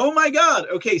jabroni. Oh, my God.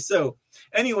 Okay, so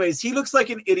anyways, he looks like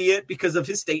an idiot because of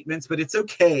his statements, but it's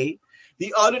okay.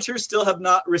 The auditors still have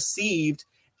not received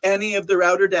any of the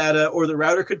router data or the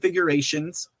router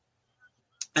configurations,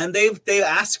 and they've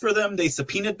asked for them. They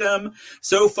subpoenaed them.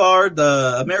 So far,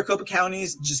 the Maricopa County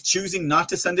is just choosing not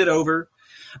to send it over.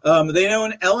 They know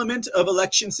an element of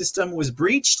election system was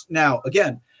breached. Now,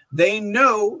 again, they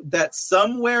know that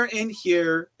somewhere in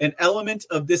here, an element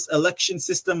of this election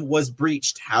system was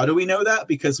breached. How do we know that?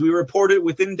 Because we reported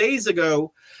within days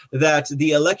ago that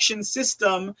the election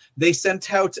system, they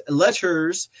sent out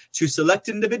letters to select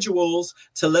individuals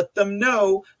to let them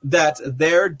know that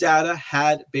their data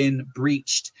had been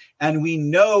breached. And we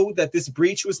know that this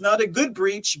breach was not a good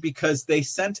breach because they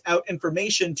sent out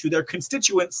information to their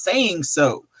constituents saying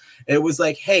so. It was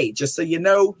like, hey, just so you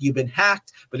know, you've been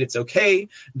hacked, but it's okay.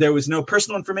 There was no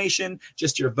personal information,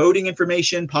 just your voting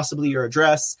information, possibly your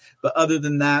address. But other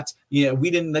than that,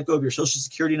 we didn't let go of your social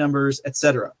security numbers,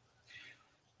 etc.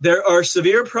 There are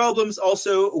severe problems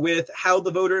also with how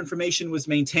the voter information was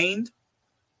maintained.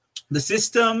 The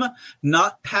system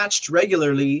not patched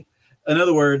regularly. In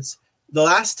other words, the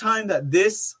last time that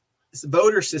this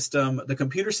voter system, the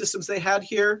computer systems they had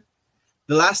here,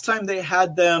 the last time they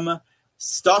had them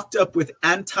stocked up with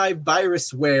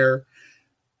antivirusware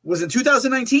was in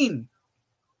 2019.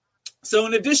 So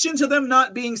in addition to them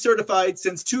not being certified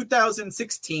since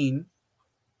 2016,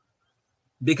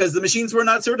 because the machines were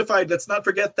not certified, let's not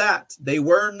forget that. They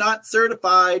were not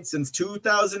certified since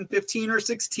 2015 or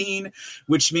 16,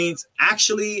 which means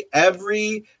actually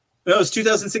every No, it's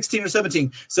 2016 or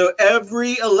 17. So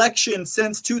every election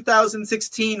since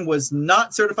 2016 was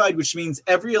not certified, which means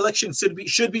every election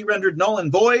should be rendered null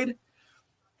and void.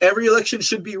 Every election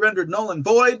should be rendered null and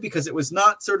void because it was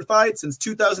not certified since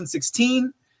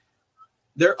 2016.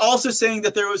 They're also saying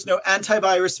that there was no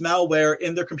antivirus malware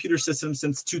in their computer system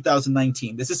since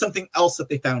 2019. This is something else that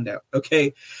they found out,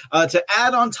 okay? To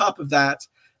add on top of that,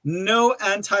 no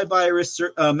antivirus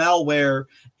malware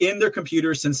in their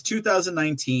computer since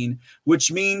 2019,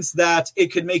 which means that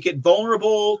it could make it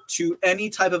vulnerable to any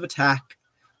type of attack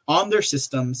on their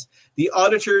systems. The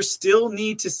auditors still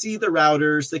need to see the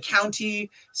routers. The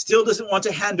county still doesn't want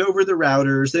to hand over the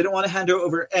routers. They don't want to hand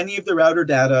over any of the router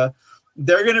data.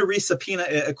 They're going to resubpoena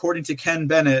it, according to Ken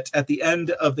Bennett at the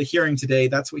end of the hearing today.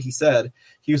 That's what he said.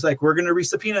 He was like, we're going to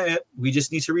resubpoena it. We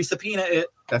just need to resubpoena it.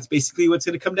 That's basically what's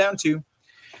going to come down to.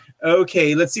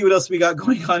 Okay, let's see what else we got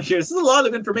going on here. This is a lot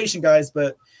of information, guys,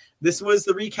 but this was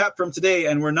the recap from today,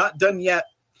 and we're not done yet.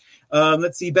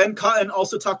 Let's see. Ben Cotton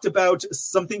also talked about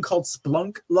something called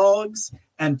Splunk logs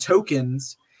and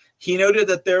tokens. He noted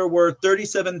that there were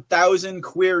 37,000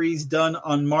 queries done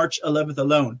on March 11th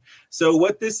alone. So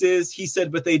what this is, he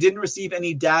said, but they didn't receive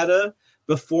any data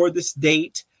before this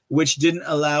date, which didn't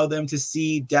allow them to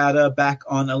see data back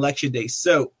on election day.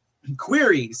 So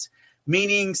queries,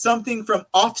 meaning something from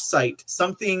offsite,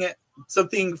 something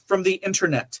from the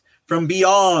internet, from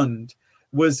beyond,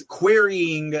 was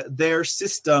querying their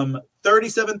system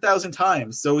 37,000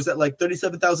 times. So is that like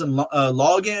 37,000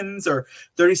 logins or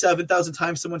 37,000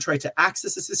 times someone tried to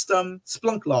access the system?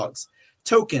 Splunk logs,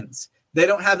 tokens. They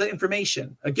don't have that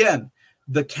information. Again,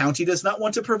 the county does not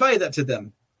want to provide that to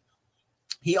them.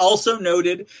 He also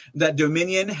noted that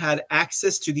Dominion had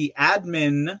access to the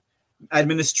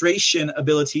administration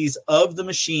abilities of the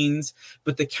machines,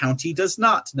 but the county does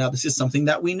not. Now, this is something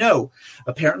that we know.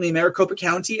 Apparently, Maricopa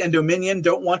County and Dominion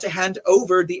don't want to hand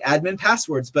over the admin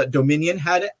passwords, but Dominion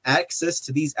had access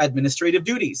to these administrative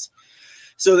duties.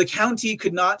 So the county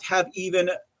could not have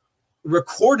even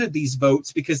recorded these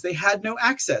votes because they had no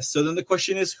access. So then the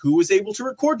question is, who was able to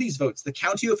record these votes? The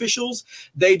county officials,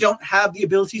 they don't have the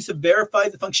ability to verify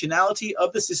the functionality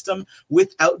of the system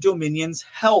without Dominion's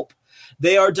help.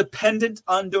 They are dependent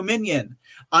on Dominion.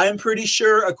 I'm pretty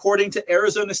sure, according to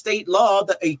Arizona state law,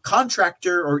 that a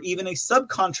contractor or even a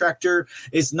subcontractor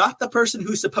is not the person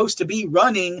who's supposed to be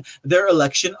running their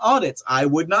election audits. I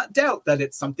would not doubt that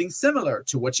it's something similar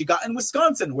to what you got in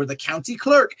Wisconsin, where the county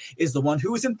clerk is the one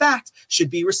who is, in fact, should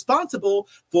be responsible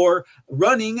for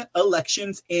running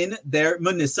elections in their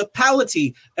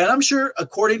municipality. And I'm sure,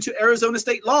 according to Arizona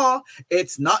state law,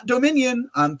 it's not Dominion.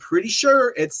 I'm pretty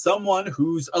sure it's someone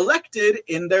who's elected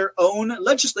in their own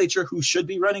legislature who should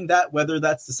be running that, whether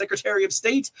that's the Secretary of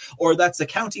State or that's the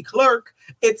county clerk.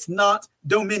 It's not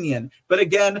Dominion. But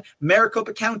again,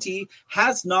 Maricopa County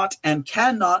has not and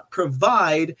cannot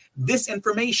provide this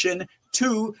information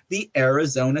to the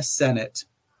Arizona Senate.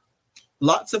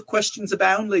 Lots of questions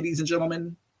abound, ladies and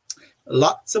gentlemen.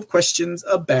 Lots of questions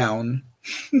abound.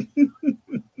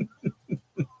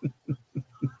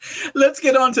 Let's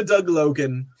get on to Doug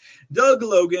Logan. Doug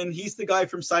Logan, he's the guy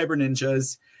from Cyber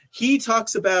Ninjas. He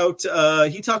talks about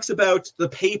the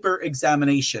paper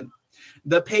examination.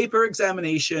 The paper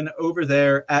examination over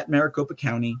there at Maricopa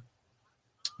County.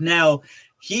 Now,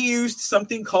 he used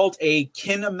something called a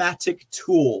kinematic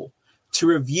tool to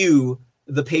review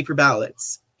the paper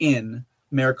ballots in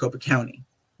Maricopa County.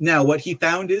 Now, what he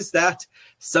found is that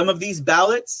some of these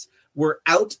ballots were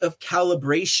out of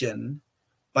calibration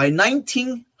by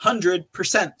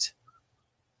 1,900%.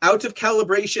 Out of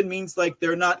calibration means like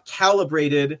they're not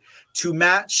calibrated to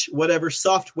match whatever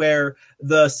software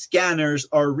the scanners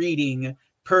are reading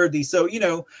per the. So,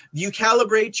 you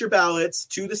calibrate your ballots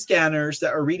to the scanners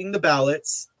that are reading the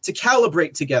ballots to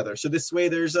calibrate together. So this way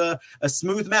there's a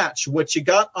smooth match. What you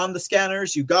got on the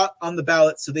scanners, you got on the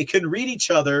ballots, so they can read each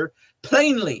other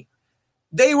plainly.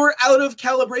 They were out of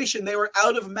calibration. They were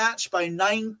out of match by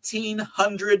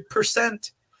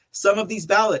 1,900%. Some of these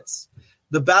ballots.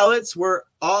 The ballots were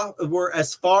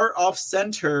as far off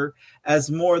center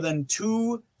as more than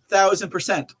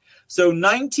 2,000%. So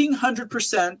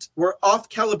 1,900% were off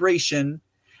calibration,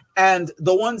 and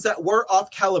the ones that were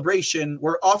off calibration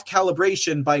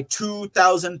by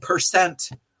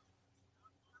 2,000%.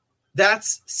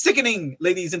 That's sickening,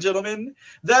 ladies and gentlemen.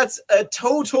 That's a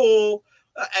total.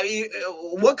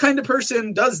 What kind of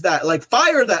person does that? Like,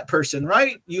 fire that person,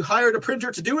 right? You hired a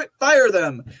printer to do it, fire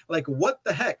them. Like, what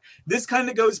the heck? This kind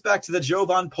of goes back to the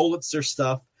Jovan Pulitzer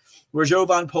stuff, where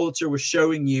Jovan Pulitzer was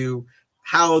showing you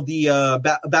how the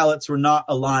ballots were not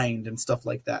aligned and stuff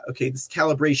like that. Okay, this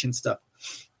calibration stuff.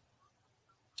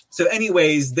 So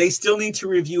anyways, they still need to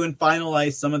review and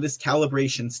finalize some of this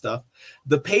calibration stuff.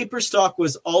 The paper stock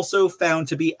was also found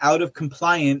to be out of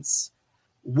compliance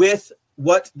with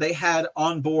what they had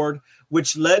on board,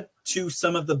 which led to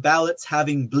some of the ballots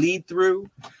having bleed through.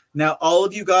 Now, all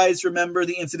of you guys remember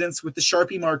the incidents with the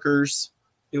Sharpie markers.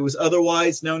 It was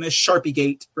otherwise known as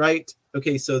Sharpiegate, right?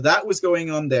 Okay, so that was going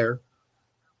on there.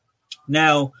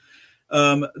 Now,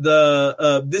 so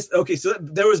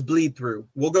there was bleed through.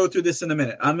 We'll go through this in a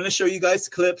minute. I'm going to show you guys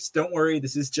clips. Don't worry.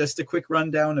 This is just a quick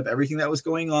rundown of everything that was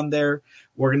going on there.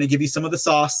 We're going to give you some of the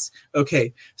sauce.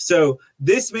 Okay. So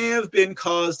this may have been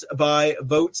caused by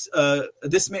votes. So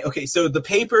the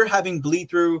paper having bleed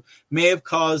through may have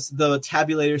caused the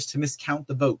tabulators to miscount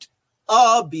the vote.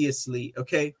 Obviously.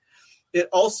 Okay.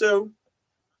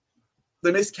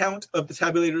 The miscount of the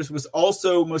tabulators was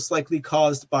also most likely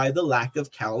caused by the lack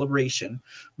of calibration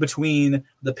between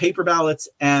the paper ballots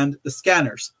and the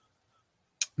scanners.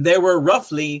 There were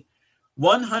roughly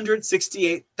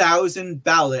 168,000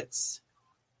 ballots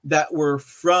that were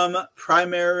from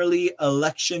primarily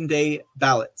election day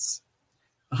ballots.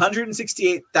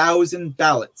 168,000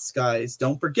 ballots, guys.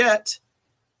 Don't forget,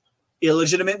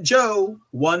 illegitimate Joe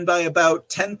won by about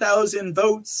 10,000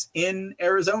 votes in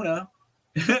Arizona.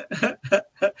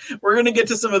 We're going to get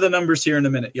to some of the numbers here in a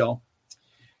minute, y'all.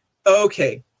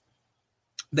 Okay.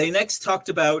 They next talked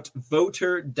about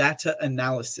voter data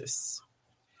analysis.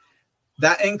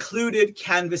 That included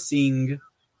canvassing,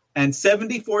 and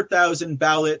 74,000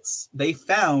 ballots they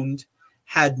found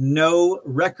had no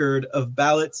record of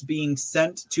ballots being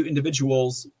sent to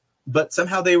individuals, but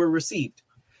somehow they were received.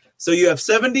 So you have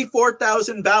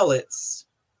 74,000 ballots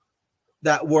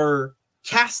that were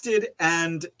casted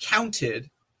and counted,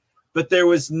 but there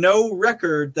was no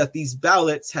record that these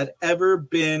ballots had ever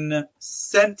been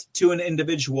sent to an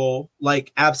individual,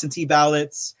 like absentee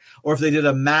ballots, or if they did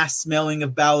a mass mailing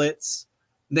of ballots.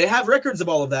 They have records of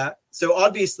all of that. So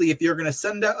obviously, if you're going to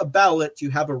send out a ballot,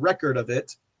 you have a record of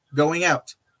it going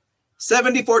out.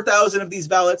 74,000 of these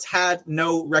ballots had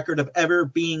no record of ever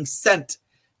being sent.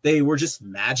 They were just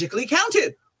magically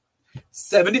counted.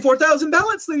 74,000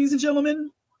 ballots, ladies and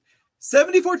gentlemen.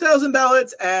 74,000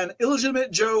 ballots, and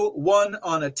illegitimate Joe won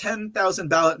on a 10,000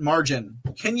 ballot margin.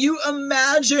 Can you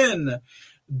imagine?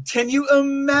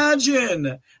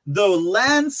 The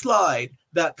landslide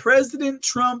that President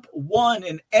Trump won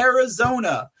in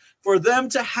Arizona, for them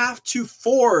to have to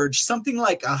forge something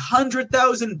like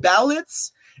 100,000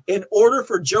 ballots in order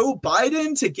for Joe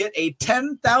Biden to get a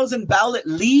 10,000 ballot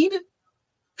lead?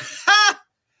 Ha!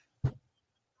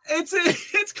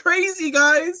 It's crazy,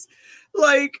 guys.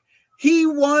 Like, he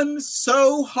won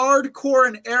so hardcore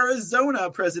in Arizona,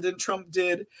 President Trump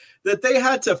did, that they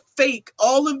had to fake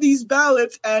all of these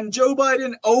ballots, and Joe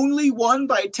Biden only won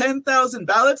by 10,000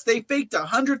 ballots. They faked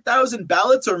 100,000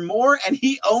 ballots or more, and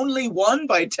he only won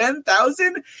by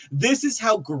 10,000. This is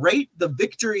how great the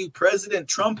victory President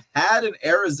Trump had in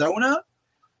Arizona.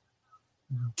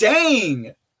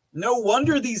 Dang. No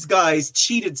wonder these guys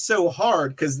cheated so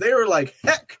hard, because they were like,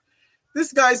 heck,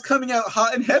 this guy's coming out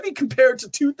hot and heavy compared to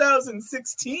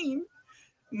 2016.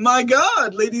 My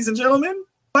God, ladies and gentlemen.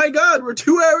 My God, we're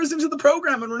 2 hours into the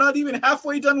program and we're not even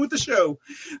halfway done with the show.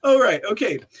 All right,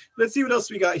 okay. Let's see what else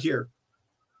we got here.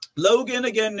 Logan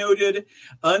again noted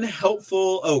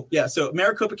unhelpful. Oh, yeah. So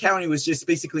Maricopa County was just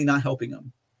basically not helping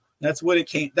them. That's what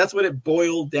it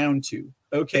boiled down to.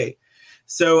 Okay.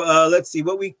 So let's see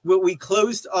what we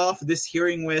closed off this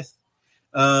hearing with.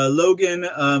 Logan,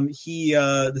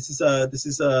 this is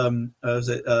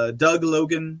Doug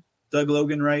Logan,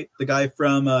 right? The guy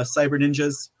from Cyber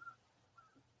Ninjas.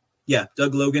 Yeah,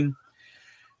 Doug Logan.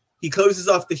 He closes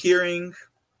off the hearing.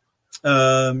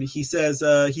 He says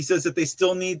that they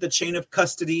still need the chain of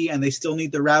custody and they still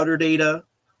need the router data.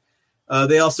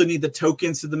 They also need the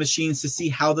tokens to the machines to see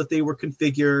how that they were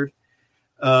configured.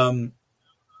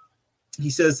 He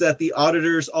says that the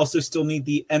auditors also still need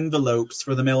the envelopes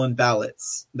for the mail-in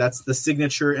ballots. That's the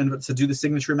signature, and to do the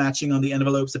signature matching on the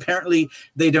envelopes. Apparently,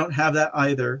 they don't have that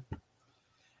either.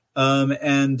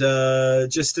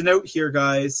 Just a note here,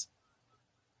 guys.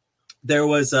 There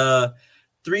was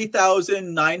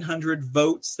 3,900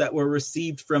 votes that were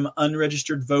received from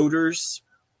unregistered voters.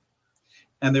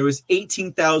 And there was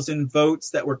 18,000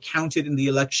 votes that were counted in the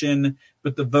election,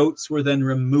 but the votes were then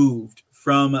removed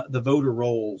from the voter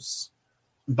rolls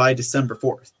by December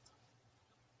 4th.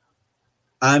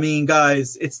 I mean,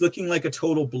 guys, it's looking like a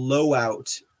total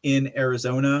blowout in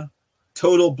Arizona.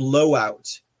 Total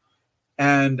blowout.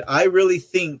 And I really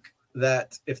think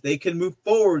that if they can move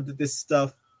forward with this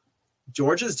stuff,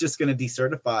 Georgia's just going to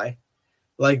decertify.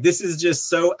 Like, this is just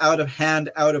so out of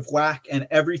hand, out of whack, and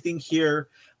everything here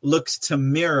looks to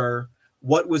mirror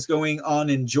what was going on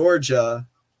in Georgia.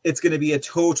 It's going to be a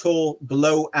total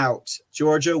blowout.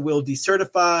 Georgia will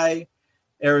decertify.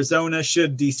 Arizona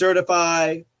should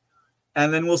decertify.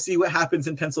 And then we'll see what happens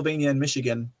in Pennsylvania and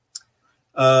Michigan.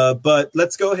 But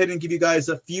let's go ahead and give you guys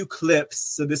a few clips.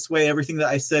 So this way, everything that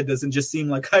I said doesn't just seem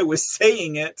like I was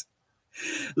saying it.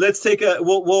 Let's take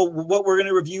what we're going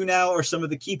to review now are some of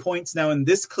the key points now in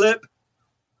this clip.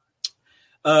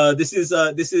 This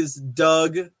is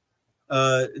Doug,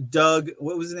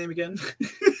 what was his name again?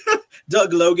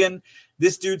 Doug Logan.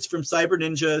 This dude's from Cyber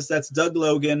Ninjas. That's Doug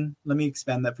Logan. Let me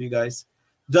expand that for you guys.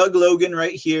 Doug Logan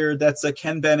right here. That's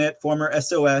Ken Bennett, former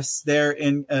SOS there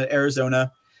in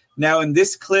Arizona. Now in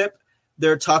this clip,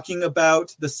 they're talking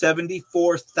about the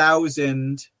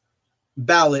 74,000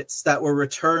 ballots that were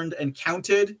returned and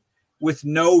counted with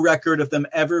no record of them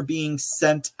ever being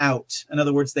sent out. In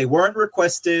other words, they weren't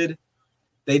requested.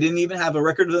 They didn't even have a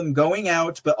record of them going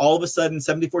out, but all of a sudden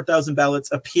 74,000 ballots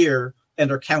appear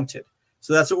and are counted.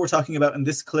 So that's what we're talking about in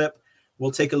this clip.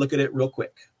 We'll take a look at it real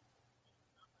quick.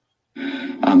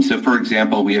 So, for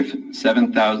example, we have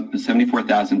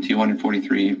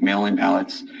 74,243 mail-in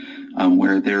ballots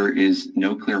where there is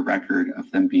no clear record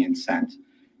of them being sent.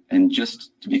 And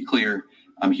just to be clear,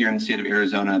 here in the state of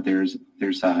Arizona, there's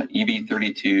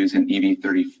EV32s and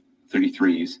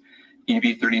EV33s.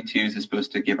 EV32s is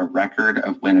supposed to give a record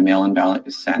of when a mail-in ballot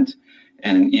is sent,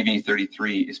 and an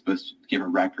EV33 is supposed to give a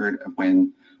record of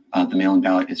when the mail-in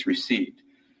ballot is received.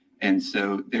 And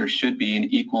so there should be an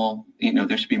equal,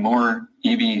 there should be more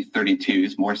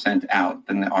EV32s, more sent out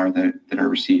than there are that are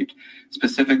received.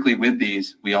 Specifically with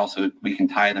these, we can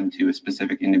tie them to a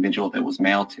specific individual that was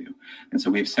mailed to. And so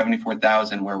we have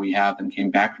 74,000 where we have them came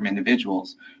back from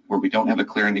individuals where we don't have a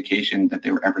clear indication that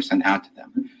they were ever sent out to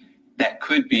them. That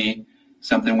could be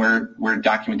something where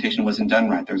documentation wasn't done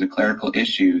right. There's a clerical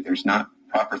issue. There's not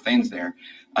proper things there.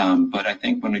 But I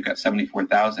think when we've got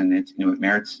 74,000, it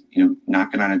merits,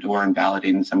 knocking on a door and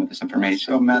validating some of this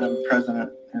information. So, Madam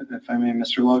President, if I may,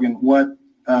 Mr. Logan, what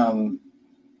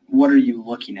are you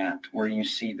looking at where you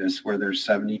see this, where there's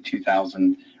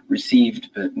 72,000 received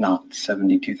but not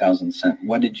 72,000 sent?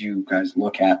 What did you guys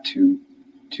look at to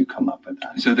come up with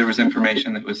that? So there was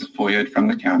information that was FOIA'd from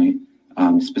the county,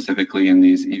 specifically in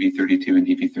these EV32 and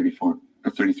EV34 or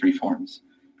 33 forms.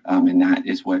 And that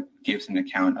is what gives an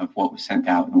account of what was sent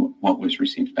out and what was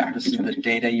received back. This is the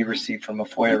data you received from a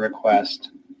FOIA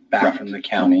request back from the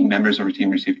county. Members of our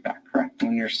team received back, correct.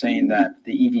 When you're saying that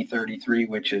the EV33,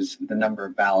 which is the number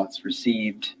of ballots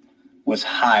received, was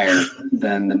higher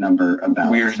than the number of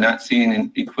ballots. We are not seeing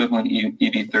an equivalent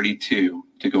EV32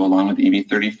 to go along with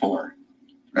EV34.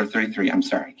 Or 33, I'm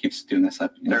sorry, keeps doing this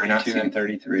up. 32 and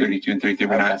 33. 32 and 33,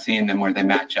 we're not seeing them where they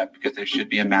match up because there should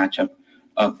be a matchup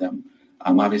of them.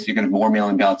 Obviously, you're going to have more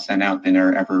mail-in ballots sent out than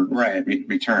are ever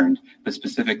returned, but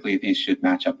specifically, these should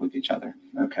match up with each other.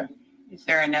 Okay. Is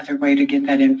there another way to get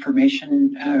that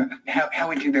information? How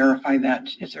would you verify that?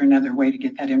 Is there another way to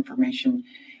get that information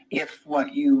if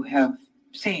what you have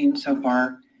seen so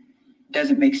far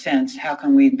doesn't make sense? How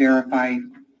can we verify?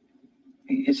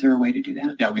 Is there a way to do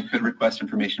that? Yeah, we could request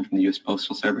information from the U.S.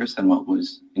 Postal Service on what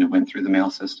was, went through the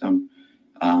mail system.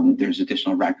 There's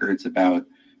additional records about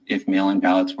if mail-in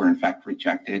ballots were in fact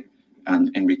rejected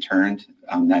and returned.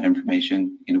 That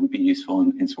information, would be useful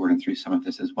in sorting through some of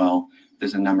this as well.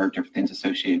 There's a number of different things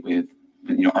associated with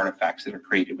artifacts that are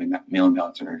created when that mail-in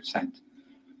ballots are sent.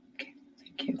 Okay,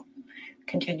 thank you.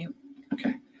 Continue.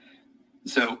 Okay.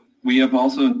 So we have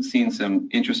also seen some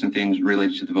interesting things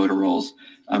related to the voter rolls.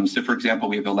 So, for example,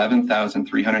 we have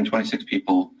 11,326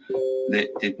 people that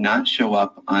did not show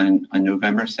up on a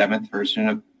November 7th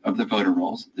version of the voter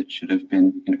rolls that should have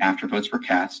been after votes were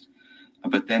cast,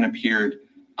 but then appeared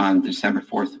on December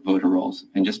 4th voter rolls.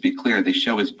 And just be clear, they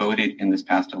show as voted in this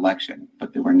past election,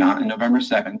 but they were not in November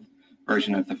 7th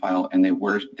version of the file, and they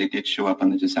did show up on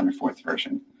the December 4th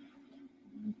version.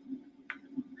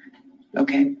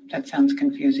 Okay, that sounds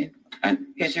confusing.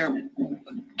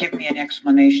 Give me an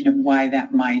explanation of why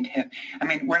that might have,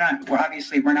 we're not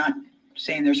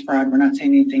saying there's fraud. We're not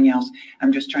saying anything else.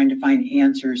 I'm just trying to find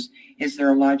answers. Is there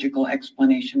a logical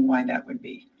explanation why that would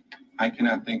be? I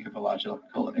cannot think of a logical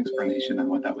explanation on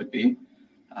what that would be,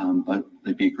 but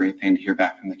it'd be a great thing to hear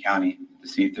back from the county to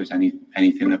see if there's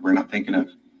anything that we're not thinking of.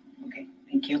 Okay,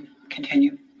 thank you.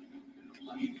 Continue.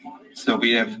 So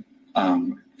we have,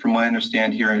 from what I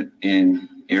understand here in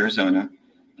Arizona,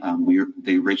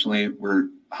 they originally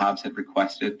Hobbs had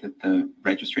requested that the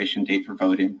registration date for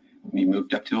voting be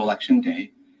moved up to election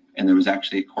day, and there was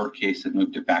actually a court case that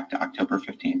moved it back to October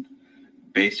 15th.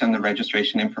 based on the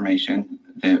registration information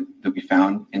that we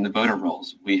found in the voter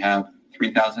rolls, we have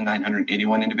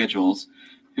 3,981 individuals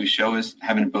who show us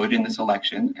having voted in this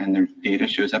election, and their data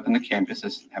shows up in the campus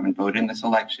as having voted in this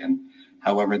election.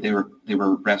 However, they were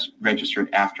registered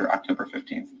after October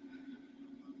 15th.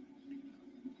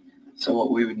 So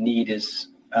what we would need is,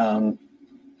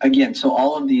 again, so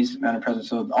all of these, Madam President,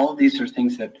 so all of these are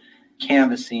things that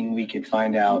canvassing, we could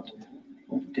find out,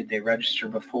 did they register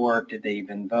before? Did they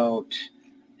even vote?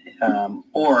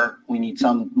 Or we need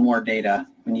some more data.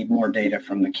 We need more data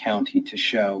from the county to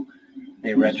show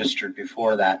they registered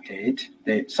before that date.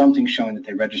 Something showing that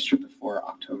they registered before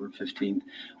October 15th,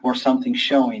 or something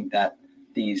showing that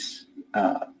these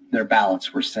their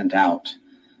ballots were sent out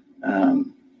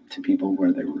to people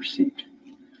where they were received.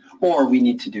 Or we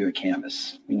need to do a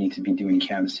canvass. We need to be doing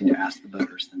canvassing to ask the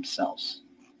voters themselves.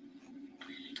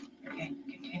 Okay,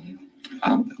 continue.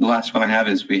 The last one I have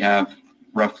is we have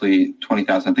roughly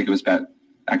 20,000, I think it was about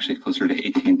actually closer to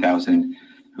 18,000,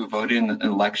 who voted in the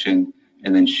election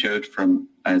and then showed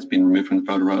as being removed from the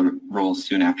voter rolls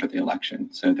soon after the election.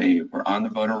 So they were on the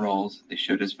voter rolls, they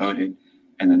showed as voted,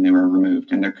 and then they were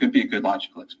removed. And there could be a good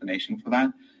logical explanation for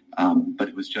that, but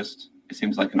it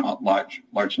seems like a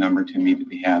large number to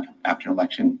immediately have after an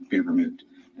election be removed.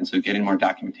 And so getting more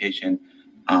documentation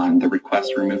on the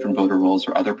request to remove from voter rolls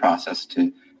or other process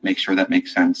to make sure that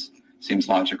makes sense seems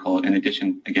logical. In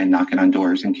addition, again, knocking on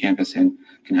doors and canvassing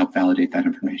can help validate that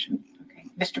information. Okay,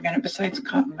 Mr. Bennett, besides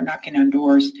knocking on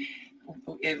doors,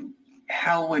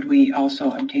 how would we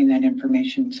also obtain that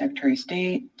information? Secretary of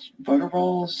State, voter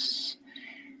rolls,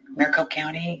 Maricopa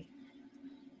County,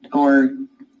 or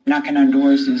knocking on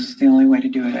doors is the only way to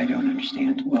do it? I don't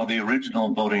understand. Well, the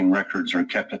original voting records are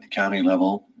kept at the county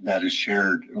level. That is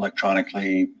shared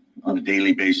electronically on a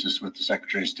daily basis with the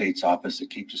Secretary of State's office. It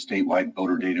keeps a statewide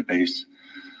voter database.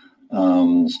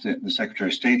 The Secretary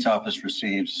of State's office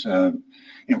receives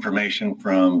information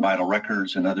from vital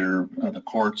records and other the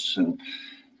courts and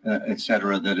et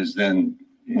cetera, that is then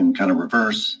in kind of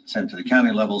reverse sent to the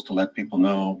county levels to let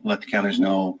the counties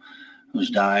know who's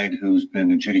died, who's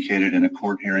been adjudicated in a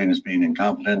court hearing as being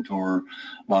incompetent or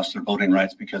lost their voting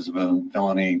rights because of a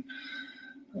felony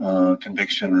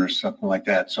conviction or something like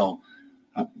that. So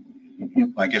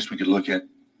I guess we could look at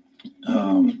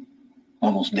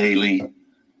almost daily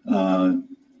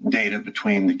data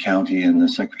between the county and the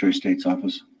Secretary of State's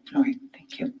office. All right,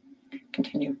 thank you.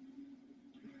 Continue.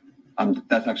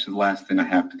 That's actually the last thing I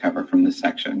have to cover from this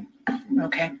section.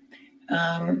 Okay.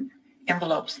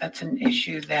 Envelopes, that's an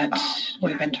issue that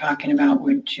we've been talking about.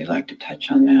 Would you like to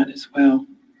touch on that as well?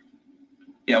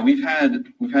 Yeah, we've had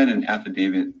an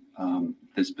affidavit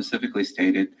that specifically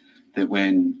stated that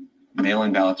when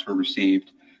mail-in ballots were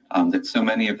received, that so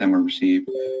many of them were received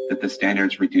that the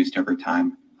standards reduced over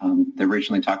time. They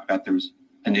originally talked about there was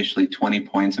initially 20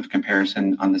 points of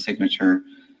comparison on the signature,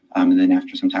 and then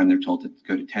after some time they're told to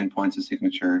go to 10 points of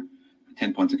signature,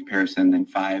 10 points of comparison, then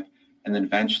 5, and then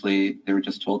eventually they were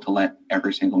just told to let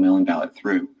every single mail-in ballot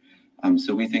through.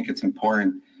 So we think it's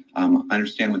important,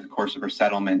 understand with the course of our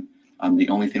settlement, the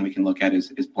only thing we can look at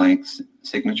is blank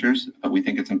signatures, but we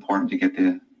think it's important to get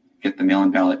the mail-in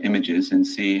ballot images and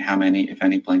see how many, if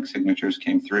any, blank signatures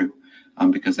came through,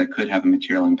 because that could have a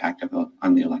material impact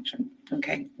on the election.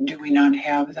 Okay. Do we not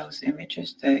have those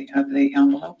images of the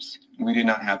envelopes? We do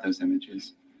not have those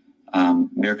images.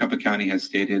 Maricopa County has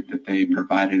stated that they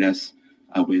provided us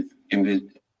with images,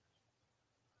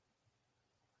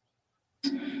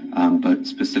 but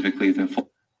specifically the full.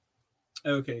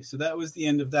 Okay, so that was the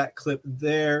end of that clip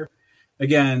there.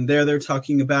 Again, they're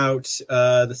talking about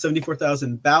the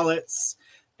 74,000 ballots,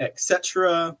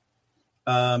 etc.,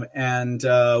 and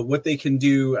what they can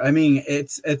do. I mean,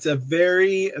 it's a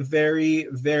very, very,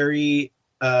 very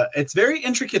it's very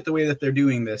intricate the way that they're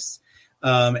doing this,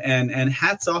 and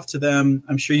hats off to them.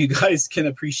 I'm sure you guys can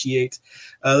appreciate.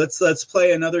 Let's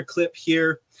play another clip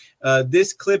here.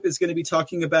 This clip is going to be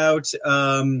talking about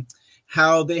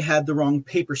how they had the wrong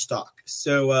paper stock.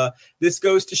 So this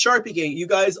goes to Sharpiegate. You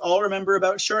guys all remember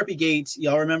about Sharpiegate.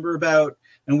 Y'all remember about,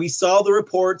 and we saw the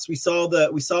reports, we saw the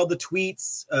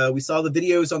tweets, we saw the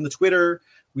videos on the Twitter,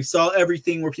 we saw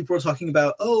everything where people were talking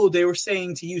about, oh, they were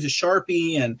saying to use a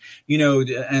Sharpie, and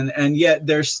and yet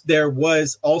there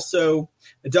was also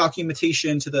a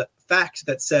documentation to the fact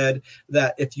that said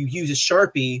that if you use a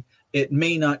Sharpie, it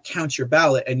may not count your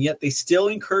ballot, and yet they still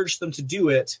encourage them to do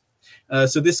it.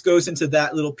 So this goes into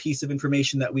that little piece of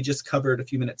information that we just covered a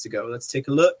few minutes ago. Let's take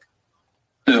a look.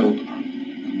 So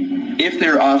if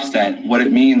they're offset, what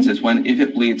it means is if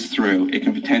it bleeds through, it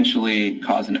can potentially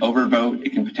cause an overvote.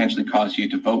 It can potentially cause you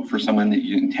to vote for someone that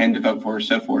you intend to vote for, or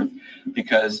so forth,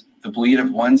 because the bleed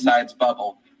of one side's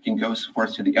bubble can go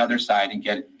forth to the other side and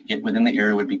get within the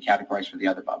area would be categorized for the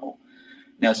other bubble.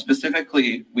 Now,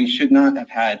 specifically, we should not have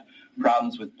had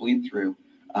problems with bleed through.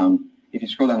 If you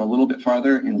scroll down a little bit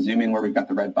farther and zoom in where we've got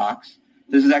the red box,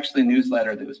 this is actually a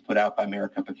newsletter that was put out by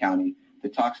Maricopa County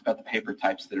that talks about the paper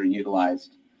types that are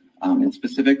utilized. And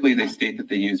specifically, they state that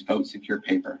they use vote secure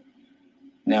paper.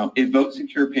 Now, if vote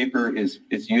secure paper is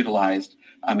utilized,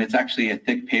 it's actually a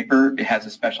thick paper. It has a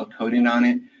special coating on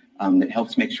it that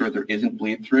helps make sure there isn't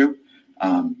bleed through.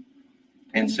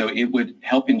 And so it would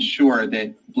help ensure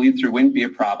that bleed through wouldn't be a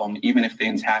problem, even if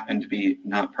things happen to be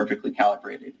not perfectly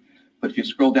calibrated. But if you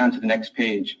scroll down to the next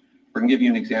page, we're going to give you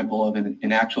an example of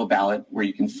an actual ballot where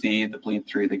you can see the bleed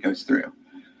through that goes through.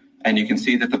 And you can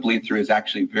see that the bleed through is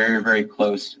actually very, very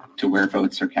close to where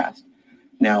votes are cast.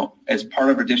 Now, as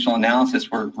part of additional analysis,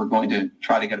 we're going to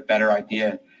try to get a better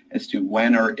idea as to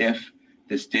when or if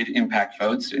this did impact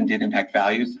votes and did impact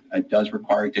values. It does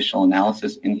require additional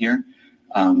analysis in here.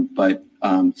 But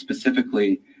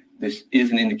specifically, this is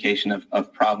an indication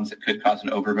of problems that could cause an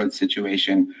overvote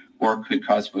situation or could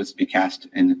cause votes to be cast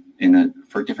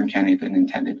for a different candidate than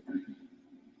intended.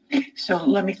 So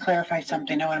let me clarify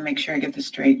something. I want to make sure I get this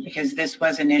straight because this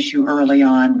was an issue early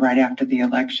on, right after the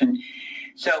election.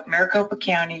 So Maricopa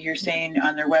County, you're saying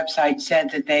on their website,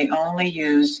 said that they only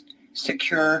use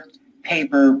secure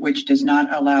paper, which does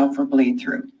not allow for bleed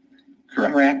through.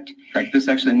 Correct? Correct. This is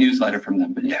actually a newsletter from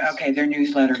them. But yes. Okay, their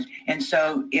newsletter. And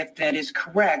so if that is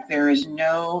correct, there is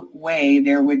no way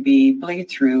there would be bleed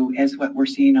through as what we're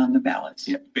seeing on the ballots.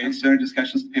 Yeah, based on our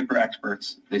discussions with paper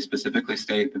experts, they specifically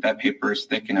state that paper is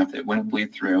thick enough that it wouldn't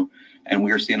bleed through. And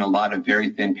we are seeing a lot of very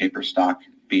thin paper stock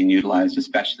being utilized,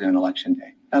 especially on election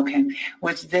day. Okay.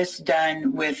 Was this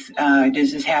done with,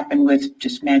 does this happen with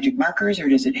just magic markers or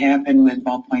does it happen with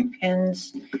ballpoint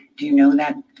pens? Do you know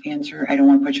that answer? I don't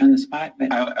want to put you on the spot, but.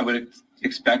 I would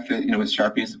expect that, with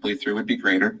Sharpies, the bleed through would be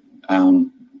greater,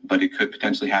 but it could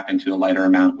potentially happen to a lighter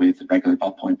amount with regular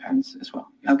ballpoint pens as well.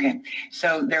 Okay.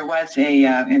 So there was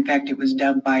in fact, it was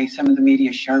dubbed by some of the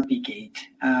media Sharpie Gate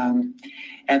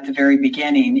at the very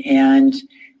beginning. And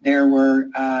there were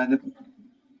the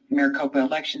Maricopa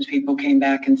elections people came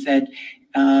back and said,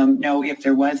 no, if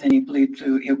there was any bleed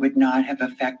through, it would not have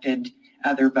affected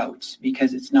other votes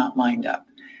because it's not lined up.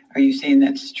 Are you saying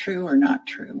that's true or not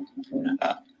true?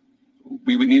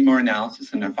 We would need more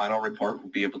analysis, and their final report will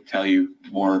be able to tell you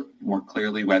more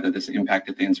clearly whether this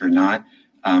impacted things or not.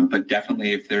 But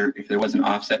definitely, if there was an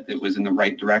offset that was in the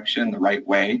right direction, the right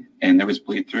way, and there was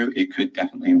bleed through, it could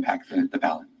definitely impact the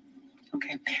ballot.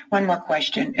 Okay. One more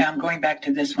question. Going back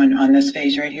to this one on this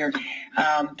phase right here,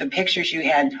 the pictures you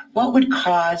had, what would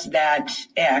cause that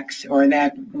X or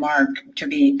that mark to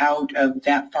be out of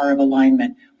that far of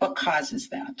alignment? What causes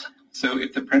that? So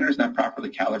if the printer is not properly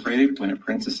calibrated, when it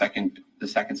prints the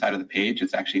second side of the page,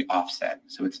 it's actually offset.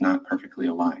 So it's not perfectly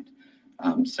aligned.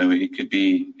 So it could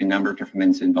be a number of different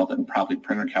things involved, and probably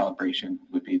printer calibration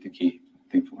would be the key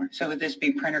thing for it. So would this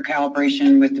be printer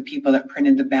calibration with the people that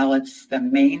printed the ballots, the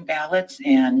main ballots,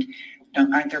 and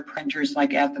aren't there printers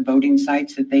like at the voting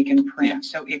sites that they can print? Yeah.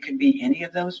 So it could be any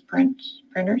of those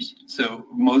printers? So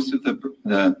most of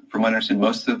from what I understand,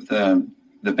 most of the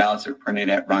ballots that are printed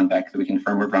at Runbeck that we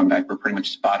confirm with Runbeck were pretty much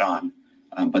spot on.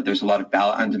 But there's a lot of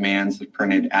ballot on demands that are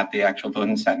printed at the actual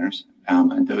voting centers,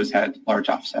 and those had large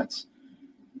offsets.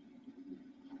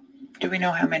 Do we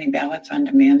know how many ballots on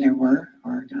demand there were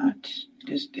or not?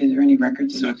 Is there any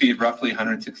records? So it'd be roughly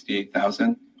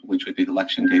 168,000, which would be the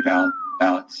election day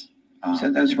ballots. So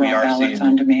those were all ballots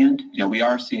on demand? Yeah, we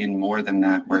are seeing more than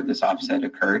that where this offset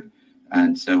occurred.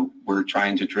 And so we're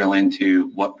trying to drill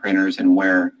into what printers and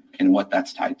where and what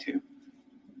that's tied to.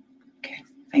 Okay,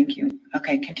 thank you.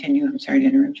 Okay, continue. I'm sorry to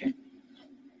interrupt you.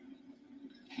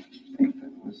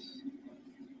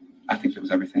 I think that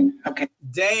was everything. Okay.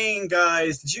 Dang,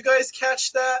 guys. Did you guys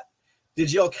catch that?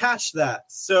 Did y'all catch that?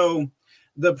 So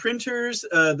the printers,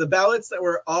 the ballots that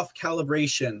were off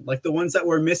calibration, like the ones that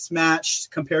were mismatched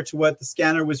compared to what the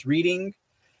scanner was reading,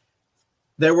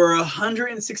 there were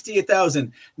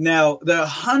 168,000. Now, the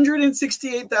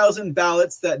 168,000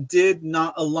 ballots that did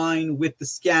not align with the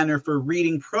scanner for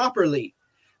reading properly,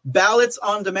 ballots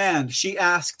on demand. She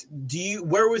asked,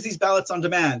 where was these ballots on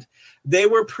demand? They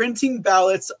were printing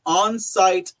ballots on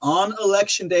site on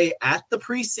election day at the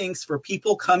precincts for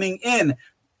people coming in.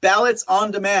 Ballots on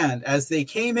demand. As they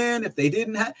came in, if they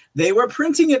didn't have, they were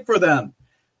printing it for them.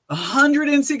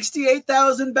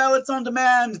 168,000 ballots on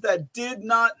demand that did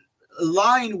not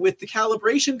align with the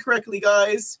calibration correctly,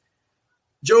 guys.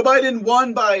 Joe Biden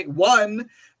won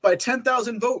by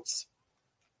 10,000 votes.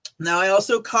 Now, I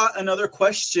also caught another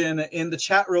question in the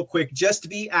chat real quick. Just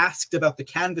be asked about the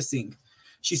canvassing.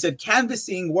 She said,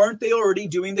 canvassing, weren't they already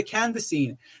doing the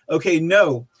canvassing? Okay,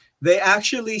 no. They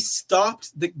actually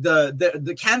stopped.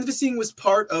 The canvassing was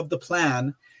part of the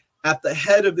plan at the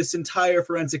head of this entire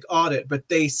forensic audit, but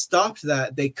they stopped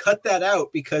that. They cut that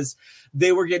out because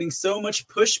they were getting so much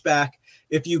pushback.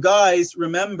 If you guys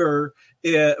remember,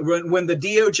 when the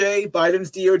DOJ,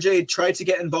 Biden's DOJ, tried to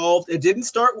get involved, it didn't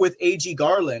start with A.G.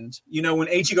 Garland. You know, when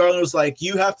A.G. Garland was like,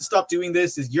 you have to stop doing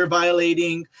this, you're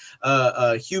violating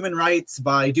human rights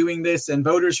by doing this and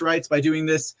voters' rights by doing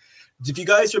this. If you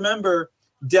guys remember,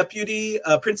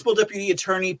 Principal Deputy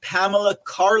Attorney Pamela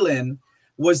Karlan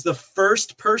was the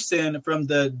first person from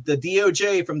the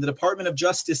DOJ, from the Department of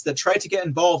Justice, that tried to get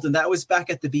involved, and that was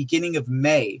back at the beginning of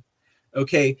May.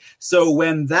 Okay, so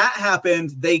when that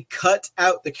happened, they cut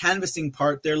out the canvassing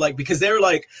part. Because they're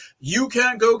like, you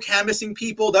can't go canvassing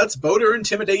people. That's voter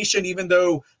intimidation, even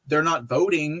though they're not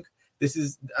voting.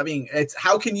 It's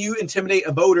how can you intimidate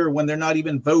a voter when they're not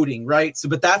even voting, right? So,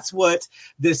 but that's what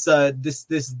this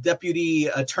Deputy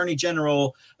Attorney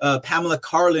General Pamela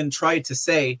Karlan tried to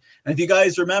say. And if you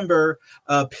guys remember,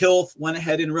 PILF went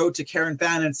ahead and wrote to Karen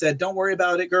Fann and said, "Don't worry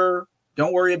about it, girl.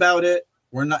 Don't worry about it.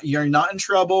 You're not in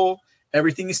trouble.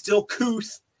 Everything is still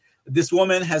couth." This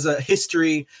woman has a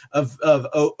history of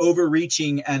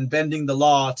overreaching and bending the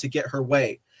law to get her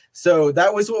way. So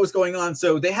that was what was going on.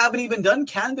 So they haven't even done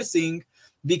canvassing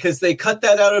because they cut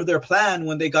that out of their plan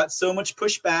when they got so much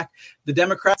pushback. The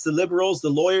Democrats, the liberals, the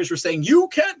lawyers were saying, you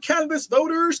can't canvass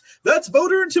voters. That's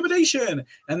voter intimidation.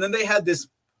 And then they had this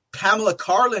Pamela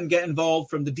Karlan get involved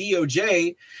from the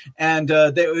DOJ, and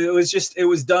it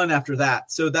was done after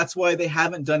that. So that's why they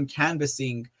haven't done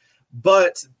canvassing.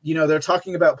 But, they're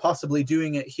talking about possibly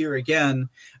doing it here again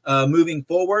moving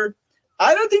forward.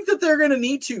 I don't think that they're going to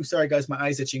need to. Sorry, guys, my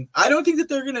eye's itching. I don't think that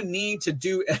they're going to need to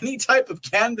do any type of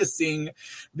canvassing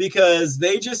because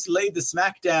they just laid the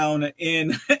smackdown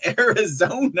in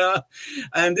Arizona.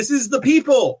 And this is the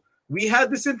people. We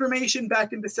had this information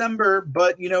back in December,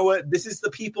 but you know what? This is the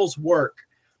people's work.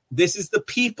 This is the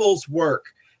people's work.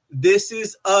 This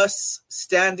is us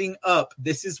standing up.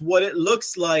 This is what it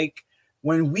looks like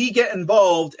when we get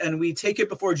involved and we take it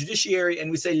before judiciary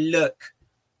and we say, look,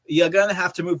 you're going to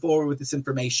have to move forward with this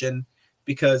information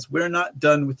because we're not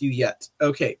done with you yet.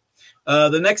 Okay.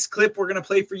 The next clip we're going to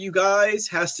play for you guys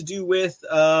has to do with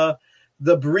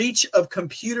the breach of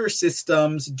computer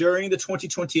systems during the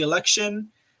 2020 election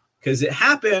because it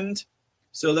happened.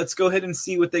 So let's go ahead and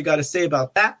see what they got to say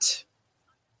about that.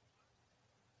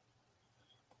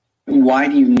 Why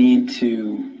do you need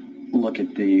to look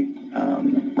at the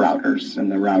routers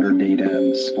and the router data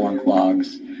and Splunk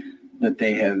logs that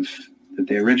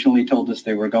they originally told us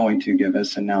they were going to give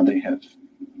us, and now they have,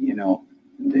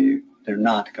 they're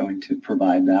not going to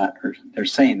provide that, or they're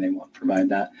saying they won't provide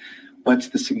that? What's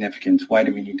the significance? Why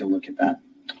do we need to look at that?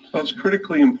 Well, it's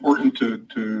critically important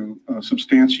to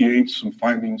substantiate some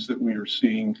findings that we are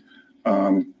seeing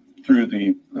through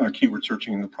the keyword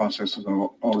searching and the processes I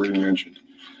already mentioned.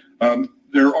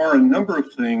 There are a number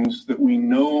of things that we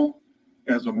know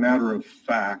as a matter of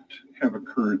fact have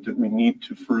occurred that we need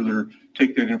to further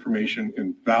take that information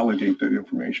and validate that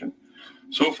information.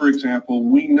 So, for example,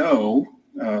 we know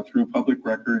through public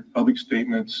record, public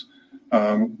statements,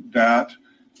 that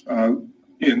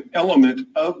an element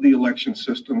of the election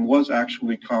system was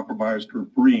actually compromised or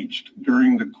breached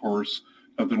during the course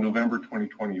of the November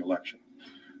 2020 election.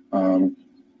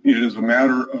 It is a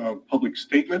matter of public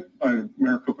statement by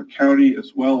Maricopa County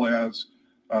as well as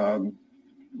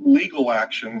legal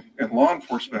action and law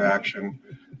enforcement action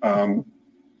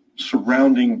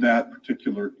surrounding that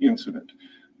particular incident.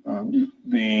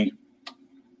 The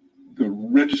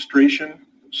registration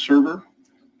server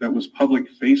that was public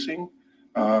facing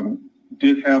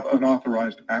did have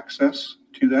unauthorized access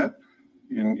to that.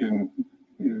 In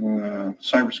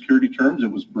cybersecurity terms,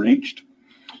 it was breached.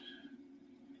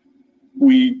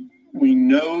 We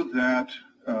know that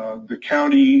the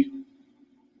county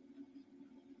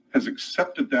has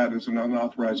accepted that as an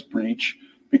unauthorized breach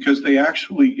because they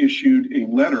actually issued a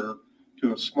letter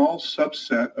to a small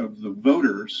subset of the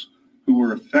voters who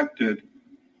were affected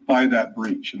by that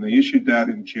breach, and they issued that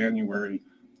in January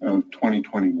of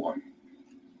 2021.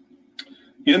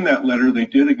 In that letter, they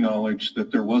did acknowledge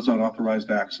that there was unauthorized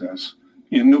access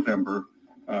in November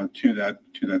to that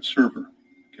server.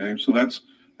 Okay, so that's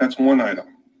one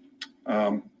item.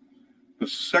 The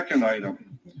second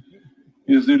item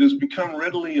is it has become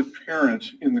readily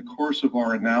apparent in the course of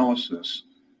our analysis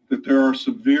that there are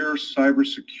severe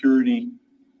cybersecurity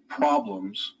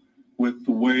problems with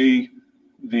the way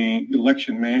the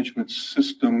election management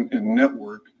system and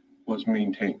network was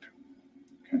maintained.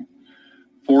 Okay.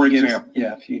 For example,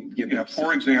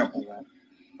 for example,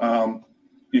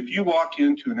 if you walk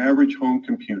into an average home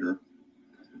computer,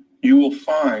 you will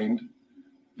find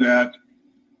that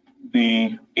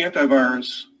the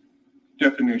antivirus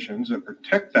definitions that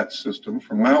protect that system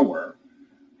from malware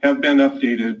have been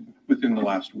updated within the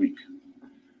last week.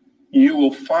 You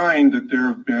will find that there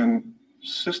have been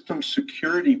system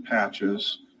security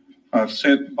patches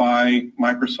sent by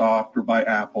Microsoft or by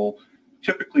Apple,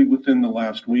 typically within the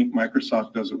last week.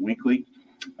 Microsoft does it weekly.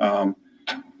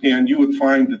 And you would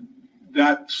find that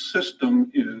that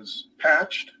system is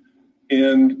patched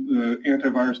and the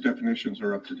antivirus definitions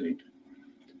are up to date.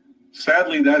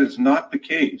 Sadly, that is not the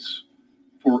case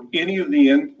for any of the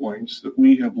endpoints that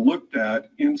we have looked at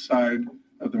inside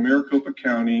of the Maricopa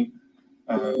County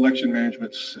election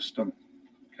management system.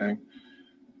 Okay.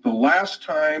 The last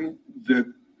time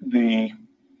that the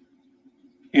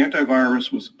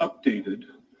antivirus was updated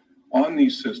on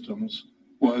these systems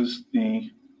was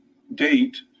the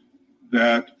date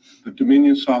that the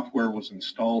Dominion software was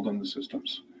installed on the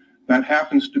systems. That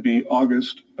happens to be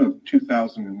August of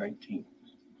 2019.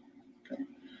 Okay.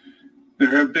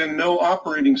 There have been no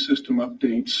operating system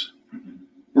updates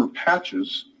or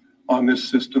patches on this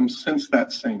system since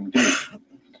that same date.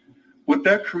 What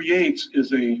that creates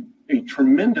is a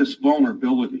tremendous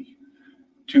vulnerability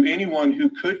to anyone who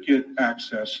could get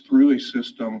access through a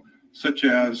system, such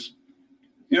as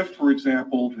if, for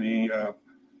example, the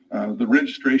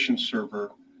registration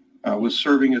server was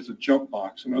serving as a jump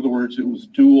box. In other words, it was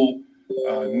dual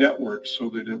network so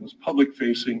that it was public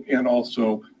facing and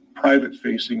also private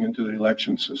facing into the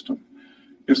election system.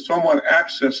 If someone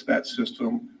accessed that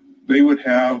system, they would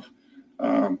have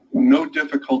no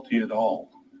difficulty at all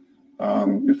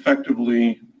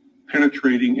effectively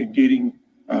penetrating and getting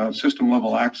system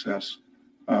level access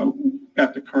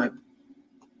at the current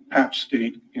patch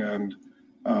state and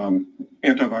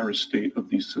antivirus state of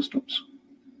these systems.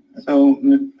 So,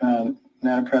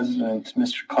 Madam President,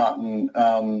 Mr. Cotton,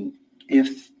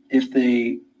 if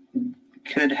they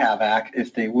could have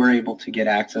if they were able to get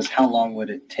access, how long would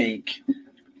it take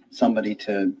somebody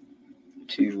to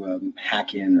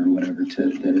hack in or whatever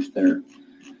if they're...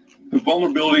 The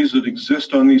vulnerabilities that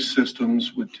exist on these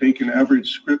systems would take an average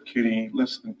script kiddie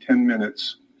less than 10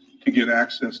 minutes to get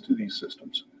access to these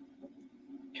systems.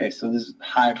 Okay, so this is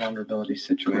high vulnerability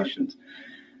situations.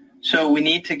 Correct. So we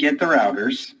need to get the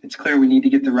routers. It's clear we need to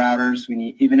get the routers. We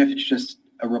need, even if it's just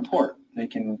a report, they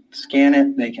can scan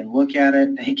it, they can look at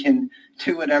it, they can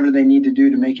do whatever they need to do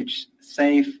to make it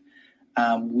safe.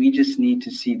 We just need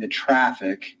to see the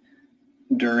traffic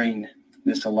during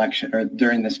this election or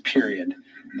during this period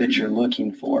that you're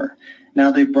looking for. Now,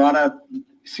 they brought up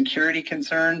security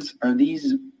concerns. Are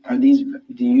these,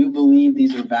 do you believe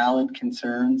these are valid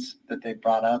concerns that they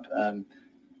brought up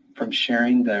from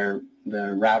sharing the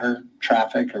router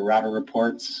traffic or router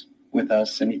reports with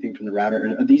us, anything from the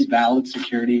router? Are these valid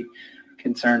security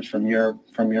concerns from your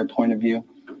point of view?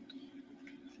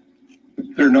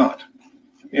 They're not.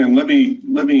 And let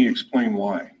me explain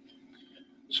why.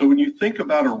 So when you think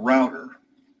about a router,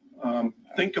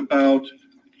 think about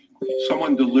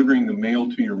someone delivering the mail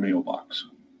to your mailbox,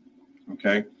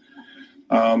 okay?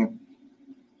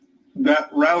 That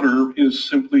router is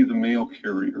simply the mail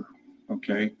carrier,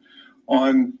 okay?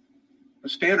 On a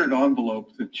standard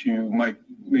envelope that you might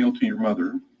mail to your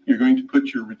mother, you're going to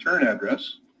put your return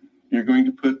address, you're going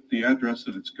to put the address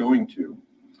that it's going to,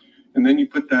 and then you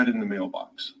put that in the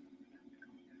mailbox.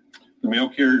 The mail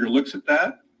carrier looks at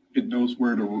that, they know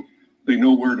where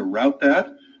to route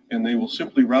that, and they will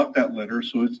simply route that letter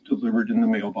so it's delivered in the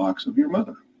mailbox of your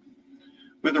mother.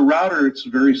 With a router, it's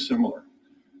very similar.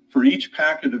 For each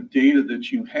packet of data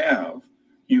that you have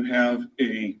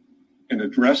an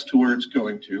address to where it's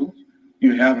going to,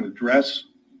 you have an address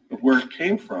of where it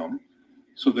came from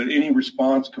so that any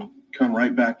response can come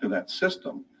right back to that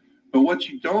system. But what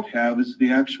you don't have is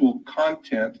the actual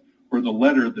content or the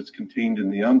letter that's contained in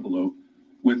the envelope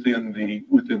within the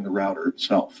router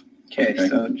itself. Okay,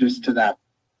 so just to that.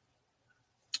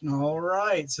 All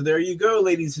right, so there you go,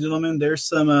 ladies and gentlemen. There's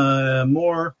some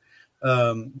more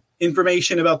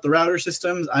information about the router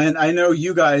systems. I know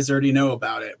you guys already know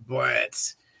about it,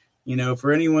 but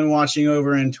for anyone watching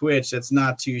over in Twitch that's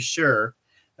not too sure.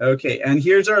 Okay, and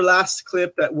here's our last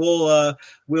clip that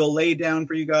we'll lay down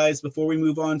for you guys before we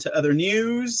move on to other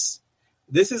news.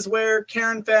 This is where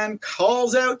Karen Fan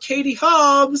calls out Katie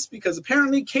Hobbs because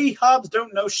apparently Katie Hobbs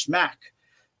don't know schmack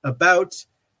about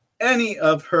any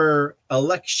of her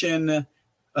election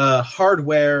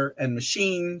hardware and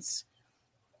machines.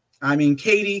 I mean,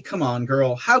 Katie, come on,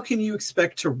 girl. How can you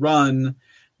expect to run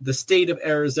the state of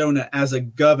Arizona as a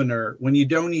governor when you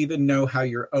don't even know how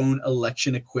your own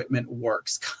election equipment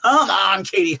works? Come on,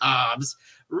 Katie Hobbs.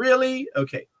 Really?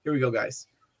 Okay, here we go, guys.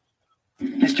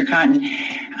 Mr. Cotton,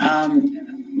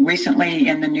 recently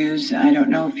in the news, I don't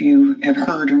know if you have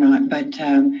heard or not, but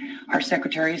our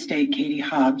Secretary of State, Katie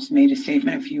Hobbs, made a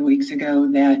statement a few weeks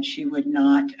ago that she would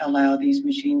not allow these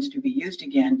machines to be used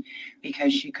again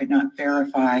because she could not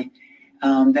verify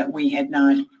that we had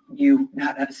not, you,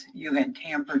 not us, you had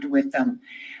tampered with them.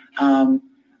 I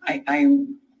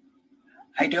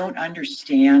don't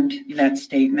understand that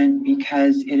statement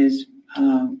because it is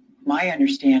my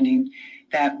understanding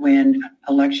that when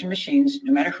election machines,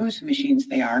 no matter whose machines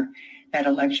they are, that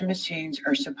election machines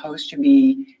are supposed to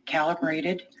be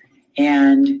calibrated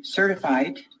and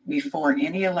certified before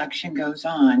any election goes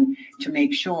on to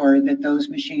make sure that those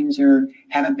machines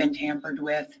haven't been tampered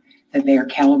with, that they are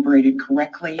calibrated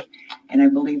correctly. And I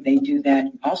believe they do that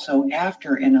also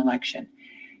after an election.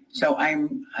 So I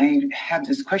have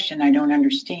this question I don't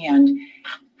understand.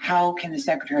 How can the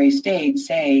Secretary of State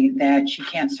say that she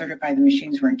can't certify the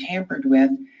machines weren't tampered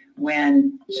with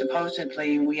when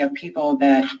supposedly we have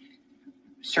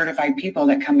certified people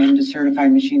that come in to certify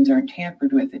machines aren't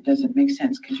tampered with? It doesn't make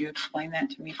sense. Could you explain that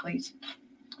to me, please?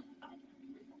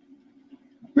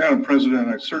 Madam President,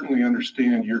 I certainly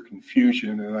understand your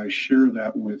confusion, and I share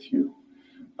that with you.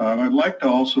 I'd like to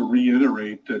also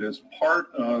reiterate that as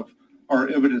part of our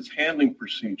evidence handling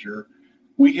procedure,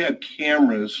 we had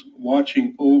cameras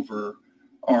watching over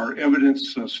our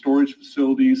evidence storage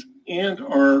facilities and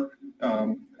our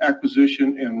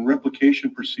acquisition and replication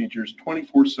procedures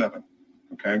 24/7.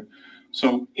 Okay,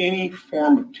 so any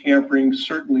form of tampering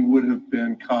certainly would have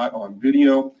been caught on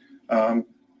video.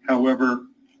 However,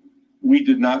 we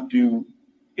did not do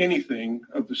anything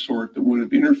of the sort that would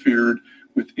have interfered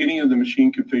with any of the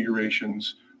machine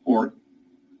configurations or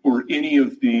any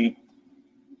of the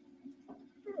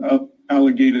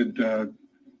alleged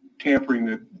tampering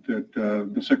that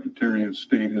the Secretary of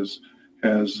State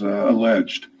has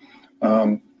alleged.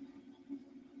 Madam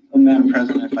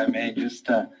President, if I may, just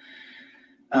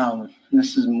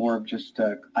this is more of just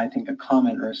I think a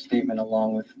comment or a statement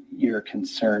along with your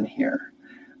concern here.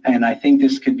 And I think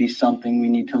this could be something we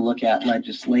need to look at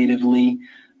legislatively.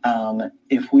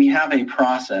 If we have a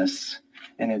process,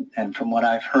 and from what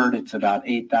I've heard, it's about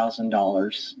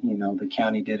 $8,000. You know, the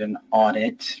county did an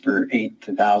audit for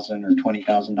 $8,000 or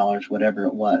 $20,000, whatever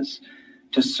it was,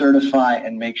 to certify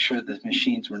and make sure the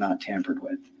machines were not tampered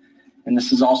with. And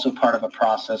this is also part of a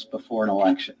process before an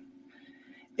election.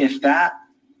 If that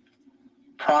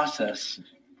process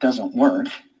doesn't work,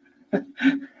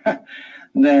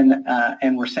 then,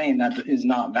 and we're saying that is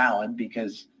not valid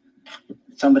because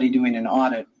somebody doing an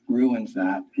audit ruins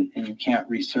that and you can't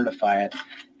recertify it.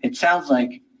 It sounds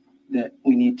like that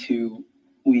we need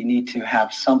to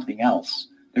have something else.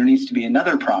 There needs to be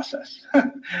another process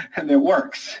that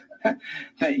works,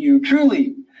 that you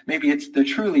truly, maybe it's the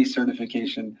truly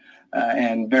certification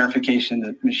and verification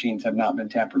that machines have not been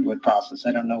tampered with process.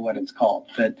 I don't know what it's called,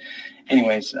 but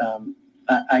anyways,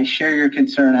 I share your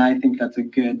concern. I think that's a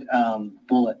good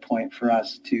bullet point for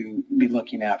us to be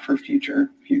looking at for future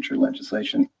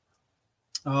legislation.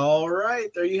 All right,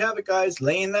 there you have it, guys.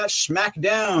 Laying that schmack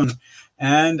down.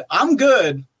 And I'm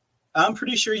good. I'm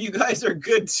pretty sure you guys are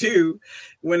good, too,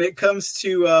 when it comes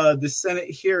to the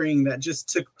Senate hearing that just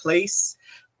took place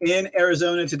in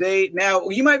Arizona today. Now,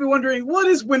 you might be wondering, what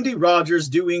is Wendy Rogers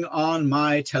doing on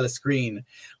my telescreen?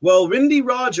 Well, Wendy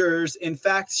Rogers, in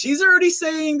fact, she's already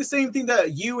saying the same thing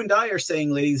that you and I are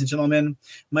saying, ladies and gentlemen.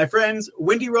 My friends,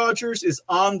 Wendy Rogers is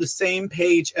on the same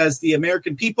page as the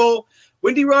American people.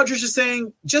 Wendy Rogers is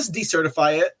saying, just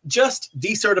decertify it. Just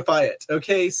decertify it.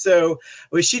 Okay, so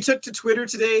she took to Twitter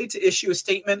today to issue a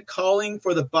statement calling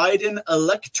for the Biden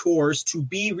electors to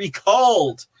be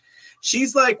recalled.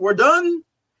 She's like, we're done.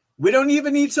 We don't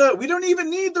even need the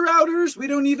routers. We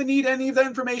don't even need any of that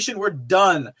information. We're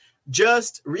done.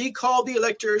 Just recall the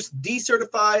electors,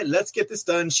 decertify. Let's get this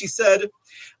done. She said,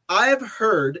 I have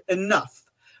heard enough.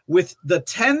 With the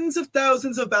tens of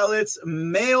thousands of ballots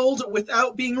mailed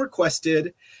without being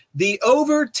requested, the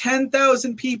over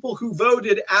 10,000 people who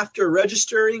voted after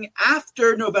registering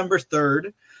after November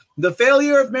 3rd, the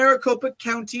failure of Maricopa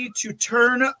County to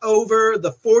turn over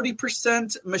the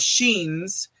 40%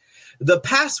 machines, the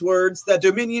passwords that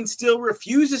Dominion still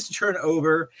refuses to turn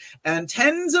over, and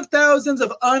tens of thousands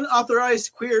of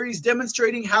unauthorized queries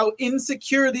demonstrating how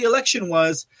insecure the election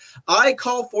was, I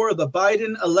call for the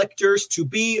Biden electors to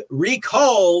be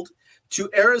recalled to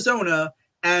Arizona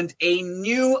and a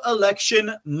new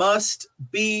election must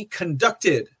be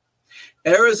conducted.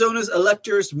 Arizona's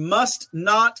electors must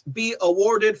not be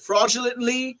awarded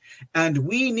fraudulently, and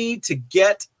we need to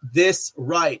get this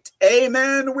right.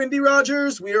 Amen, Wendy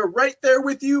Rogers. We are right there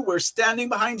with you. We're standing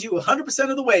behind you 100%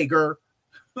 of the way, girl.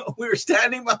 We're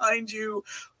standing behind you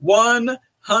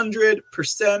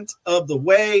 100% of the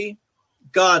way.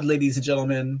 God, ladies and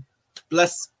gentlemen,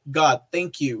 bless God.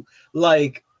 Thank you.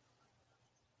 Like,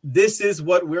 this is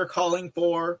what we're calling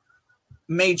for.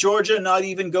 May Georgia not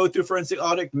even go through forensic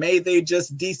audit. May they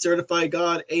just decertify.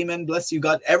 God. Amen. Bless you,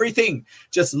 God. Everything.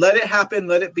 Just let it happen.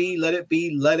 Let it be. Let it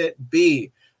be. Let it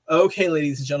be. Okay,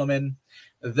 ladies and gentlemen,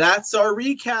 that's our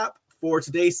recap for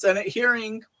today's Senate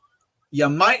hearing. You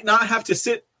might not have to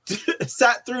sat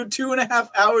through 2.5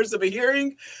 hours of a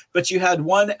hearing, but you had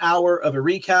 1 hour of a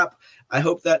recap. I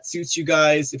hope that suits you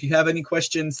guys. If you have any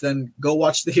questions, then go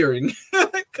watch the hearing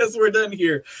because we're done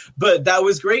here. But that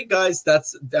was great, guys.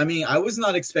 I was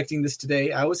not expecting this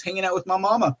today. I was hanging out with my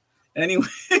mama. Anyway,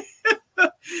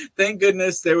 thank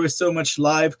goodness there was so much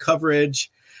live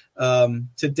coverage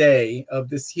today of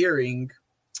this hearing.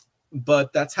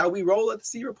 But that's how we roll at the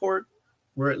C Report.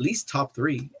 We're at least top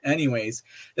 3. Anyways,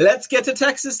 let's get to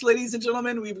Texas, ladies and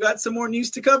gentlemen. We've got some more news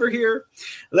to cover here.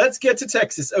 Let's get to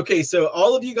Texas. Okay, so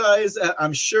all of you guys,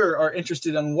 I'm sure, are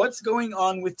interested in what's going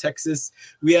on with Texas.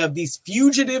 We have these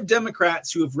fugitive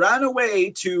Democrats who have ran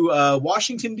away to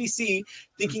Washington, D.C.,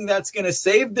 thinking that's going to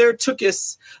save their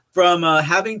tuchus from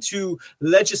having to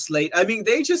legislate. I mean,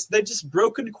 they're just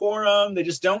broken quorum. They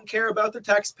just don't care about their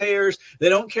taxpayers. They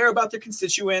don't care about their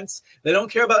constituents. They don't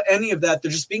care about any of that.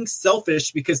 They're just being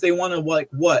selfish because they want to, like,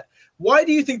 what? Why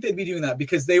do you think they'd be doing that?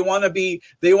 Because they want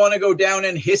to go down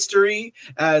in history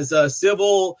as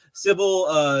civil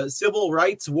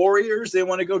rights warriors. They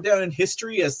want to go down in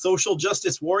history as social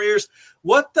justice warriors.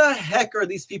 What the heck are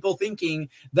these people thinking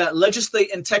that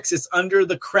legislate in Texas under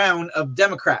the crown of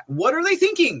Democrat? What are they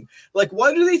thinking? Like,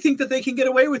 why do they think that they can get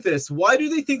away with this? Why do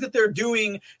they think that they're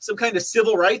doing some kind of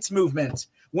civil rights movement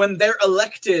when they're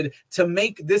elected to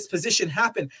make this position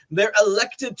happen? They're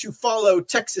elected to follow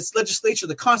Texas legislature,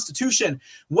 the Constitution.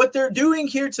 What they're doing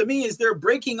here, to me, is they're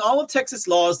breaking all of Texas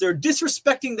laws. They're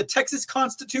disrespecting the Texas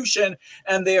Constitution,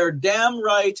 and they are damn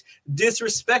right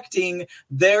disrespecting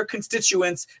their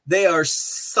constituents. They are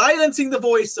silencing the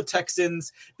voice of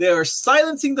Texans. They are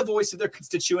silencing the voice of their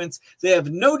constituents. They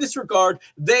have no disregard.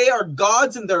 They are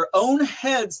gods in their own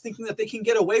heads, thinking that they can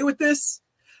get away with this.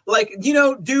 Like,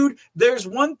 dude, there's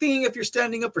one thing if you're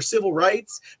standing up for civil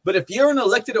rights, but if you're an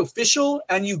elected official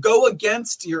and you go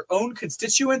against your own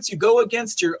constituents, you go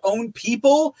against your own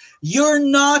people, you're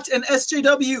not an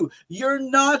SJW. You're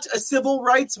not a civil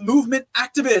rights movement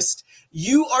activist.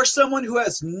 You are someone who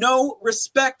has no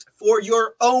respect for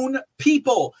your own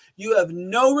people. You have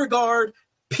no regard,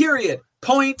 period,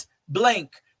 point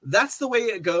blank. That's the way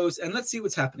it goes. And let's see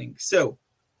what's happening. So,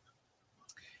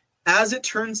 as it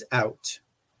turns out,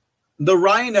 the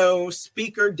Rhino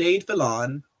Speaker Dade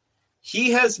Fallon, he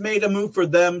has made a move for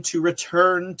them to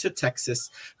return to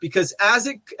Texas because as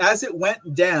it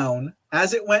went down,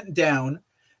 the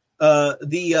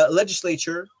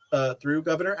legislature through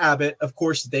Governor Abbott, of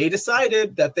course, they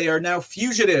decided that they are now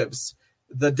fugitives.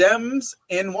 The Dems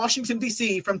in Washington,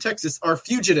 D.C. from Texas are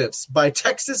fugitives by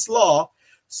Texas law.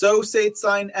 So say it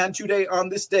signed and today on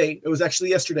this day. It was actually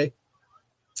yesterday.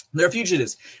 They're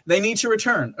fugitives. They need to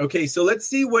return. Okay, so let's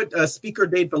see what Speaker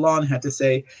Dade Fallon had to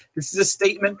say. This is a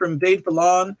statement from Dade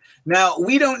Fallon. Now,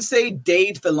 we don't say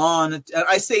Dade Fallon.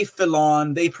 I say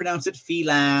Fallon. They pronounce it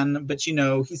Phelan, but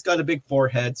he's got a big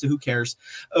forehead, so who cares?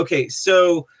 Okay,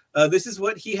 so this is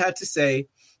what he had to say.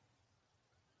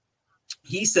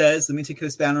 He says, let me take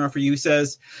this banner off for you. He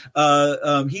says,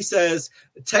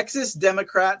 Texas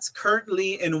Democrats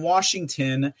currently in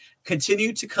Washington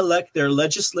continue to collect their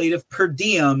legislative per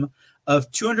diem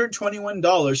of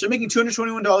 $221. They're making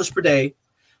 $221 per day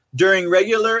during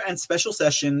regular and special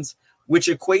sessions, which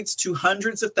equates to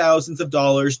hundreds of thousands of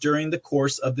dollars during the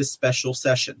course of this special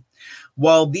session.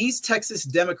 While these Texas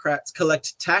Democrats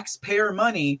collect taxpayer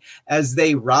money as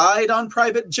they ride on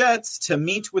private jets to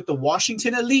meet with the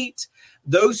Washington elite,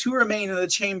 those who remain in the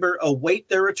chamber await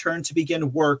their return to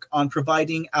begin work on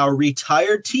providing our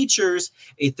retired teachers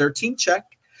a 13th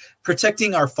check,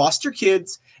 protecting our foster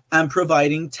kids, and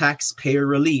providing taxpayer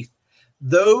relief.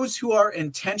 Those who are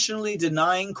intentionally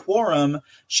denying quorum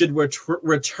should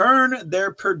return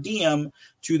their per diem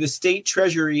to the state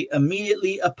treasury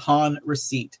immediately upon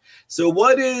receipt. So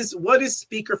what is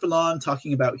Speaker Fallon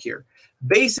talking about here?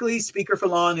 Basically, Speaker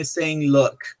Fallon is saying,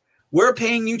 look, we're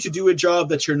paying you to do a job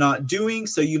that you're not doing,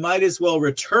 so you might as well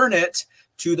return it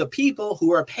to the people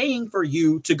who are paying for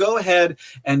you to go ahead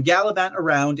and gallivant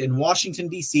around in Washington,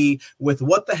 D.C. with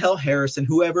what the hell Harris and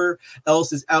whoever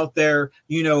else is out there,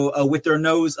 with their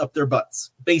nose up their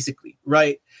butts, basically,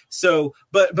 right? So,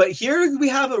 but here we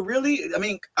have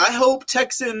I hope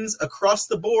Texans across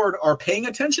the board are paying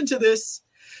attention to this,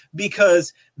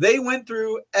 because they went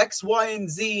through X, Y, and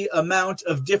Z amount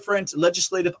of different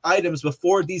legislative items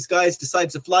before these guys decide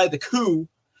to fly the coup.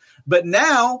 But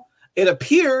now it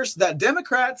appears that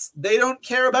Democrats, they don't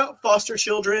care about foster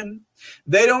children.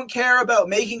 They don't care about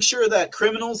making sure that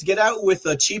criminals get out with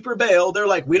a cheaper bail. They're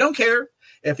like, we don't care.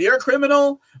 If you're a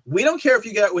criminal, we don't care if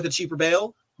you get out with a cheaper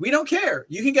bail. We don't care.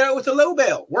 You can get out with a low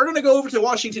bail. We're going to go over to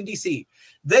Washington, D.C.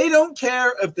 They don't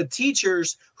care if the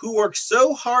teachers who work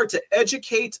so hard to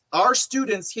educate our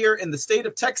students here in the state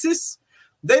of Texas,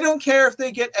 they don't care if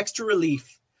they get extra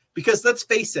relief. Because let's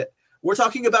face it, we're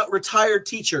talking about retired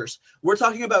teachers. We're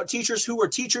talking about teachers who were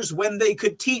teachers when they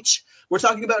could teach. We're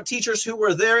talking about teachers who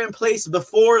were there in place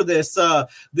before this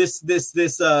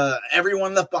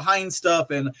everyone left behind stuff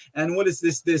and what is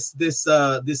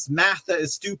this math that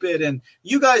is stupid, and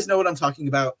you guys know what I'm talking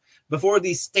about. Before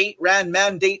these state-ran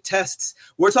mandate tests,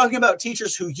 we're talking about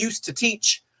teachers who used to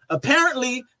teach.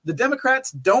 Apparently, the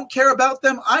Democrats don't care about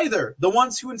them either. The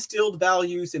ones who instilled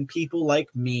values in people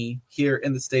like me here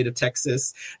in the state of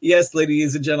Texas. Yes,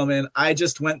 ladies and gentlemen, I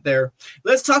just went there.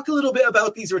 Let's talk a little bit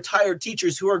about these retired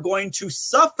teachers who are going to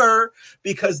suffer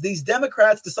because these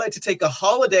Democrats decide to take a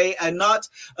holiday and not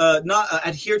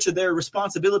adhere to their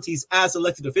responsibilities as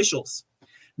elected officials.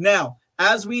 Now,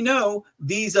 as we know,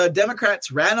 these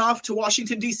Democrats ran off to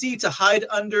Washington, D.C. to hide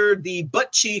under the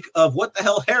butt cheek of what the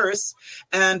hell Harris.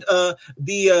 And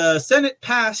the Senate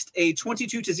passed a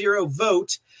 22-0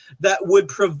 vote that would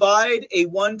provide a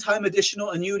one-time additional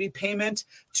annuity payment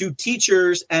to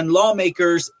teachers and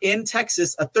lawmakers in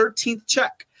Texas, a 13th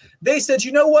check. They said,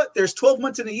 you know what? There's 12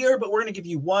 months in a year, but we're going to give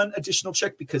you one additional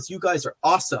check because you guys are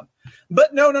awesome.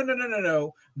 But no.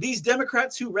 These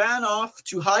Democrats who ran off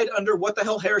to hide under what the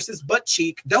hell Harris's butt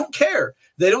cheek don't care.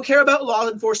 They don't care about law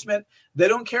enforcement. They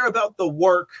don't care about the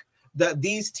work that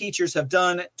these teachers have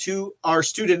done to our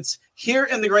students here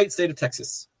in the great state of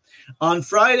Texas. On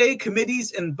Friday,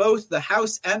 committees in both the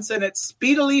House and Senate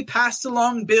speedily passed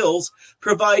along bills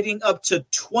providing up to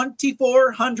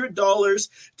 $2,400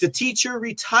 to teacher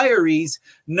retirees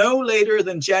no later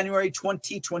than January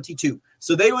 2022.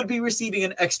 So they would be receiving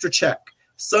an extra check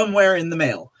somewhere in the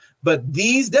mail. But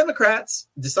these Democrats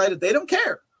decided they don't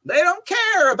care. They don't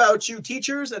care about you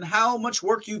teachers and how much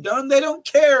work you've done. They don't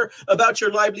care about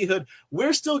your livelihood.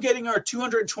 We're still getting our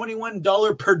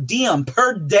 $221 per diem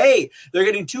per day. They're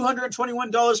getting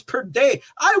 $221 per day.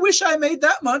 I wish I made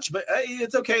that much, but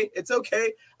it's okay. It's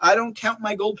okay. I don't count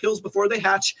my gold pills before they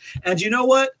hatch. And you know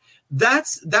what?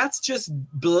 That's just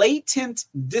blatant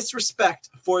disrespect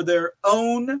for their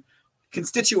own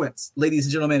constituents, ladies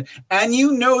and gentlemen. And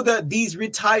you know that these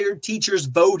retired teachers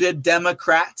voted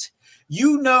Democrat.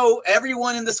 You know,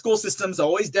 everyone in the school system's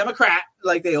always Democrat,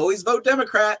 like they always vote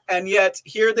Democrat. And yet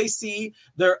here they see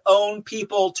their own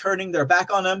people turning their back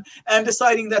on them and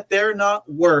deciding that they're not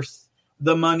worth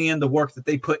the money and the work that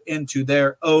they put into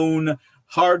their own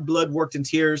hard blood work and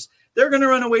tears. They're going to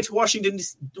run away to Washington,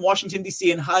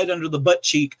 D.C. and hide under the butt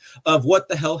cheek of what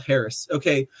the hell Harris.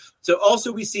 Okay. So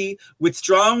also we see with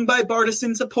strong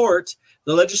bipartisan support,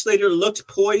 the legislature looked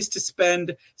poised to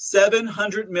spend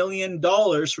 $700 million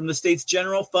from the state's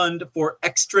general fund for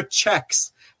extra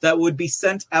checks that would be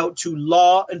sent out to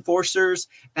law enforcers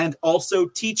and also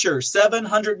teachers.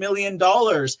 $700 million.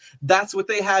 That's what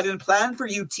they had in plan for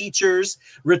you teachers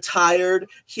retired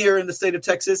here in the state of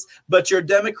Texas. But your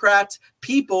Democrat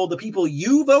people, the people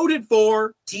you voted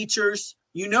for, teachers,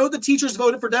 you know the teachers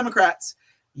voted for Democrats.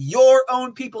 Your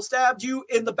own people stabbed you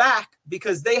in the back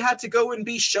because they had to go and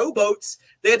be showboats.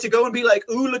 They had to go and be like,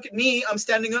 ooh, look at me. I'm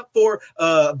standing up for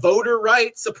voter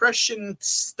rights suppression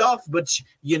stuff. But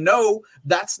you know,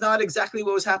 that's not exactly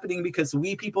what was happening because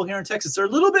we people here in Texas are a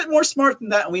little bit more smart than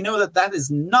that. And we know that that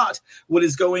is not what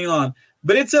is going on.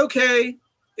 But it's okay.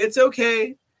 It's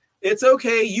okay. It's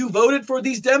okay. You voted for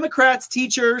these Democrats,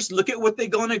 teachers. Look at what they're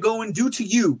going to go and do to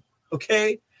you.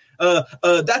 Okay.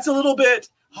 That's a little bit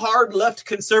hard left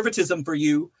conservatism for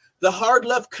you. The hard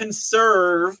left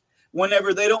conserve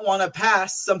whenever they don't want to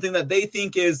pass something that they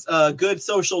think is a good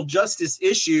social justice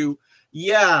issue.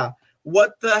 Yeah.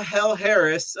 What the hell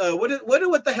Harris? What did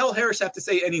the hell Harris have to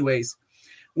say anyways?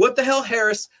 What the hell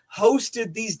Harris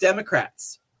hosted these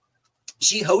Democrats.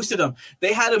 She hosted them.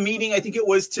 They had a meeting. I think it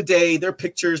was today. They're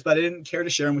pictures, but I didn't care to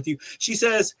share them with you. She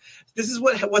says, this is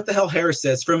what the hell Harris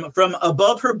says from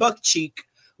above her butt cheek.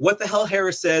 What the Hell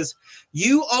Harris says,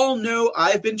 you all know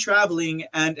I've been traveling,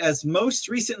 and as most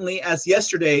recently as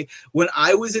yesterday, when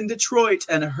I was in Detroit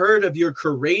and heard of your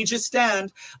courageous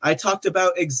stand, I talked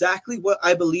about exactly what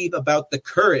I believe about the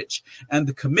courage and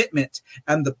the commitment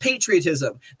and the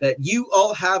patriotism that you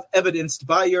all have evidenced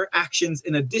by your actions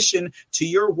in addition to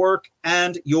your work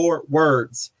and your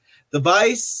words. The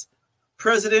Vice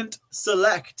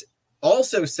President-select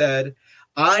also said,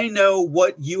 I know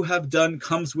what you have done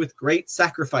comes with great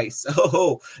sacrifice.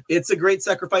 Oh, it's a great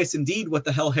sacrifice indeed. What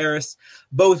the hell, Harris?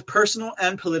 Both personal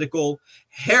and political.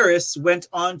 Harris went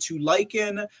on to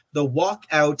liken the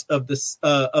walkout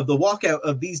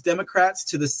of these Democrats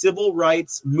to the civil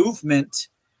rights movement,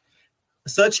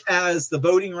 such as the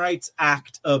Voting Rights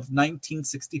Act of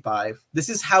 1965. This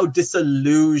is how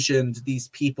disillusioned these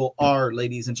people are,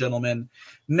 ladies and gentlemen.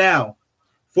 Now,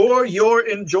 for your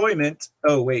enjoyment.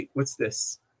 Oh, wait, what's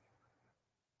this?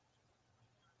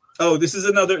 Oh, this is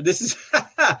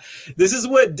this is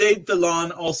what Dave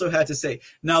Fallon also had to say.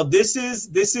 Now, this is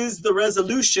the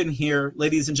resolution here,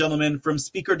 ladies and gentlemen, from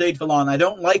Speaker Dave Fallon. I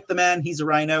don't like the man, he's a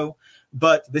rhino,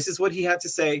 but this is what he had to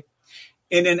say.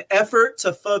 In an effort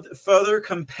to further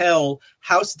compel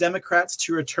House Democrats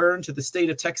to return to the state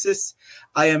of Texas,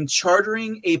 I am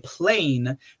chartering a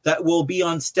plane that will be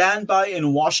on standby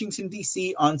in Washington,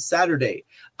 D.C. on Saturday.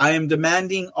 I am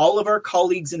demanding all of our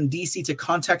colleagues in D.C. to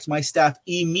contact my staff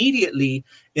immediately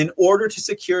in order to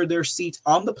secure their seat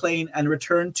on the plane and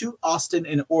return to Austin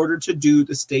in order to do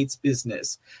the state's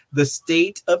business. The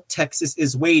state of Texas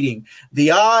is waiting.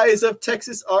 The eyes of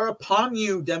Texas are upon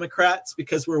you, Democrats,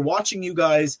 because we're watching you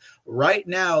guys right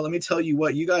now. Let me tell you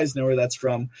what, you guys know where that's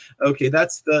from. Okay,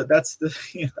 that's the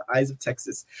the eyes of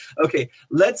Texas. Okay,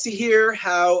 let's hear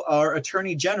how our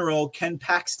Attorney General Ken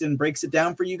Paxton breaks it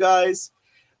down for you guys.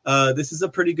 This is a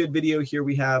pretty good video here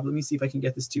we have. Let me see if I can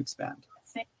get this to expand.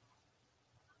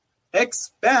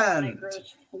 Expand.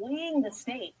 Fleeing the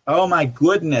state. Oh my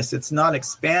goodness, it's not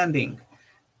expanding.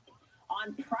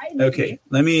 Okay,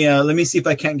 let me see if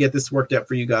I can't get this worked out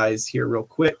for you guys here real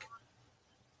quick.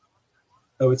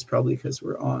 Oh, it's probably because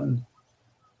we're on.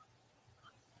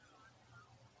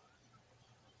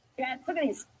 Yeah, look at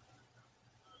these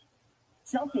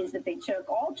selfies that they took,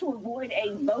 all to avoid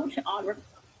a vote on.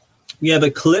 We have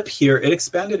a clip here. It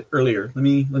expanded earlier. Let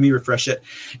me refresh it.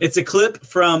 It's a clip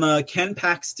from Ken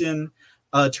Paxton,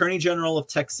 Attorney General of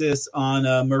Texas, on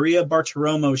Maria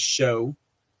Bartiromo's show.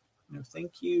 No,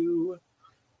 thank you.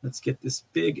 Let's get this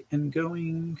big and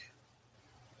going.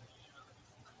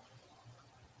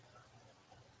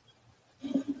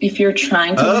 If you're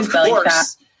trying to lose belly fat,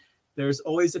 there's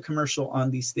always a commercial on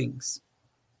these things.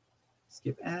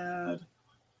 Skip ad.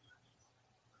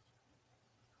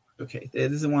 Okay, it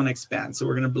doesn't want to expand, so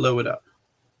we're going to blow it up.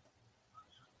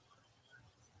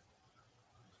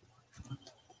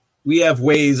 We have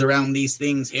ways around these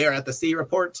things here at the C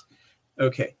Report.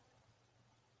 Okay.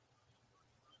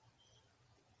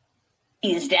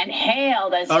 And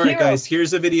hailed as all right, guys,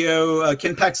 here's a video.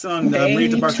 Ken Paxton on Maria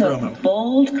Bartiromo. Took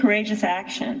bold, courageous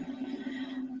action.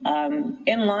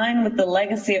 In line with the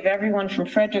legacy of everyone from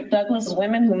Frederick Douglass'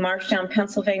 women who marched down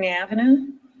Pennsylvania Avenue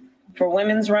for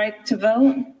women's right to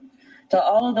vote, to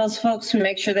all of those folks who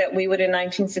make sure that we would in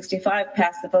 1965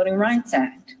 pass the Voting Rights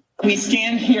Act. We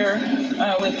stand here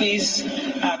with these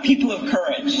people of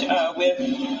courage,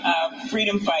 with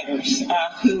freedom fighters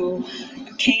who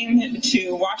came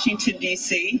to Washington,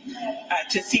 D.C.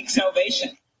 To seek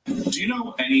salvation. Do you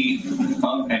know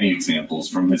any examples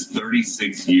from his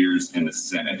 36 years in the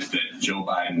Senate that Joe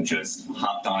Biden just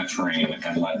hopped on a train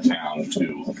and left town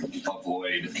to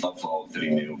avoid a vote that he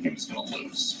knew he was going to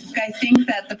lose? I think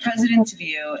that the president's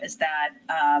view is that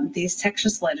these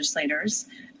Texas legislators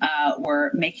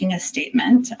were making a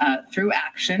statement through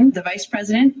action. The vice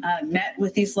president met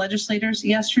with these legislators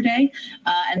yesterday,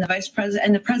 and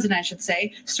the president, I should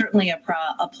say, certainly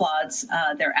applauds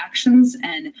their actions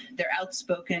and their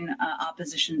outspoken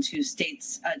opposition to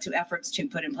states to efforts to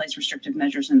put in place restrictive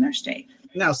measures in their state.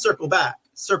 Now, circle back.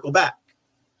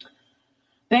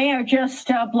 They are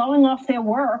just blowing off their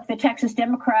work. The Texas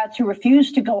Democrats who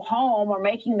refuse to go home are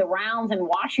making the rounds in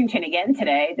Washington again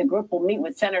today. The group will meet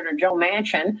with Senator Joe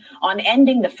Manchin on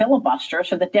ending the filibuster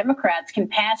so that Democrats can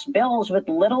pass bills with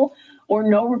little or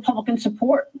no Republican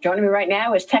support. Joining me right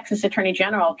now is Texas Attorney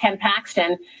General Ken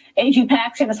Paxton. AG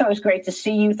Paxton, it's always great to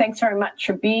see you. Thanks very much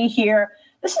for being here.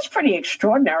 This is pretty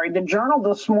extraordinary. The Journal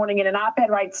this morning in an op-ed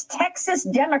writes, Texas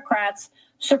Democrats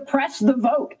suppress the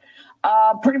vote.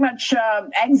 Pretty much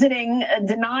exiting,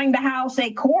 denying the House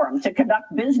a quorum to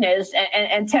conduct business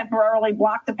and temporarily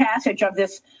block the passage of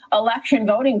this election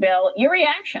voting bill. Your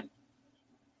reaction?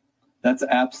 That's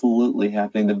absolutely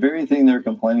happening. The very thing they're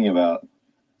complaining about,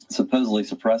 supposedly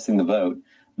suppressing the vote,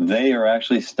 they are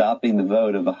actually stopping the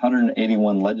vote of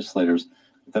 181 legislators,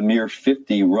 with a mere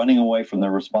 50 running away from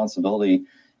their responsibility.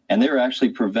 And they're actually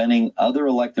preventing other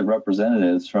elected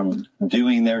representatives from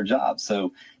doing their job.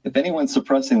 So if anyone's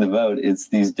suppressing the vote, it's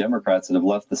these Democrats that have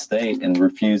left the state and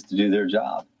refused to do their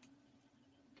job.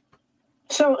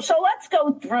 So let's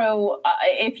go through,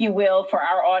 if you will, for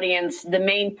our audience, the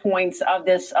main points of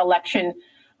this election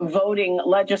voting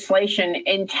legislation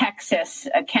in Texas,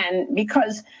 Ken,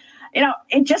 because, you know,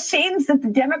 it just seems that the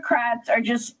Democrats are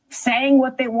just saying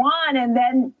what they want. And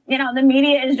then, you know, the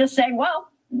media is just saying, well,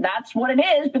 that's what it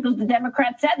is because the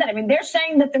Democrats said that. I mean, they're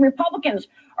saying that the Republicans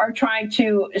are trying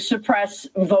to suppress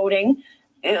voting.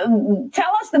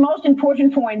 Tell us the most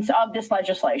important points of this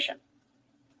legislation.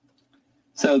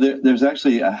 So there's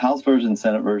actually a House version,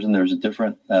 Senate version. There's a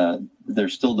different, they're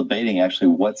still debating actually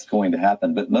what's going to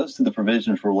happen. But most of the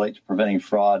provisions relate to preventing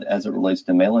fraud as it relates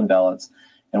to mail-in ballots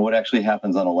and what actually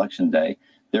happens on Election Day.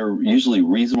 They're usually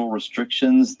reasonable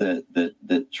restrictions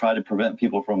that try to prevent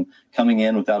people from coming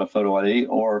in without a photo ID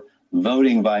or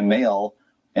voting by mail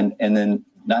and then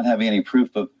not having any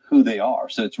proof of who they are.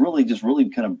 So it's really just really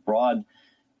kind of broad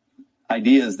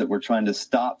ideas that we're trying to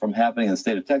stop from happening in the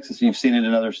state of Texas. You've seen it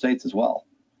in other states as well.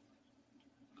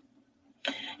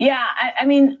 Yeah, I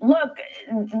mean, look,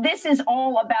 this is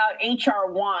all about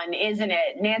H.R. 1, isn't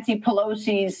it? Nancy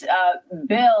Pelosi's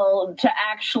bill to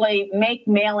actually make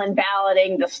mail-in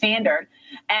balloting the standard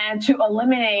and to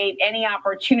eliminate any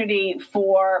opportunity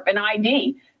for an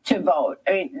ID to vote.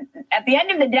 I mean, at the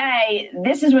end of the day,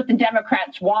 this is what the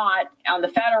Democrats want on the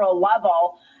federal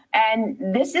level.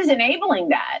 And this is enabling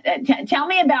that. Tell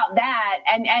me about that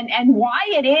and why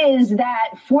it is that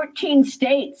 14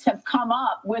 states have come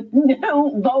up with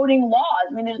new voting laws.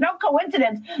 I mean, there's no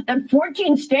coincidence that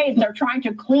 14 states are trying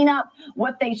to clean up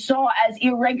what they saw as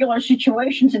irregular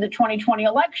situations in the 2020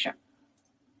 election.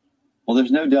 Well, there's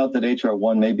no doubt that H.R.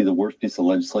 1 may be the worst piece of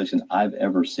legislation I've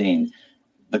ever seen.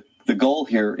 The goal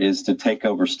here is to take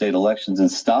over state elections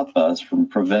and stop us from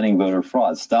preventing voter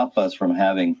fraud, stop us from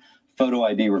having photo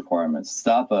ID requirements,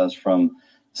 stop us from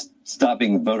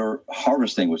stopping voter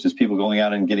harvesting, which is people going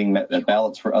out and getting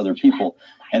ballots for other people.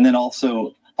 And then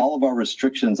also all of our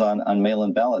restrictions on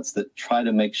mail-in ballots that try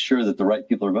to make sure that the right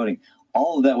people are voting.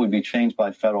 All of that would be changed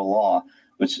by federal law,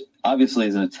 which obviously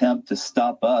is an attempt to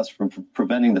stop us from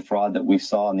preventing the fraud that we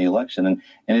saw in the election. And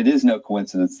it is no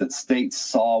coincidence that states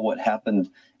saw what happened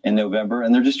in November,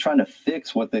 and they're just trying to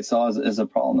fix what they saw as a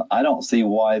problem. I don't see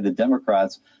why the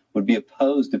Democrats would be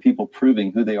opposed to people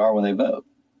proving who they are when they vote.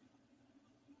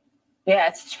 Yeah,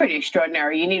 it's pretty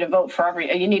extraordinary. You need a vote for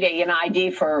you need an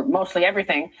ID for mostly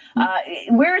everything.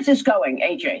 Where is this going,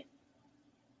 AJ?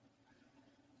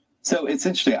 So it's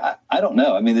interesting. I don't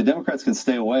know. I mean, the Democrats can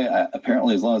stay away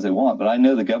apparently as long as they want, but I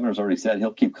know the governor's already said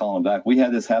he'll keep calling back. We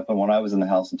had this happen when I was in the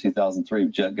House in 2003.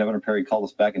 Governor Perry called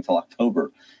us back until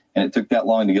October, and it took that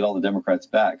long to get all the Democrats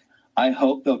back. I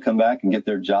hope they'll come back and get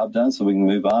their job done so we can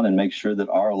move on and make sure that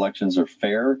our elections are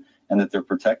fair and that they're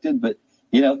protected. But,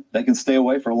 you know, they can stay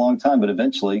away for a long time, but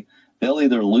eventually they'll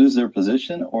either lose their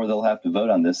position or they'll have to vote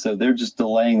on this. So they're just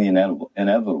delaying the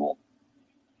inevitable.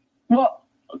 Well,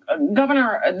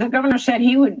 the governor said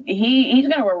he's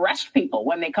going to arrest people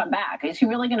when they come back. Is he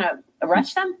really going to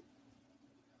arrest them?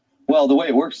 Well, the way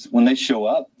it works, when they show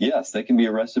up, yes, they can be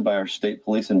arrested by our state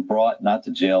police and brought not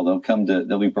to jail.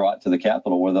 They'll be brought to the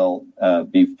Capitol where they'll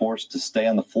be forced to stay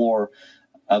on the floor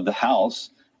of the House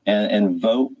and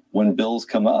vote when bills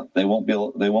come up. They won't be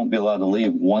allowed to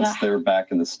leave once they're back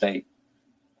in the state.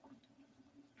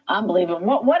 Unbelievable.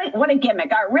 What a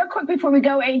gimmick. All right, real quick before we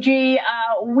go, AG,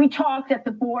 we talked at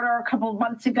the border a couple of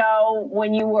months ago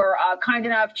when you were kind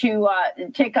enough to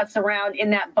take us around in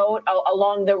that boat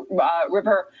along the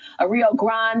river Rio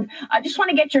Grande. I just want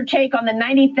to get your take on the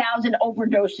 90,000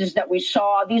 overdoses that we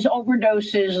saw. These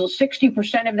overdoses,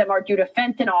 60% of them are due to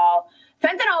fentanyl.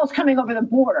 Fentanyl is coming over the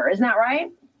border, isn't that right?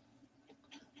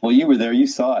 Well, you were there. You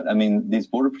saw it. I mean, these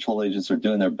Border Patrol agents are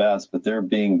doing their best, but they're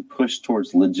being pushed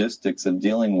towards logistics of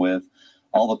dealing with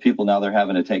all the people now they're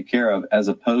having to take care of as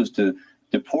opposed to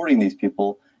deporting these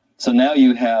people. So now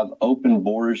you have open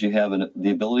borders. You have the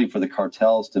ability for the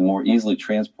cartels to more easily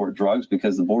transport drugs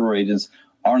because the border agents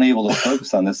aren't able to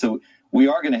focus on this. So we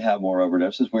are going to have more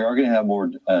overdoses. We are going to have more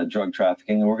drug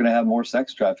trafficking, and we're going to have more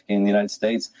sex trafficking in the United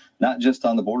States, not just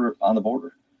on the border.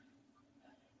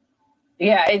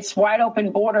 Yeah, it's wide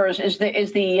open borders is the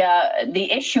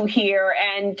issue here,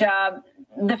 and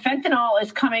the fentanyl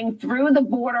is coming through the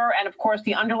border, and of course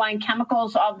the underlying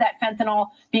chemicals of that fentanyl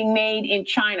being made in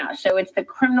China. So it's the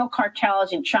criminal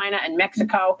cartels in China and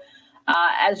Mexico.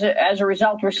 As a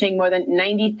result, we're seeing more than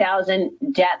 90,000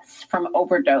 deaths from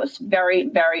overdose. Very,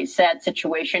 very sad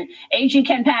situation. AG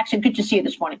Ken Paxton, good to see you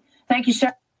this morning. Thank you,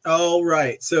 sir. All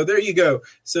right. So there you go.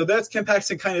 So that's Ken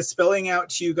Paxton kind of spelling out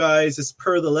to you guys, as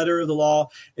per the letter of the law,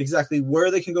 exactly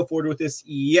where they can go forward with this.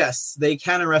 Yes, they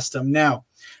can arrest them. Now,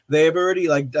 they have already,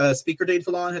 like Speaker Dade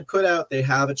Fallon had put out, they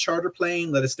have a charter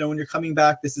plane. Let us know when you're coming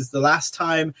back. This is the last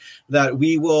time that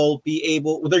we will be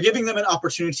able, well, they're giving them an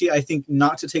opportunity, I think,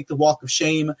 not to take the walk of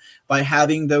shame by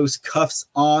having those cuffs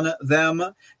on them,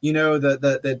 you know,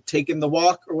 the taking the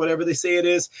walk or whatever they say it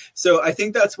is. So I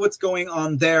think that's what's going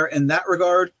on there in that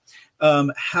regard.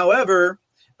 However,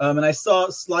 and I saw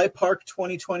Sly Park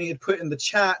 2020 had put in the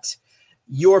chat,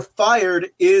 "You're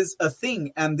fired" is a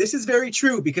thing. And this is very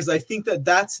true, because I think that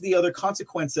that's the other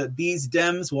consequence that these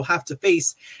Dems will have to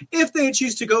face if they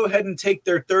choose to go ahead and take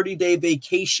their 30-day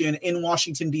vacation in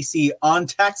Washington, D.C. on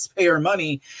taxpayer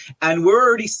money. And we're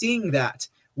already seeing that.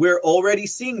 We're already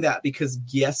seeing that, because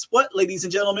guess what, ladies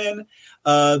and gentlemen?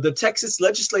 The Texas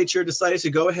legislature decided to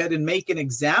go ahead and make an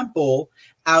example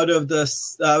out of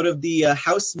the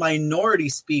House Minority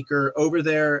Speaker over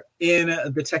there in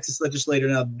the Texas legislature.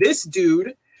 Now, this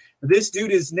dude,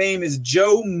 his name is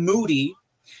Joe Moody.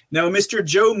 Now, Mr.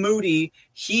 Joe Moody,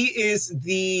 he is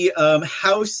the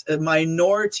House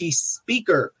Minority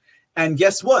Speaker. And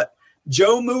guess what?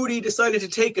 Joe Moody decided to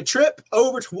take a trip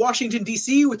over to Washington,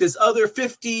 D.C. with his other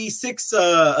 56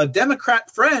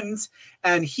 Democrat friends,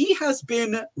 and he has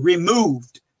been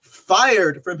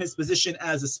fired from his position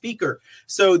as a speaker.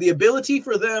 So the ability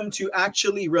for them to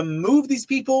actually remove these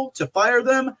people, to fire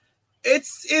them,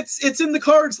 it's in the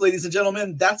cards, ladies and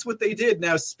gentlemen. That's what they did.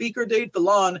 Now, Speaker Dade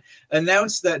Fallon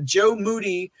announced that Joe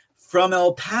Moody from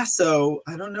El Paso,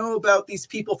 I don't know about these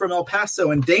people from El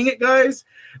Paso, and dang it, guys,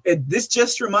 this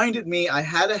just reminded me, I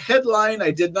had a headline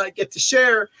I did not get to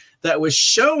share that was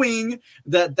showing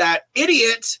that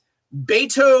idiot,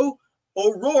 Beto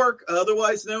O'Rourke,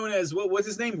 otherwise known as, what was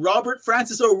his name? Robert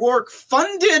Francis O'Rourke,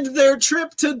 funded their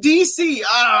trip to D.C.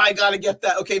 I got to get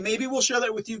that. Okay, maybe we'll share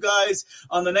that with you guys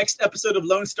on the next episode of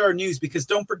Lone Star News, because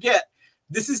don't forget,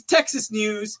 this is Texas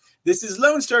news. This is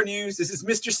Lone Star News. This is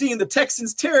Mr. C in the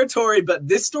Texans territory, but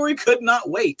this story could not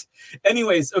wait.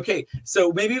 Anyways, okay,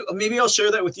 so maybe I'll share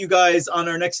that with you guys on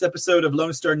our next episode of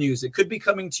Lone Star News. It could be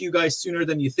coming to you guys sooner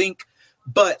than you think,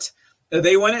 but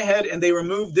they went ahead and they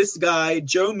removed this guy,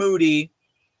 Joe Moody,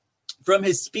 from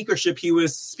his speakership. He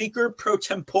was Speaker pro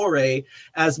tempore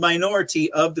as minority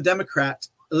of the Democrat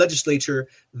legislature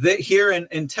here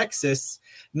in Texas.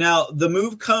 Now, the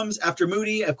move comes after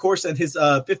Moody, of course, and his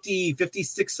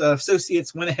 56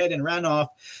 associates went ahead and ran off.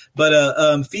 But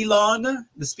Fallon,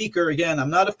 the speaker, again, I'm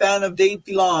not a fan of Dade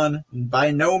Fallon,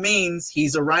 by no means.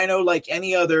 He's a rhino like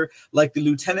any other, like the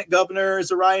lieutenant governor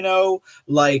is a rhino,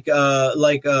 we're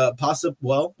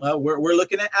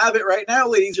looking at Abbott right now,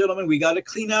 ladies and gentlemen. We got to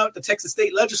clean out the Texas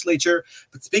state legislature.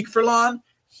 But Speaker Fallon,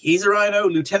 he's a rhino.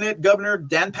 Lieutenant Governor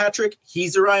Dan Patrick,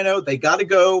 he's a rhino. They got to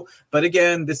go. But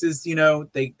again, this is,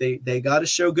 they got to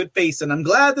show good face. And I'm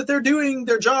glad that they're doing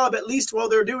their job, at least while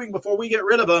they're doing, before we get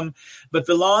rid of them. But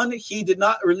Fallon, he did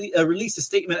not release a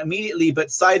statement immediately,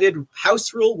 but cited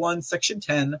House Rule 1, Section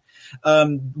 10,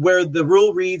 where the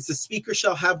rule reads, the speaker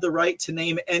shall have the right to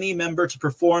name any member to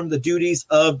perform the duties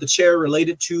of the chair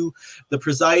related to the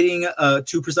presiding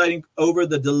over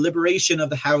the deliberation of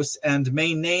the House, and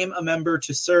may name a member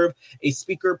to serve a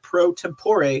speaker pro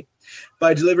tempore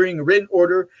by delivering a written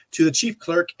order to the chief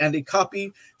clerk and a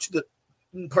copy to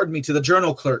the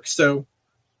journal clerk. So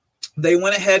they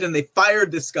went ahead and they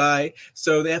fired this guy.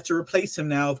 So they have to replace him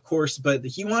now, of course, but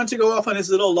he wanted to go off on his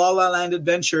little La La Land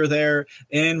adventure there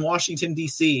in Washington,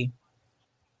 D.C.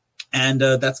 And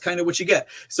that's kind of what you get.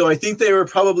 So I think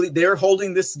they're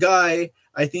holding this guy,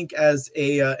 I think, as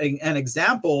an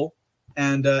example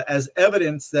and as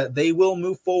evidence that they will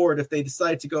move forward if they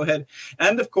decide to go ahead.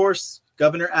 And of course,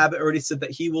 Governor Abbott already said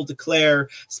that he will declare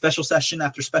special session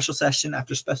after special session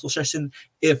after special session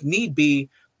if need be.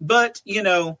 But,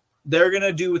 they're going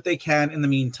to do what they can in the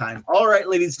meantime. All right,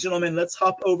 ladies and gentlemen, let's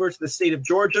hop over to the state of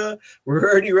Georgia. We're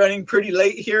already running pretty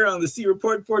late here on the C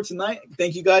Report for tonight.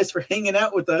 Thank you guys for hanging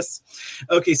out with us.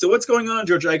 Okay, so what's going on in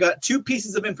Georgia? I got two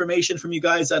pieces of information from you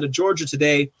guys out of Georgia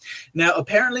today. Now,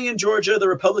 apparently in Georgia, the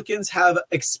Republicans have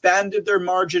expanded their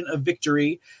margin of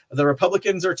victory. The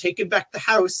Republicans are taking back the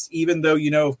House, even though,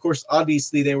 of course,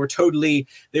 obviously they were totally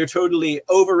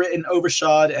overwritten,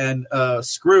 overshot, and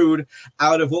screwed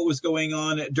out of what was going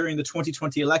on during during the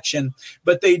 2020 election,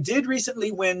 but they did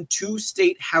recently win 2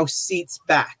 state House seats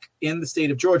back in the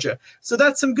state of Georgia. So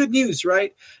that's some good news,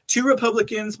 right? 2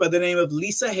 Republicans by the name of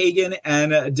Lisa Hagan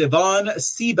and Devon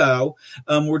Seabow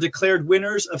were declared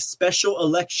winners of special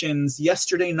elections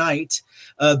yesterday night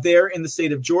there in the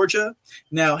state of Georgia.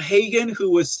 Now, Hagan,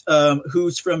 who's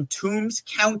from Toombs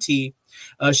County,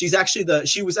 she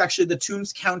was actually the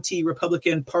Toombs County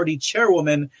Republican Party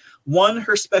chairwoman, won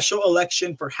her special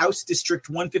election for House District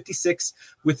 156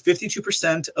 with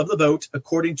 52% of the vote,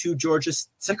 according to Georgia's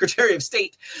Secretary of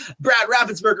State, Brad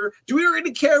Raffensperger. Do we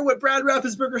really care what Brad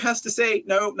Raffensperger has to say?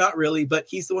 No, not really, but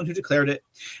he's the one who declared it.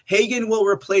 Hagan will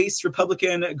replace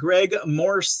Republican Greg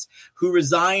Morse, who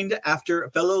resigned after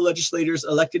fellow legislators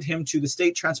elected him to the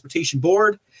State Transportation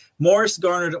Board. Morris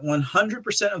garnered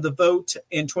 100% of the vote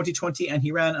in 2020, and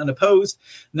he ran unopposed.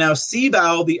 Now,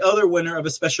 Seabow, the other winner of a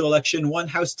special election, won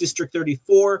House District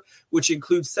 34, which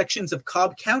includes sections of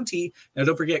Cobb County. Now,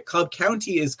 don't forget, Cobb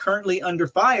County is currently under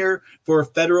fire for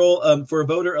for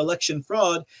voter election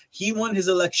fraud. He won his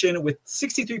election with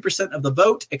 63% of the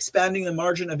vote, expanding the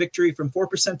margin of victory from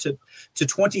 4% to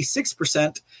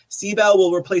 26%. Seabow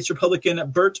will replace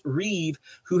Republican Bert Reeve,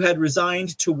 who had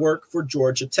resigned to work for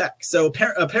Georgia Tech. So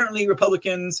apparently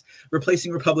Republicans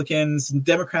replacing Republicans.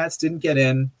 Democrats didn't get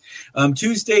in.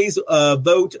 Tuesday's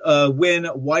vote win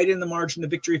widened the margin of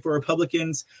victory for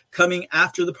Republicans, coming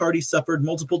after the party suffered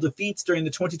multiple defeats during the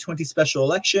 2020 special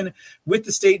election, with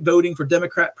the state voting for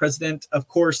Democrat president. Of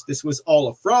course, this was all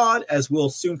a fraud, as will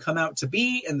soon come out to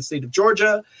be in the state of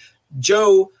Georgia.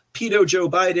 Joe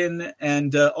Biden,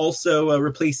 and also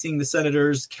replacing the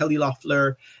senators Kelly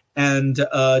Loeffler and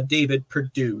David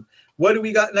Perdue. What do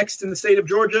we got next in the state of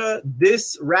Georgia?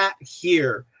 This rat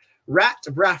here, Rat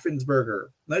Raffensperger.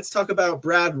 Let's talk about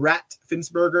Brad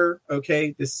Raffensperger.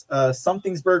 Okay, this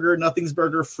something'sburger,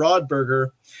 nothing'sburger, fraud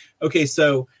burger. Okay,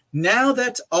 so now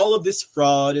that all of this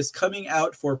fraud is coming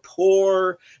out for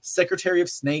poor Secretary of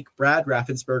Snake, Brad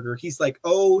Raffensperger, he's like,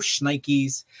 oh,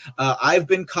 shnikes, I've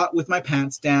been caught with my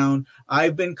pants down.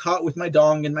 I've been caught with my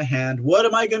dong in my hand. What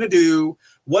am I going to do?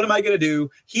 What am I going to do?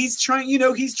 He's trying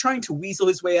to weasel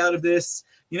his way out of this.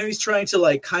 He's trying to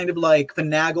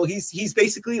finagle. He's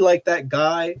basically like that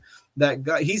guy.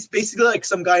 He's basically like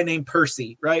some guy named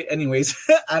Percy, right? Anyways,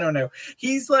 I don't know.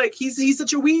 He's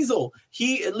such a weasel.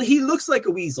 He looks like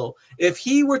a weasel. If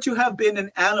he were to have been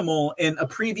an animal in a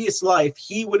previous life,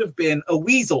 he would have been a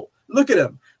weasel. Look at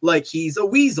him. Like, he's a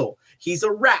weasel. He's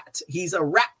a rat. He's a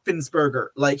Raffensperger.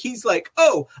 Like, he's like,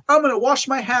 oh, I'm going to wash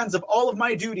my hands of all of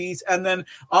my duties. And then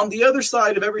on the other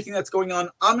side of everything that's going on,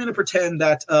 I'm going to pretend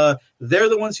that they're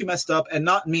the ones who messed up and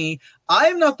not me. I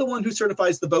am not the one who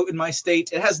certifies the vote in my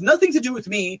state. It has nothing to do with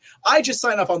me. I just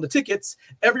sign off on the tickets.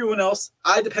 Everyone else,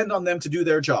 I depend on them to do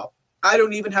their job. I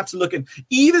don't even have to look in.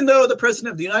 Even though the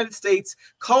president of the United States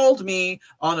called me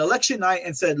on election night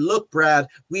and said, look, Brad,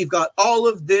 we've got all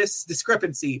of this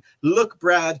discrepancy. Look,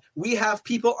 Brad, we have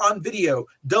people on video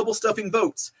double stuffing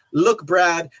votes. Look,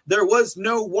 Brad, there was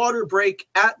no water break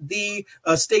at the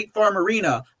State Farm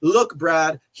Arena. Look,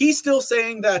 Brad, he's still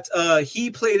saying that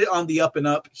he played it on the up and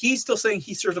up. He's still saying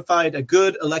he certified a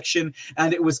good election,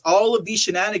 and it was all of these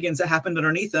shenanigans that happened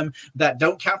underneath him that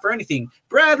don't count for anything.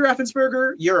 Brad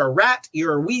Raffensperger, you're a rat,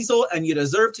 you're a weasel, and you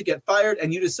deserve to get fired,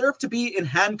 and you deserve to be in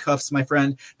handcuffs, my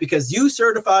friend, because you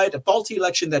certified a faulty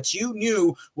election that you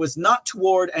knew was not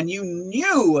toward, and you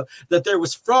knew that there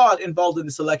was fraud involved in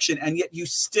this election, and yet you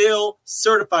still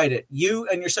certified it. You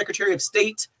and your Secretary of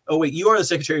State. Oh, wait, you are the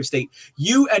Secretary of State.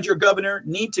 You and your governor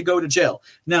need to go to jail.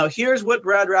 Now, here's what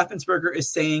Brad Raffensperger is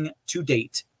saying to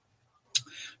date.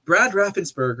 Brad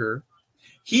Raffensperger,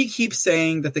 he keeps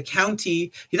saying that the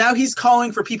county, now he's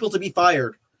calling for people to be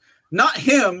fired. Not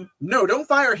him. No, don't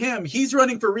fire him. He's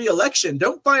running for re-election.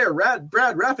 Don't fire Brad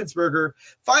Raffensperger.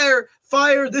 Fire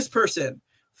this person.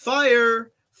 Fire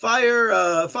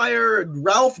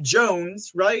Ralph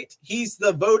Jones, right? He's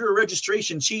the voter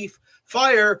registration chief.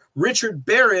 Fire Richard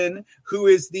Barron, who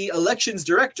is the elections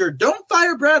director. Don't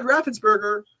fire Brad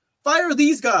Raffensperger. Fire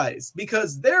these guys,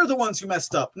 because they're the ones who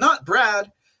messed up, not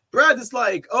Brad. Brad is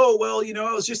like, oh, well,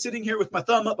 I was just sitting here with my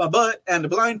thumb up my butt and a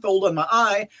blindfold on my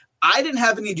eye. I didn't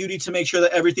have any duty to make sure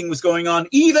that everything was going on,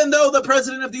 even though the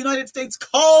president of the United States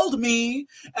called me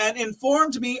and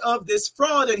informed me of this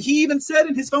fraud. And he even said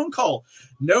in his phone call,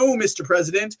 no, Mr.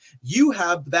 President, you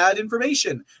have bad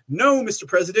information. No, Mr.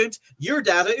 President, your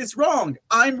data is wrong.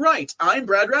 I'm right. I'm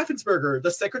Brad Raffensperger,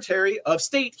 the Secretary of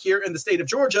State here in the state of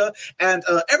Georgia, and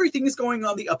everything is going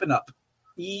on the up and up.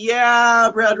 Yeah,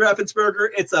 Brad Raffensperger,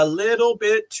 it's a little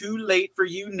bit too late for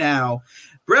you now.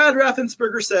 Brad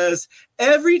Raffensperger says,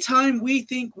 every time we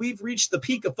think we've reached the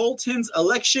peak of Fulton's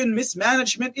election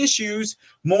mismanagement issues,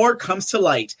 more comes to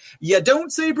light. You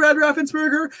don't say, Brad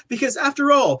Raffensperger, because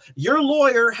after all, your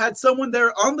lawyer had someone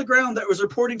there on the ground that was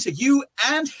reporting to you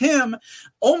and him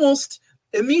almost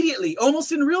immediately,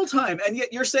 almost in real time, and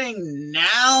yet you're saying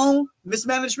now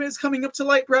mismanagement is coming up to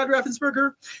light, Brad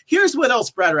Raffensperger? Here's what else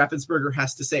Brad Raffensperger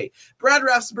has to say. Brad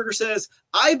Raffensperger says,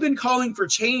 I've been calling for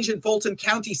change in Fulton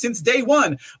County since day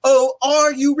one. Oh,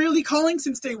 are you really calling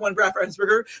since day one, Brad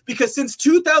Raffensperger? Because since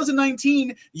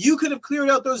 2019, you could have cleared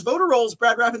out those voter rolls,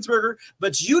 Brad Raffensperger,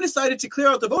 but you decided to clear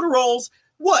out the voter rolls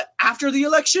what, after the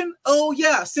election? Oh,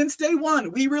 yeah, since day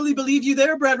one. We really believe you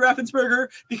there, Brad Raffensperger,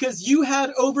 because you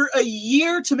had over a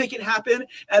year to make it happen,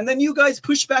 and then you guys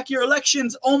pushed back your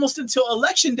elections almost until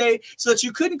election day so that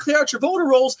you couldn't clear out your voter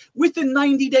rolls within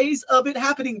 90 days of it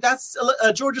happening. That's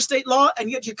a Georgia state law, and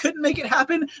yet you couldn't make it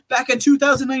happen back in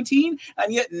 2019,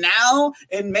 and yet now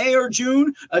in May or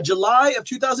June, July of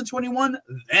 2021,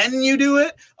 then you do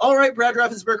it? All right, Brad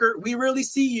Raffensperger, we really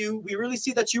see you. We really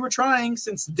see that you were trying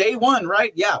since day one, right?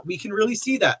 Yeah, we can really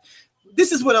see that.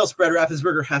 This is what else Brad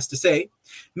Raffensperger has to say.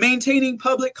 Maintaining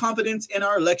public confidence in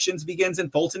our elections begins in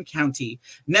Fulton County.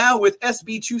 Now with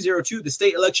SB 202, the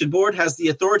state election board has the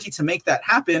authority to make that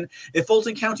happen. If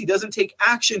Fulton County doesn't take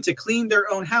action to clean their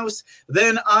own house,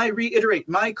 then I reiterate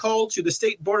my call to the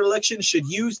state board elections should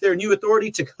use their new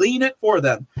authority to clean it for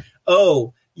them.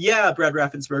 Oh, yeah, Brad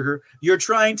Raffensperger, you're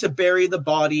trying to bury the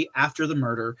body after the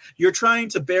murder. You're trying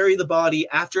to bury the body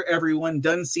after everyone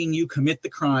done seen you commit the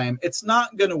crime. It's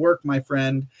not going to work, my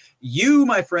friend. You,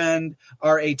 my friend,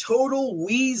 are a total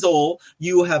weasel.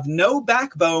 You have no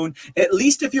backbone. At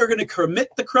least if you're going to commit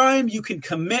the crime, you can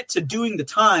commit to doing the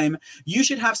time. You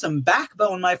should have some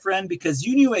backbone, my friend, because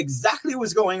you knew exactly what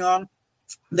was going on.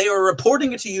 They were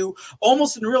reporting it to you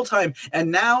almost in real time.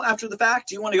 And now, after the fact,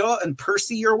 do you want to go out and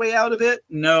Percy your way out of it?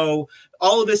 No.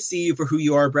 All of us see you for who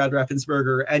you are, Brad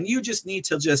Raffensperger. And you just need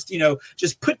to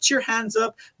just put your hands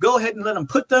up, go ahead and let them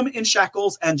put them in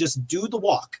shackles and just do the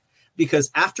walk.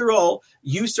 Because after all,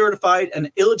 you certified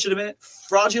an illegitimate,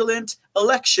 fraudulent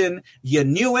election. You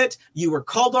knew it. You were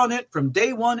called on it from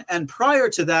day one. And prior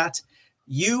to that,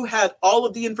 you had all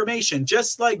of the information.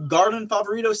 Just like Garland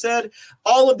Favorito said,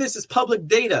 all of this is public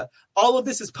data. All of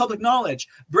this is public knowledge.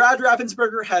 Brad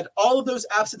Raffensperger had all of those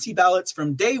absentee ballots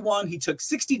from day one. He took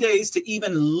 60 days to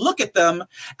even look at them.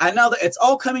 And now that it's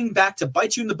all coming back to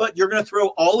bite you in the butt, you're going to throw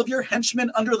all of your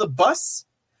henchmen under the bus?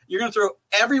 You're going to throw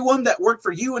everyone that worked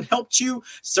for you and helped you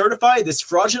certify this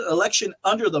fraudulent election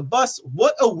under the bus?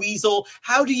 What a weasel.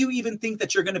 How do you even think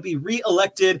that you're going to be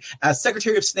reelected as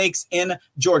Secretary of Snakes in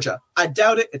Georgia? I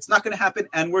doubt it. It's not going to happen,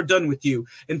 and we're done with you.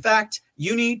 In fact,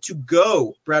 you need to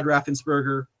go, Brad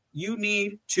Raffensperger. You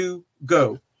need to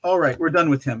go. All right, we're done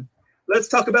with him. Let's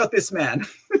talk about this man.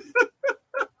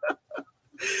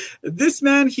 This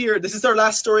man here, this is our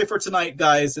last story for tonight,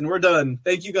 guys, and we're done.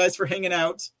 Thank you guys for hanging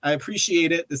out. I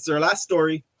appreciate it. This is our last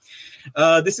story.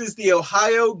 This is the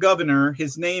Ohio governor.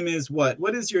 His name is what?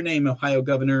 What is your name, Ohio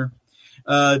governor?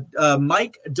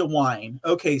 Mike DeWine.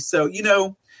 Okay, so,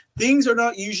 things are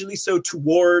not usually so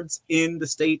towards in the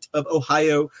state of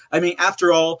Ohio. I mean,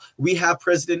 after all, we have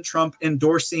President Trump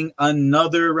endorsing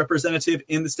another representative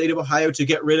in the state of Ohio to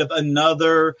get rid of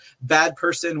another bad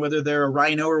person, whether they're a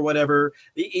rhino or whatever.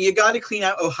 You got to clean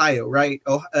out Ohio, right?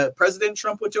 President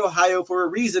Trump went to Ohio for a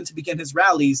reason to begin his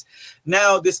rallies.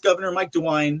 Now, this governor, Mike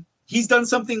DeWine, he's done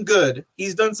something good.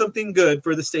 He's done something good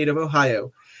for the state of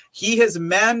Ohio. He has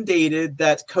mandated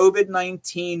that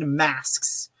COVID-19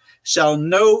 masks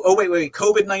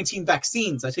COVID-19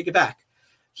 vaccines. I take it back.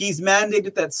 He's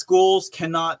mandated that schools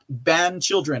cannot ban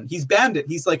children. He's banned it.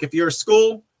 He's like, if you're a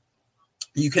school,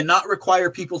 you cannot require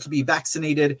people to be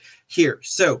vaccinated here.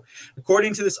 So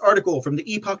according to this article from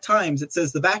the Epoch Times, it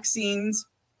says the vaccines,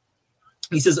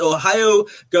 he says, Ohio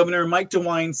Governor Mike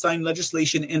DeWine signed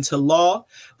legislation into law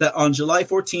that on July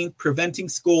 14th, preventing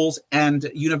schools and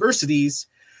universities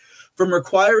from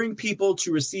requiring people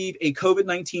to receive a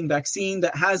COVID-19 vaccine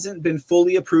that hasn't been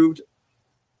fully approved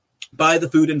by the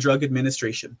Food and Drug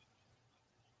Administration.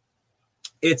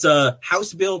 It's a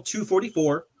House Bill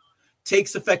 244,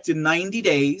 takes effect in 90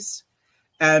 days,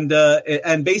 and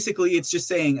basically it's just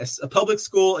saying a public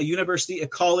school, a university, a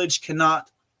college cannot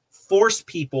force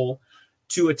people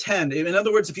to attend. In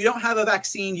other words, if you don't have a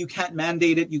vaccine, you can't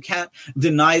mandate it. You can't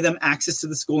deny them access to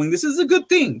the schooling. This is a good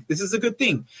thing. This is a good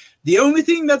thing. The only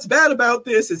thing that's bad about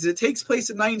this is it takes place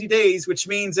in 90 days, which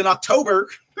means in October,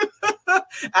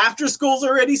 after school's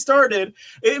already started.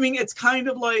 I mean, it's kind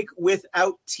of like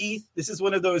without teeth. This is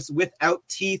one of those without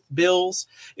teeth bills.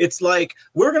 It's like,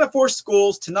 we're going to force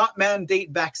schools to not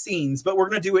mandate vaccines, but we're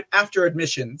going to do it after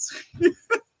admissions.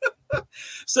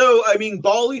 So, I mean,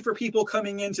 Bali for people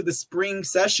coming into the spring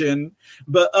session,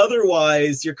 but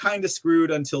otherwise you're kind of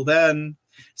screwed until then.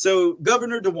 So,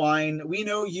 Governor DeWine, we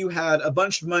know you had a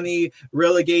bunch of money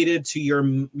relegated to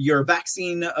your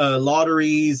vaccine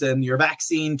lotteries and your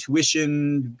vaccine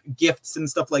tuition gifts and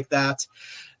stuff like that.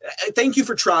 Thank you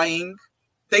for trying.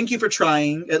 Thank you for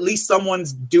trying. At least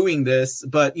someone's doing this.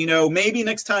 But, maybe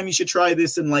next time you should try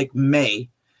this in like May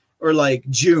or like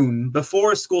June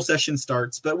before school session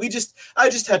starts. But I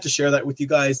just had to share that with you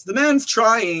guys. The man's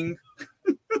trying.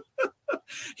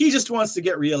 He just wants to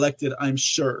get reelected, I'm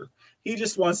sure. He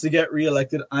just wants to get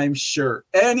reelected, I'm sure.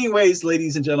 Anyways,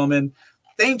 ladies and gentlemen,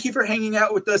 thank you for hanging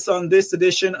out with us on this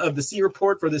edition of the C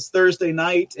Report for this Thursday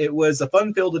night. It was a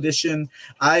fun-filled edition.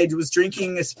 I was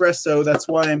drinking espresso. That's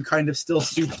why I'm kind of still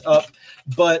souped up.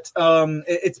 But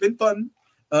it's been fun.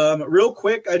 Real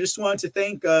quick, I just wanted to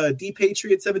thank D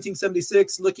Patriot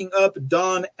 1776, Looking Up,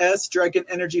 Don S, Dragon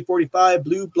Energy 45,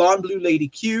 Blonde Blue Lady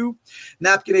Q,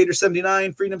 Napkinator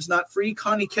 79, Freedom's Not Free,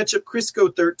 Connie Ketchup,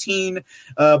 Crisco 13,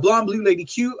 Blonde Blue Lady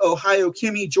Q, Ohio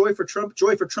Kimmy, Joy for Trump,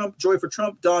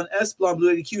 Don S, Blonde Blue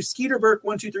Lady Q, Skeeter Burke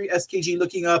 123 SKG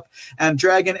Looking Up, and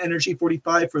Dragon Energy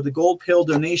 45 for the gold pill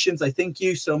donations. I thank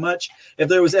you so much. If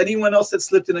there was anyone else that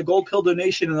slipped in a gold pill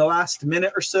donation in the last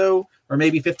minute or so, or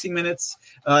maybe 15 minutes,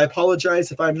 I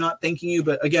apologize if I'm not thanking you,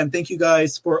 but again, thank you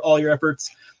guys for all your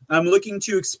efforts. I'm looking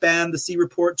to expand the C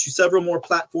Report to several more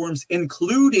platforms,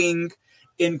 including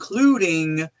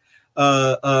streaming to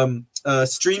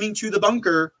the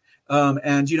bunker.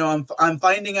 And I'm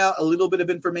finding out a little bit of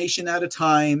information at a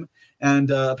time.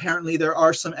 And apparently there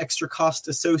are some extra costs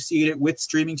associated with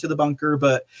streaming to the bunker.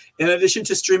 But in addition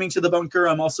to streaming to the bunker,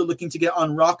 I'm also looking to get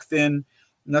on Rockfin.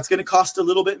 And that's going to cost a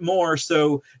little bit more.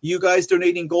 So you guys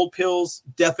donating gold pills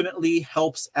definitely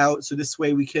helps out. So this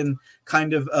way we can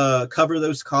kind of cover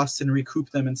those costs and recoup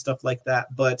them and stuff like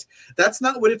that. But that's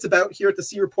not what it's about here at the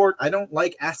C Report. I don't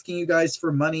like asking you guys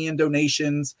for money and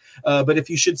donations. But if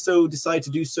you should so decide to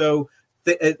do so,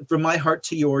 from my heart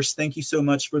to yours, thank you so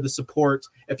much for the support.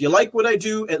 If you like what I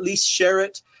do, at least share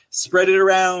it. Spread it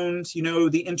around,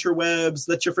 the interwebs,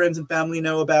 let your friends and family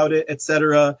know about it,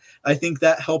 etc. I think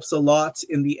that helps a lot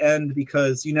in the end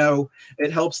because,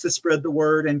 it helps to spread the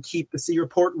word and keep the C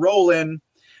Report rolling.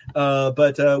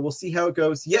 But we'll see how it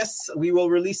goes. Yes, we will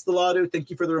release the lotto. Thank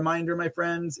you for the reminder, my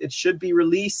friends. It should be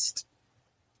released.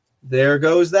 There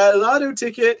goes that lotto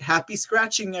ticket. Happy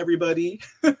scratching, everybody.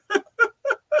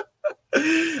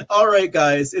 All right,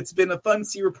 guys, it's been a fun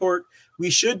C Report. We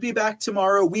should be back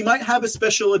tomorrow. We might have a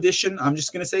special edition. I'm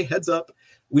just going to say heads up.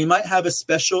 We might have a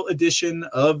special edition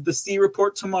of the C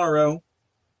Report tomorrow.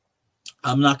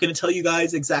 I'm not going to tell you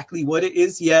guys exactly what it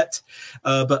is yet,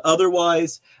 but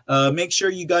otherwise, make sure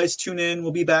you guys tune in.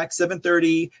 We'll be back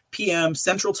 7:30 p.m.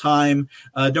 Central Time.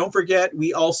 Don't forget,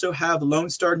 we also have Lone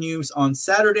Star News on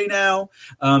Saturday now.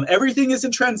 Everything is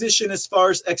in transition as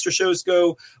far as extra shows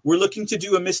go. We're looking to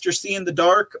do a Mr. C in the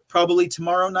Dark probably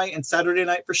tomorrow night and Saturday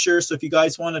night for sure. So if you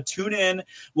guys want to tune in,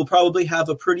 we'll probably have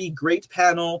a pretty great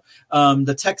panel.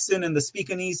 The Texan and the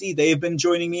Speakin' Easy, they have been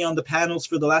joining me on the panels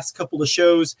for the last couple of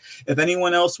shows. If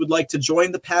anyone else would like to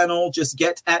join the panel, just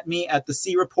get at me at the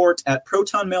C Report at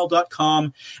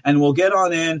protonmail.com and we'll get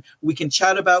on in. We can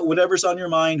chat about whatever's on your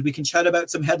mind. We can chat about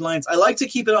some headlines. I like to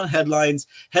keep it on headlines.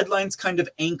 Headlines kind of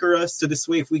anchor us. So this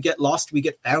way, if we get lost, we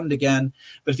get found again.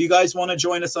 But if you guys want to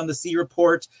join us on the C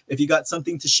Report, if you got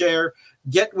something to share,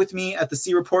 get with me at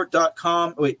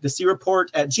thecreport.com. Wait, the C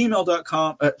Report at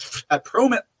gmail.com,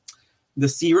 the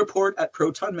C Report at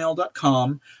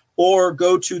protonmail.com. Or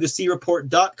go to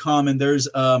thecreport.com and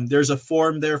there's a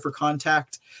form there for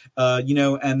contact,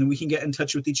 and we can get in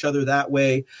touch with each other that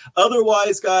way.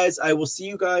 Otherwise, guys, I will see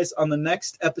you guys on the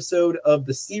next episode of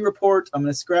the C Report. I'm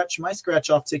going to scratch my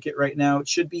scratch off ticket right now. It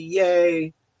should be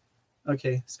yay.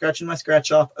 Okay, scratching my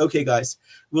scratch off. Okay, guys,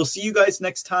 we'll see you guys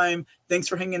next time. Thanks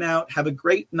for hanging out. Have a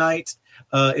great night.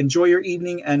 Enjoy your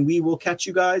evening, and we will catch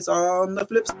you guys on the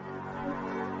flip side.